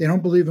 They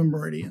don't believe in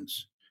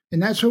meridians.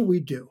 And that's what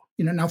we do.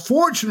 Now,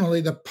 fortunately,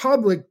 the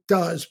public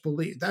does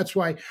believe. That's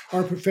why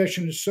our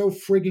profession is so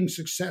frigging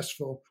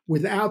successful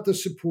without the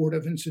support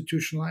of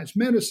institutionalized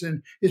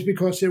medicine, is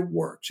because it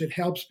works. It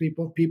helps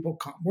people. People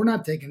come. We're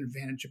not taking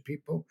advantage of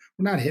people.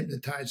 We're not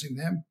hypnotizing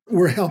them.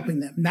 We're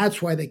helping them. And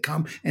that's why they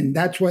come, and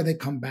that's why they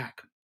come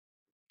back.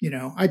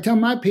 I tell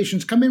my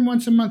patients, come in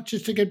once a month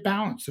just to get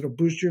balanced. It'll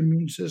boost your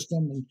immune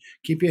system and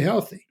keep you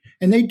healthy.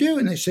 And they do.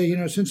 And they say,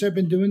 since I've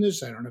been doing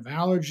this, I don't have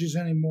allergies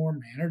anymore.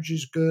 My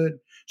energy's good.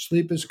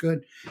 Sleep is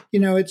good.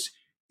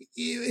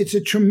 It's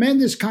a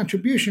tremendous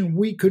contribution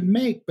we could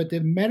make, but the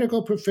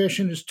medical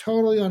profession is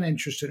totally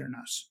uninterested in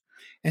us.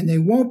 And they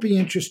won't be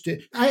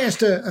interested. I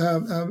asked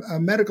a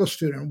medical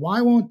student,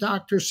 why won't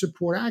doctors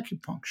support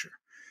acupuncture?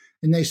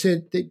 And they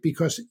said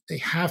because they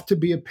have to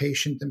be a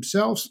patient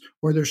themselves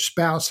or their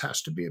spouse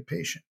has to be a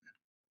patient.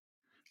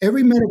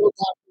 Every medical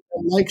doctor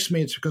that likes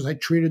me, it's because I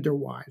treated their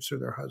wives or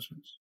their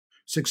husbands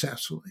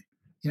successfully.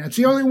 It's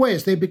the only way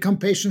is they become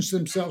patients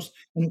themselves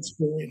and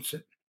experience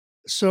it.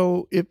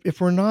 So if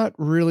we're not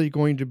really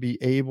going to be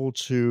able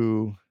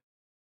to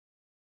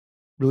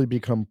really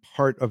become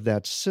part of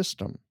that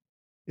system,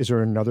 is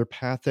there another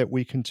path that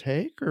we can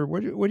take? Or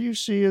what do you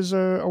see as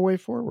a way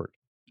forward?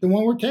 The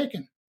one we're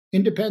taking,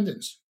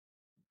 independence.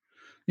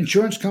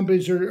 Insurance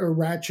companies are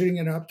ratcheting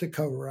it up to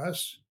cover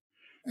us.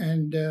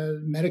 And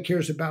Medicare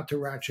is about to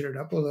ratchet it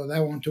up, although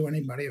that won't do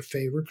anybody a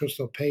favor because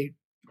they'll pay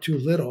too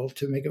little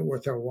to make it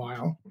worth their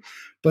while.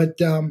 But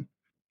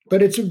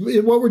it's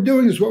what we're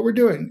doing is what we're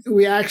doing.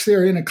 We actually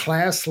are in a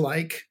class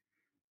like,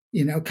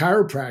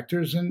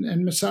 chiropractors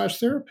and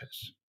massage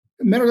therapists.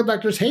 Medical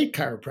doctors hate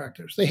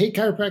chiropractors. They hate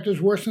chiropractors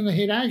worse than they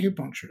hate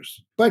acupuncturists.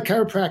 But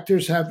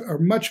chiropractors are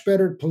much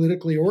better at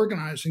politically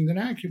organizing than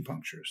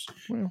acupuncturists.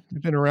 Well, they've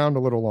been around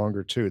a little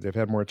longer too. They've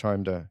had more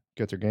time to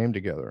get their game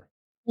together.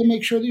 They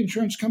make sure the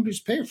insurance companies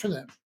pay for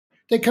them.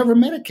 They cover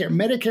Medicare.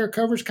 Medicare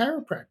covers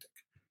chiropractic,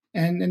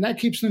 and that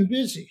keeps them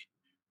busy.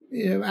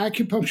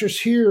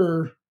 Acupuncturists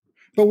here,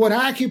 but what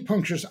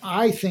acupuncturists,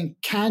 I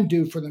think, can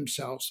do for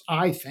themselves,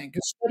 is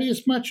study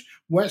as much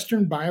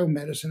Western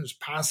biomedicine as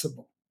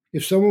possible.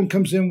 If someone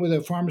comes in with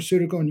a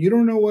pharmaceutical and you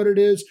don't know what it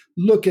is,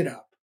 look it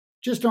up.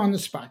 Just on the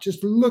spot.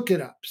 Just look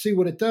it up. See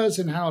what it does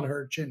and how it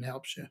hurts you and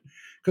helps you.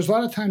 Because a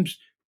lot of times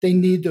they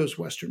need those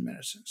Western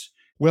medicines.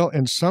 Well,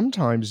 and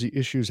sometimes the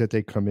issues that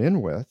they come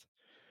in with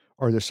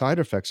are the side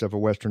effects of a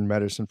Western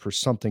medicine for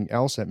something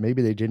else that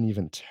maybe they didn't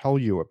even tell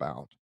you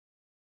about.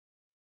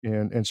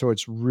 And so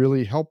it's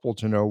really helpful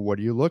to know, what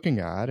are you looking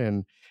at?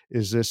 And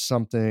is this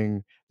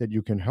something that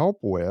you can help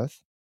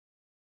with?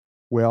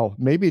 Well,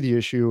 maybe the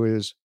issue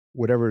is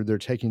whatever they're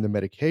taking the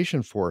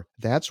medication for,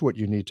 that's what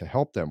you need to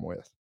help them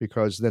with,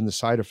 because then the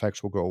side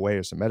effects will go away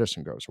as the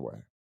medicine goes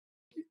away.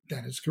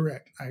 That is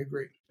correct. I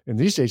agree. And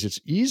these days it's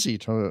easy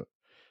to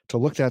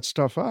look that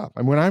stuff up.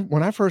 And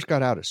when I first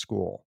got out of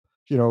school,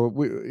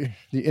 the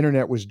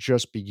internet was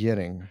just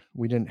beginning.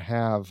 We didn't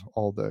have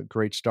all the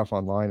great stuff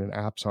online and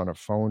apps on a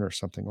phone or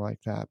something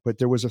like that. But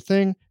there was a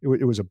thing,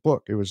 it was a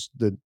book. It was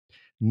the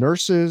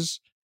Nurse's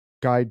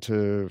Guide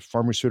to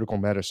Pharmaceutical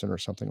Medicine or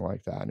something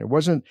like that. And it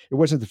wasn't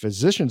the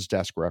physician's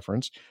desk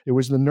reference, it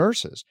was the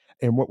nurse's.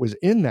 And what was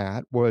in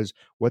that was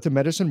what the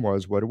medicine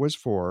was, what it was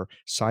for,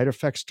 side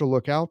effects to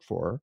look out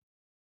for,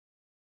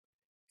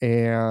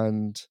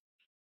 and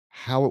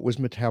how it was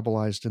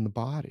metabolized in the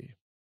body.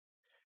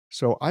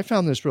 So I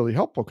found this really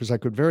helpful because I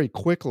could very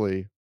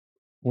quickly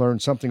learn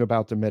something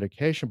about the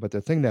medication. But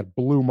the thing that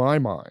blew my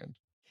mind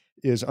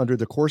is, under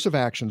the course of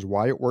actions,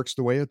 why it works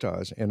the way it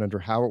does, and under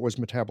how it was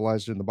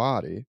metabolized in the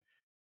body.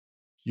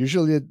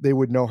 Usually they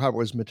would know how it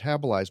was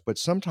metabolized, but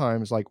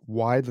sometimes, like,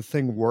 why the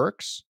thing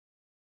works,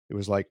 it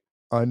was like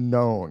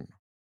unknown.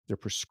 They're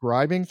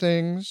prescribing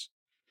things.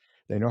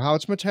 They know how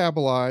it's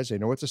metabolized. They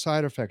know what the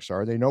side effects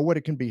are. They know what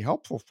it can be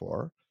helpful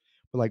for,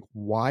 but like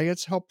why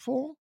it's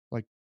helpful,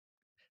 like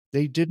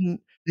they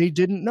didn't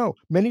know.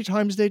 Many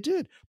times they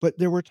did, but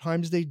there were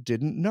times they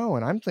didn't know.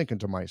 And I'm thinking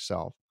to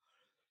myself,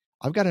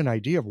 I've got an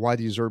idea of why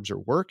these herbs are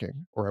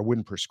working, or I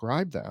wouldn't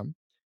prescribe them.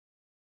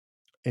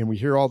 And we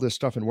hear all this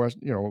stuff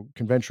in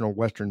conventional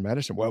Western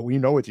medicine. Well, we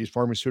know what these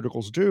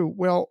pharmaceuticals do.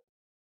 Well,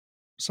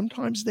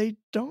 sometimes they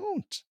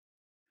don't.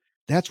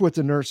 That's what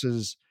the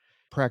Nurse's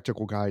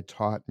Practical Guide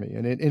taught me.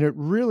 And it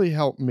really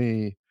helped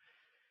me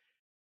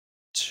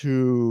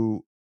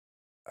to,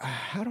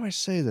 how do I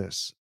say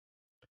this?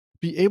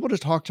 Be able to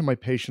talk to my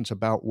patients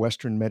about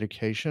Western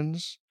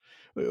medications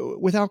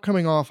without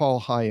coming off all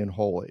high and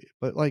holy.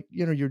 But like,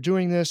 you're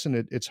doing this and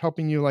it's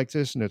helping you like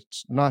this and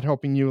it's not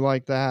helping you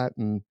like that.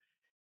 And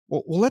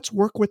well, let's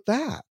work with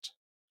that.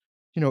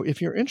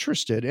 If you're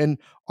interested. And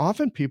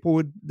often people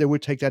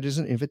would take that as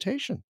an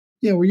invitation.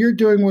 Yeah, well, you're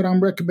doing what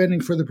I'm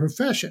recommending for the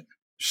profession.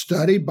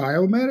 Study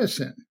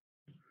biomedicine.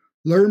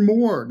 Learn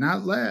more,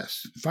 not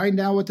less. Find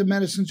out what the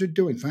medicines are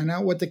doing. Find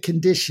out what the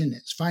condition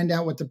is. Find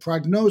out what the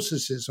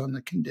prognosis is on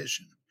the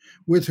condition,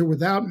 with or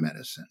without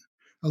medicine.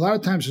 A lot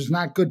of times it's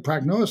not good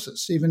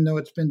prognosis, even though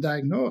it's been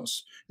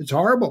diagnosed. It's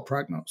horrible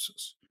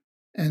prognosis.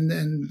 And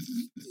then,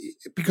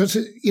 because,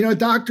 a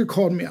doctor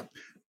called me up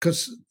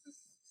because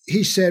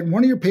he said,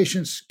 one of your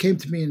patients came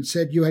to me and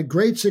said, you had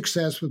great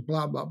success with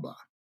blah, blah, blah.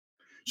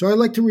 So I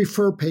like to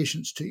refer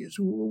patients to you.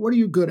 So what are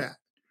you good at?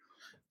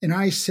 And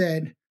I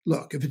said,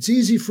 look, if it's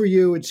easy for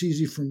you, it's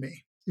easy for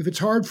me. If it's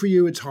hard for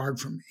you, it's hard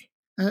for me.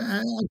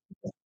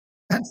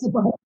 That's the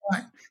bottom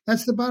line.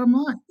 That's the bottom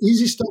line.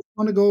 Easy stuff's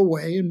going to go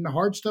away, and the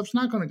hard stuff's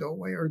not going to go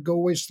away, or go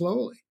away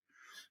slowly.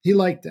 He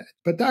liked that.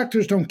 But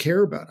doctors don't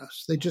care about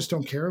us. They just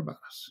don't care about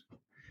us.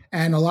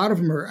 And a lot of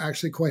them are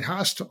actually quite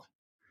hostile.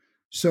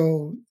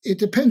 So it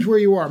depends where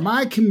you are.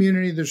 My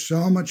community, there's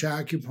so much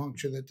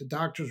acupuncture that the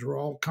doctors are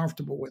all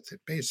comfortable with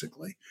it,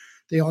 basically.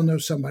 They all know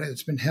somebody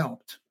that's been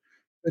helped.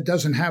 It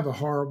doesn't have a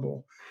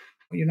horrible,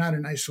 you're not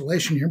in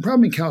isolation here. And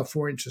probably in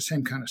California, it's the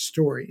same kind of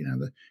story.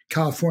 The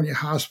California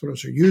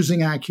hospitals are using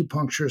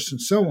acupuncturists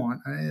and so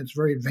on. It's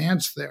very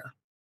advanced there.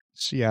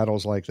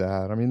 Seattle's like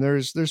that. I mean,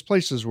 there's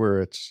places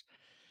where it's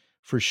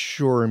for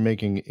sure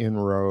making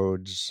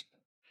inroads.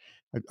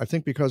 I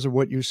think because of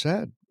what you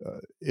said,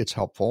 it's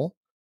helpful.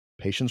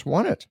 Patients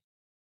want it,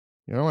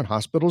 and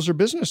hospitals are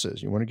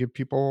businesses. You want to give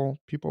people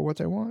what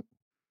they want.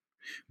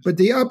 But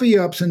the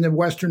uppy-ups in the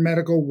Western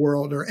medical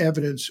world are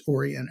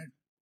evidence-oriented.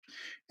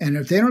 And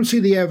if they don't see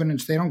the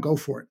evidence, they don't go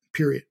for it,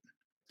 period.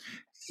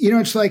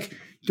 It's like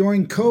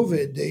during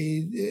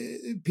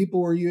COVID,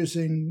 people were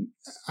using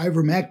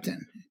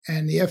ivermectin,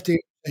 and the FDA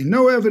saying,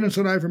 no evidence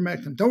on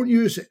ivermectin, don't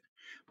use it.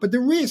 But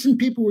the reason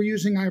people were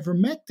using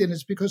ivermectin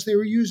is because they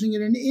were using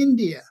it in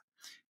India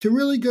to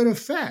really good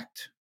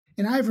effect.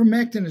 And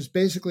ivermectin is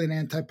basically an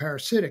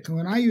antiparasitic. And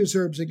when I use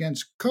herbs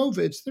against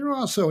COVIDs, they're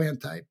also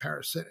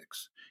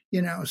antiparasitics.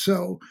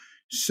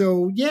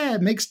 So yeah,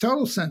 it makes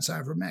total sense,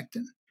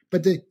 ivermectin.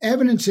 But the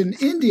evidence in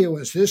India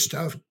was this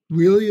stuff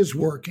really is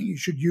working. You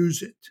should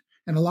use it.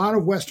 And a lot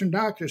of Western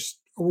doctors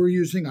were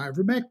using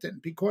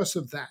ivermectin because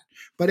of that.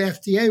 But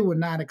FDA would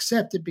not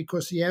accept it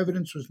because the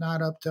evidence was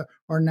not up to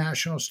our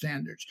national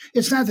standards.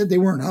 It's not that they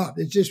weren't up.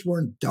 It just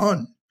weren't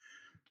done.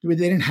 They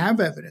didn't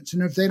have evidence.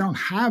 And if they don't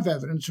have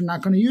evidence, they're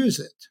not going to use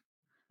it.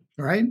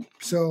 All right?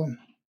 So,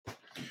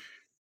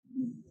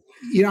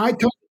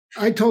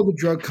 I told the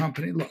drug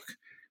company, look,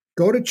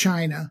 go to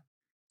China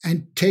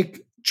and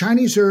take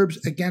Chinese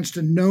herbs against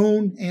a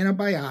known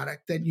antibiotic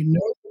that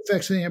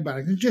affects the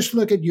antibiotic. And just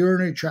look at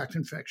urinary tract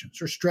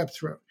infections or strep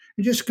throat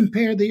and just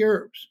compare the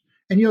herbs.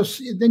 And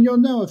you'll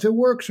know if it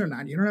works or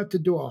not. You don't have to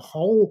do a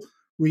whole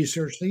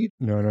research thing.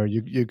 No,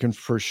 you can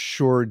for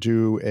sure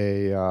do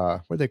a,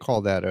 what do they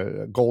call that?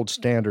 A gold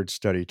standard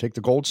study. Take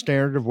the gold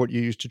standard of what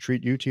you used to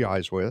treat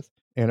UTIs with,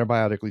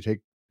 antibiotically take,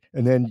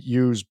 and then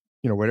use,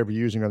 whatever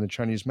you're using on the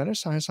Chinese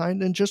medicine side,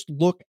 and then just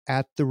look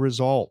at the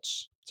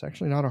results. It's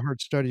actually not a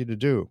hard study to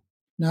do.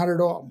 Not at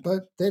all.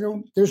 But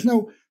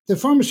the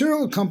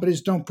pharmaceutical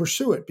companies don't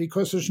pursue it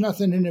because there's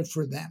nothing in it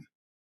for them.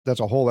 That's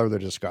a whole other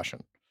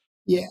discussion.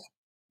 Yeah.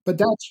 But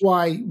that's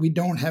why we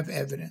don't have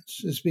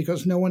evidence. It's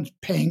because no one's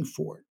paying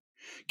for it.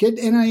 Get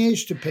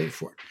NIH to pay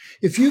for it.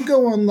 If you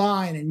go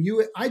online and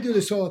I do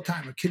this all the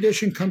time. A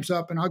condition comes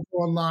up and I'll go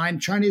online,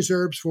 Chinese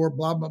herbs for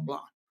blah, blah,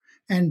 blah.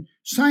 And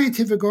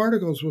scientific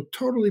articles will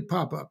totally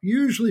pop up,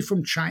 usually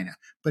from China,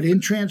 but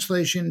in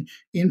translation,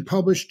 in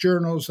published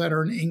journals that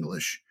are in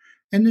English.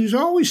 And there's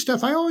always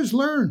stuff I always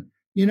learn.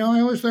 I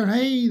always learn,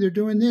 hey, they're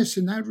doing this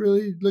and that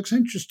really looks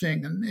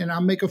interesting. And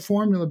I'll make a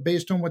formula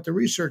based on what the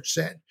research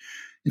said.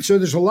 And so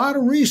there's a lot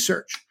of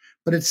research,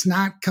 but it's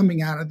not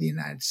coming out of the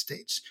United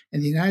States.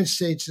 And the United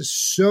States is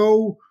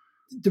so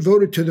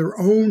devoted to their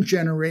own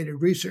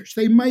generated research.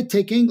 They might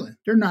take England.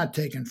 They're not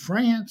taking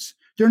France.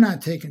 They're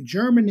not taking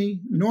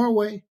Germany,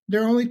 Norway.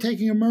 They're only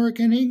taking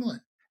America and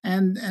England.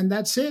 And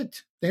that's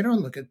it. They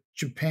don't look at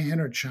Japan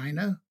or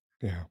China.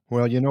 Yeah.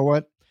 Well, you know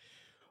what?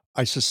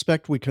 I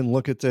suspect we can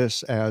look at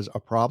this as a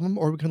problem,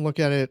 or we can look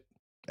at it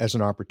as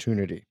an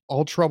opportunity.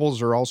 All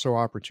troubles are also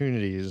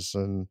opportunities.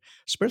 And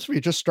especially if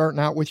you're just starting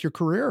out with your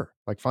career,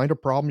 like find a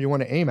problem you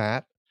want to aim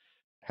at,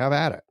 have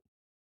at it,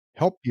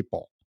 help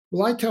people.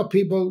 Well, I tell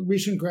people,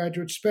 recent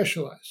graduates,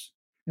 specialize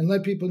and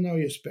let people know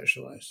you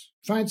specialize.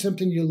 Find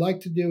something you like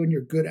to do and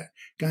you're good at.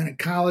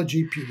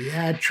 Gynecology,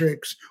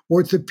 pediatrics,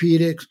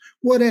 orthopedics,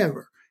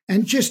 whatever.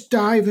 And just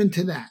dive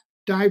into that.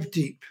 Dive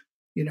deep,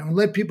 and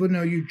let people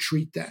know you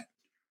treat that.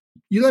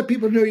 You let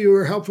people know you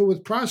are helpful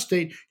with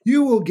prostate,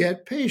 you will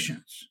get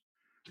patients.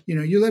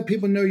 You let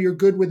people know you're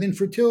good with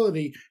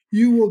infertility,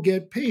 you will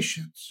get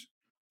patients.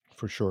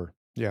 For sure.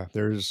 Yeah,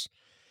 there's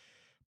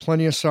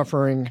plenty of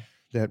suffering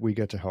that we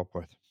get to help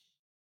with.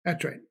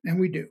 That's right, and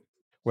we do.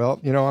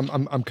 Well,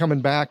 I'm coming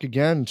back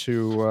again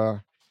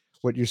to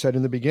what you said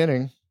in the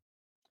beginning.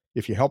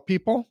 If you help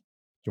people,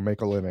 you'll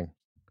make a living.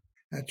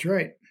 That's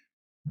right.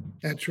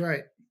 That's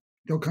right.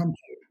 They'll come to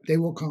you. They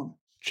will come.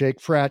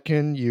 Jake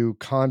Fratkin, you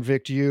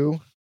convict,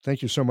 you.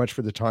 Thank you so much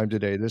for the time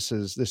today. This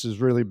has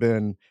really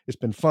been, it's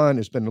been fun.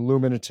 It's been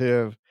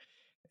illuminative.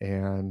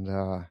 And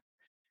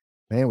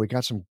man, we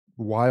got some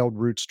wild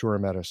roots to our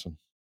medicine.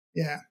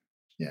 Yeah.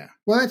 Yeah.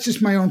 Well, that's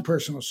just my own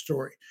personal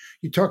story.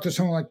 You talk to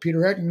someone like Peter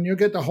Ekman, you'll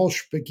get the whole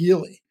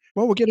spaghetti.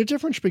 Well, we'll get a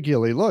different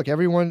spaghetti. Look,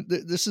 everyone,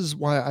 this is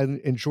why I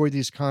enjoy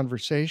these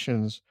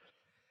conversations.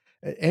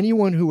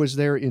 Anyone who was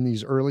there in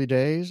these early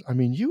days, I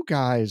mean, you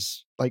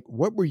guys, like,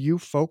 what were you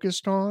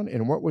focused on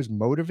and what was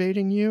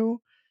motivating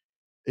you?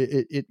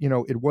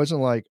 It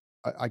wasn't like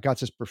I got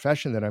this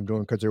profession that I'm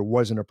doing, because there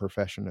wasn't a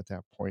profession at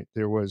that point.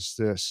 There was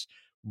this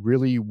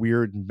really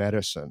weird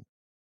medicine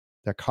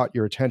that caught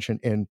your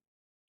attention and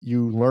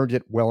you learned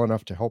it well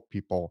enough to help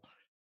people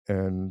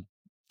and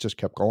just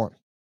kept going.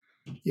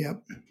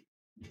 Yep.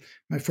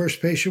 My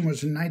first patient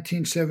was in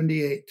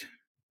 1978.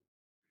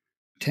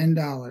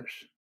 $10.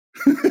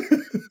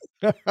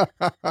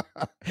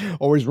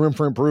 Always room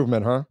for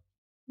improvement, huh?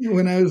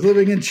 When I was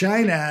living in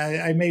China,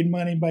 I made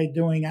money by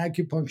doing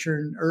acupuncture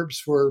and herbs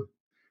for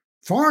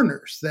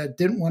foreigners that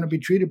didn't want to be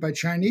treated by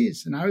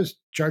Chinese. And I was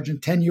charging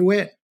 10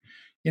 yuan,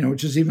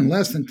 which is even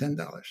less than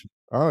 $10.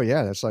 Oh,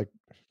 yeah. That's like,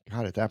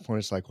 God, at that point,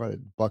 it's like, what,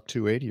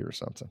 $1.280 or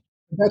something.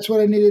 That's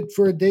what I needed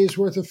for a day's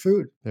worth of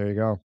food. There you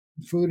go.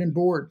 Food and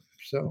board.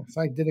 So if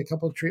I did a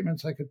couple of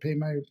treatments, I could pay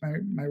my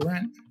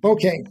rent.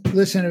 Okay.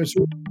 Listen, it was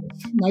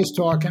nice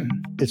talking.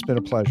 It's been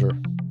a pleasure.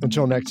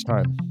 Until next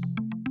time.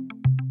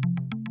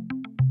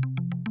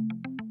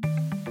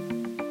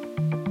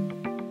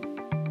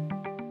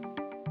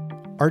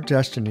 Our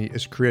destiny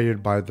is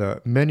created by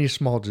the many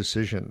small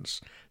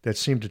decisions that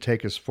seem to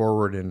take us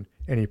forward in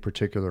any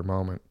particular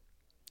moment.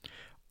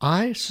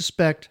 I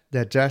suspect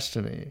that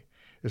destiny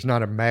is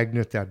not a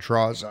magnet that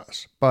draws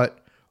us,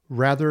 but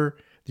rather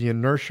the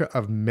inertia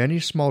of many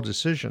small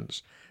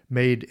decisions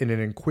made in an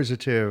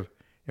inquisitive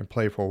and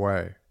playful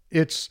way.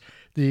 It's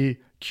the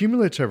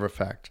cumulative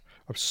effect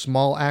of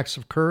small acts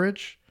of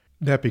courage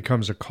that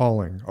becomes a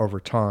calling over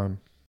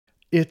time.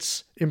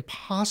 It's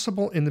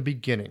impossible in the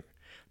beginning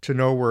to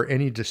know where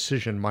any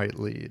decision might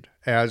lead,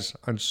 as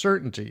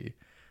uncertainty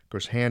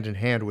goes hand in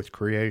hand with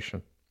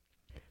creation.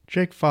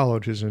 Jake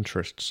followed his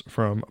interests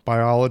from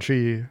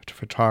biology to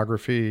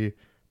photography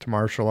to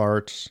martial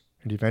arts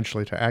and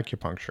eventually to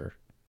acupuncture.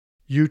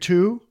 You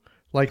too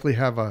likely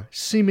have a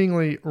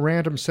seemingly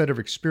random set of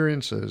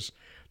experiences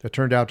that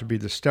turned out to be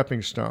the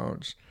stepping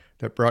stones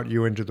that brought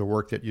you into the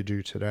work that you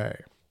do today.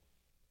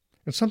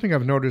 And something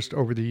I've noticed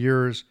over the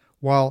years,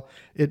 while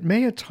it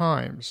may at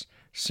times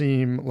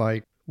seem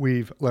like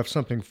we've left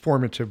something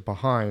formative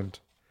behind,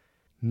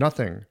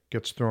 nothing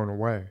gets thrown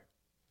away.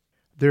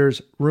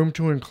 There's room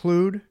to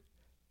include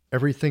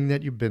everything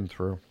that you've been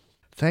through.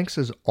 Thanks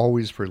as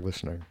always for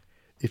listening.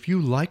 If you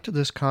liked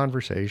this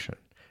conversation,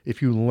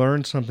 If you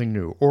learned something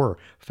new or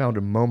found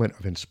a moment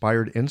of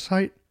inspired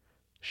insight,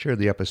 share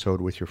the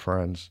episode with your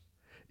friends.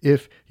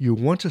 If you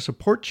want to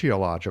support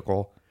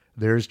Qiological,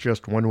 there's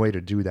just one way to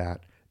do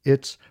that.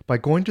 It's by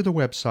going to the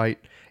website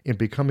and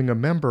becoming a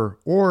member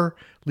or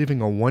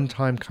leaving a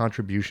one-time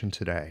contribution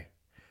today.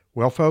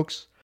 Well,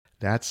 folks,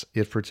 that's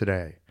it for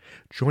today.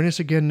 Join us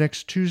again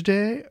next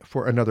Tuesday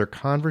for another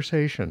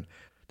conversation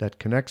that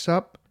connects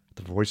up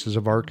the voices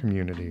of our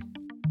community.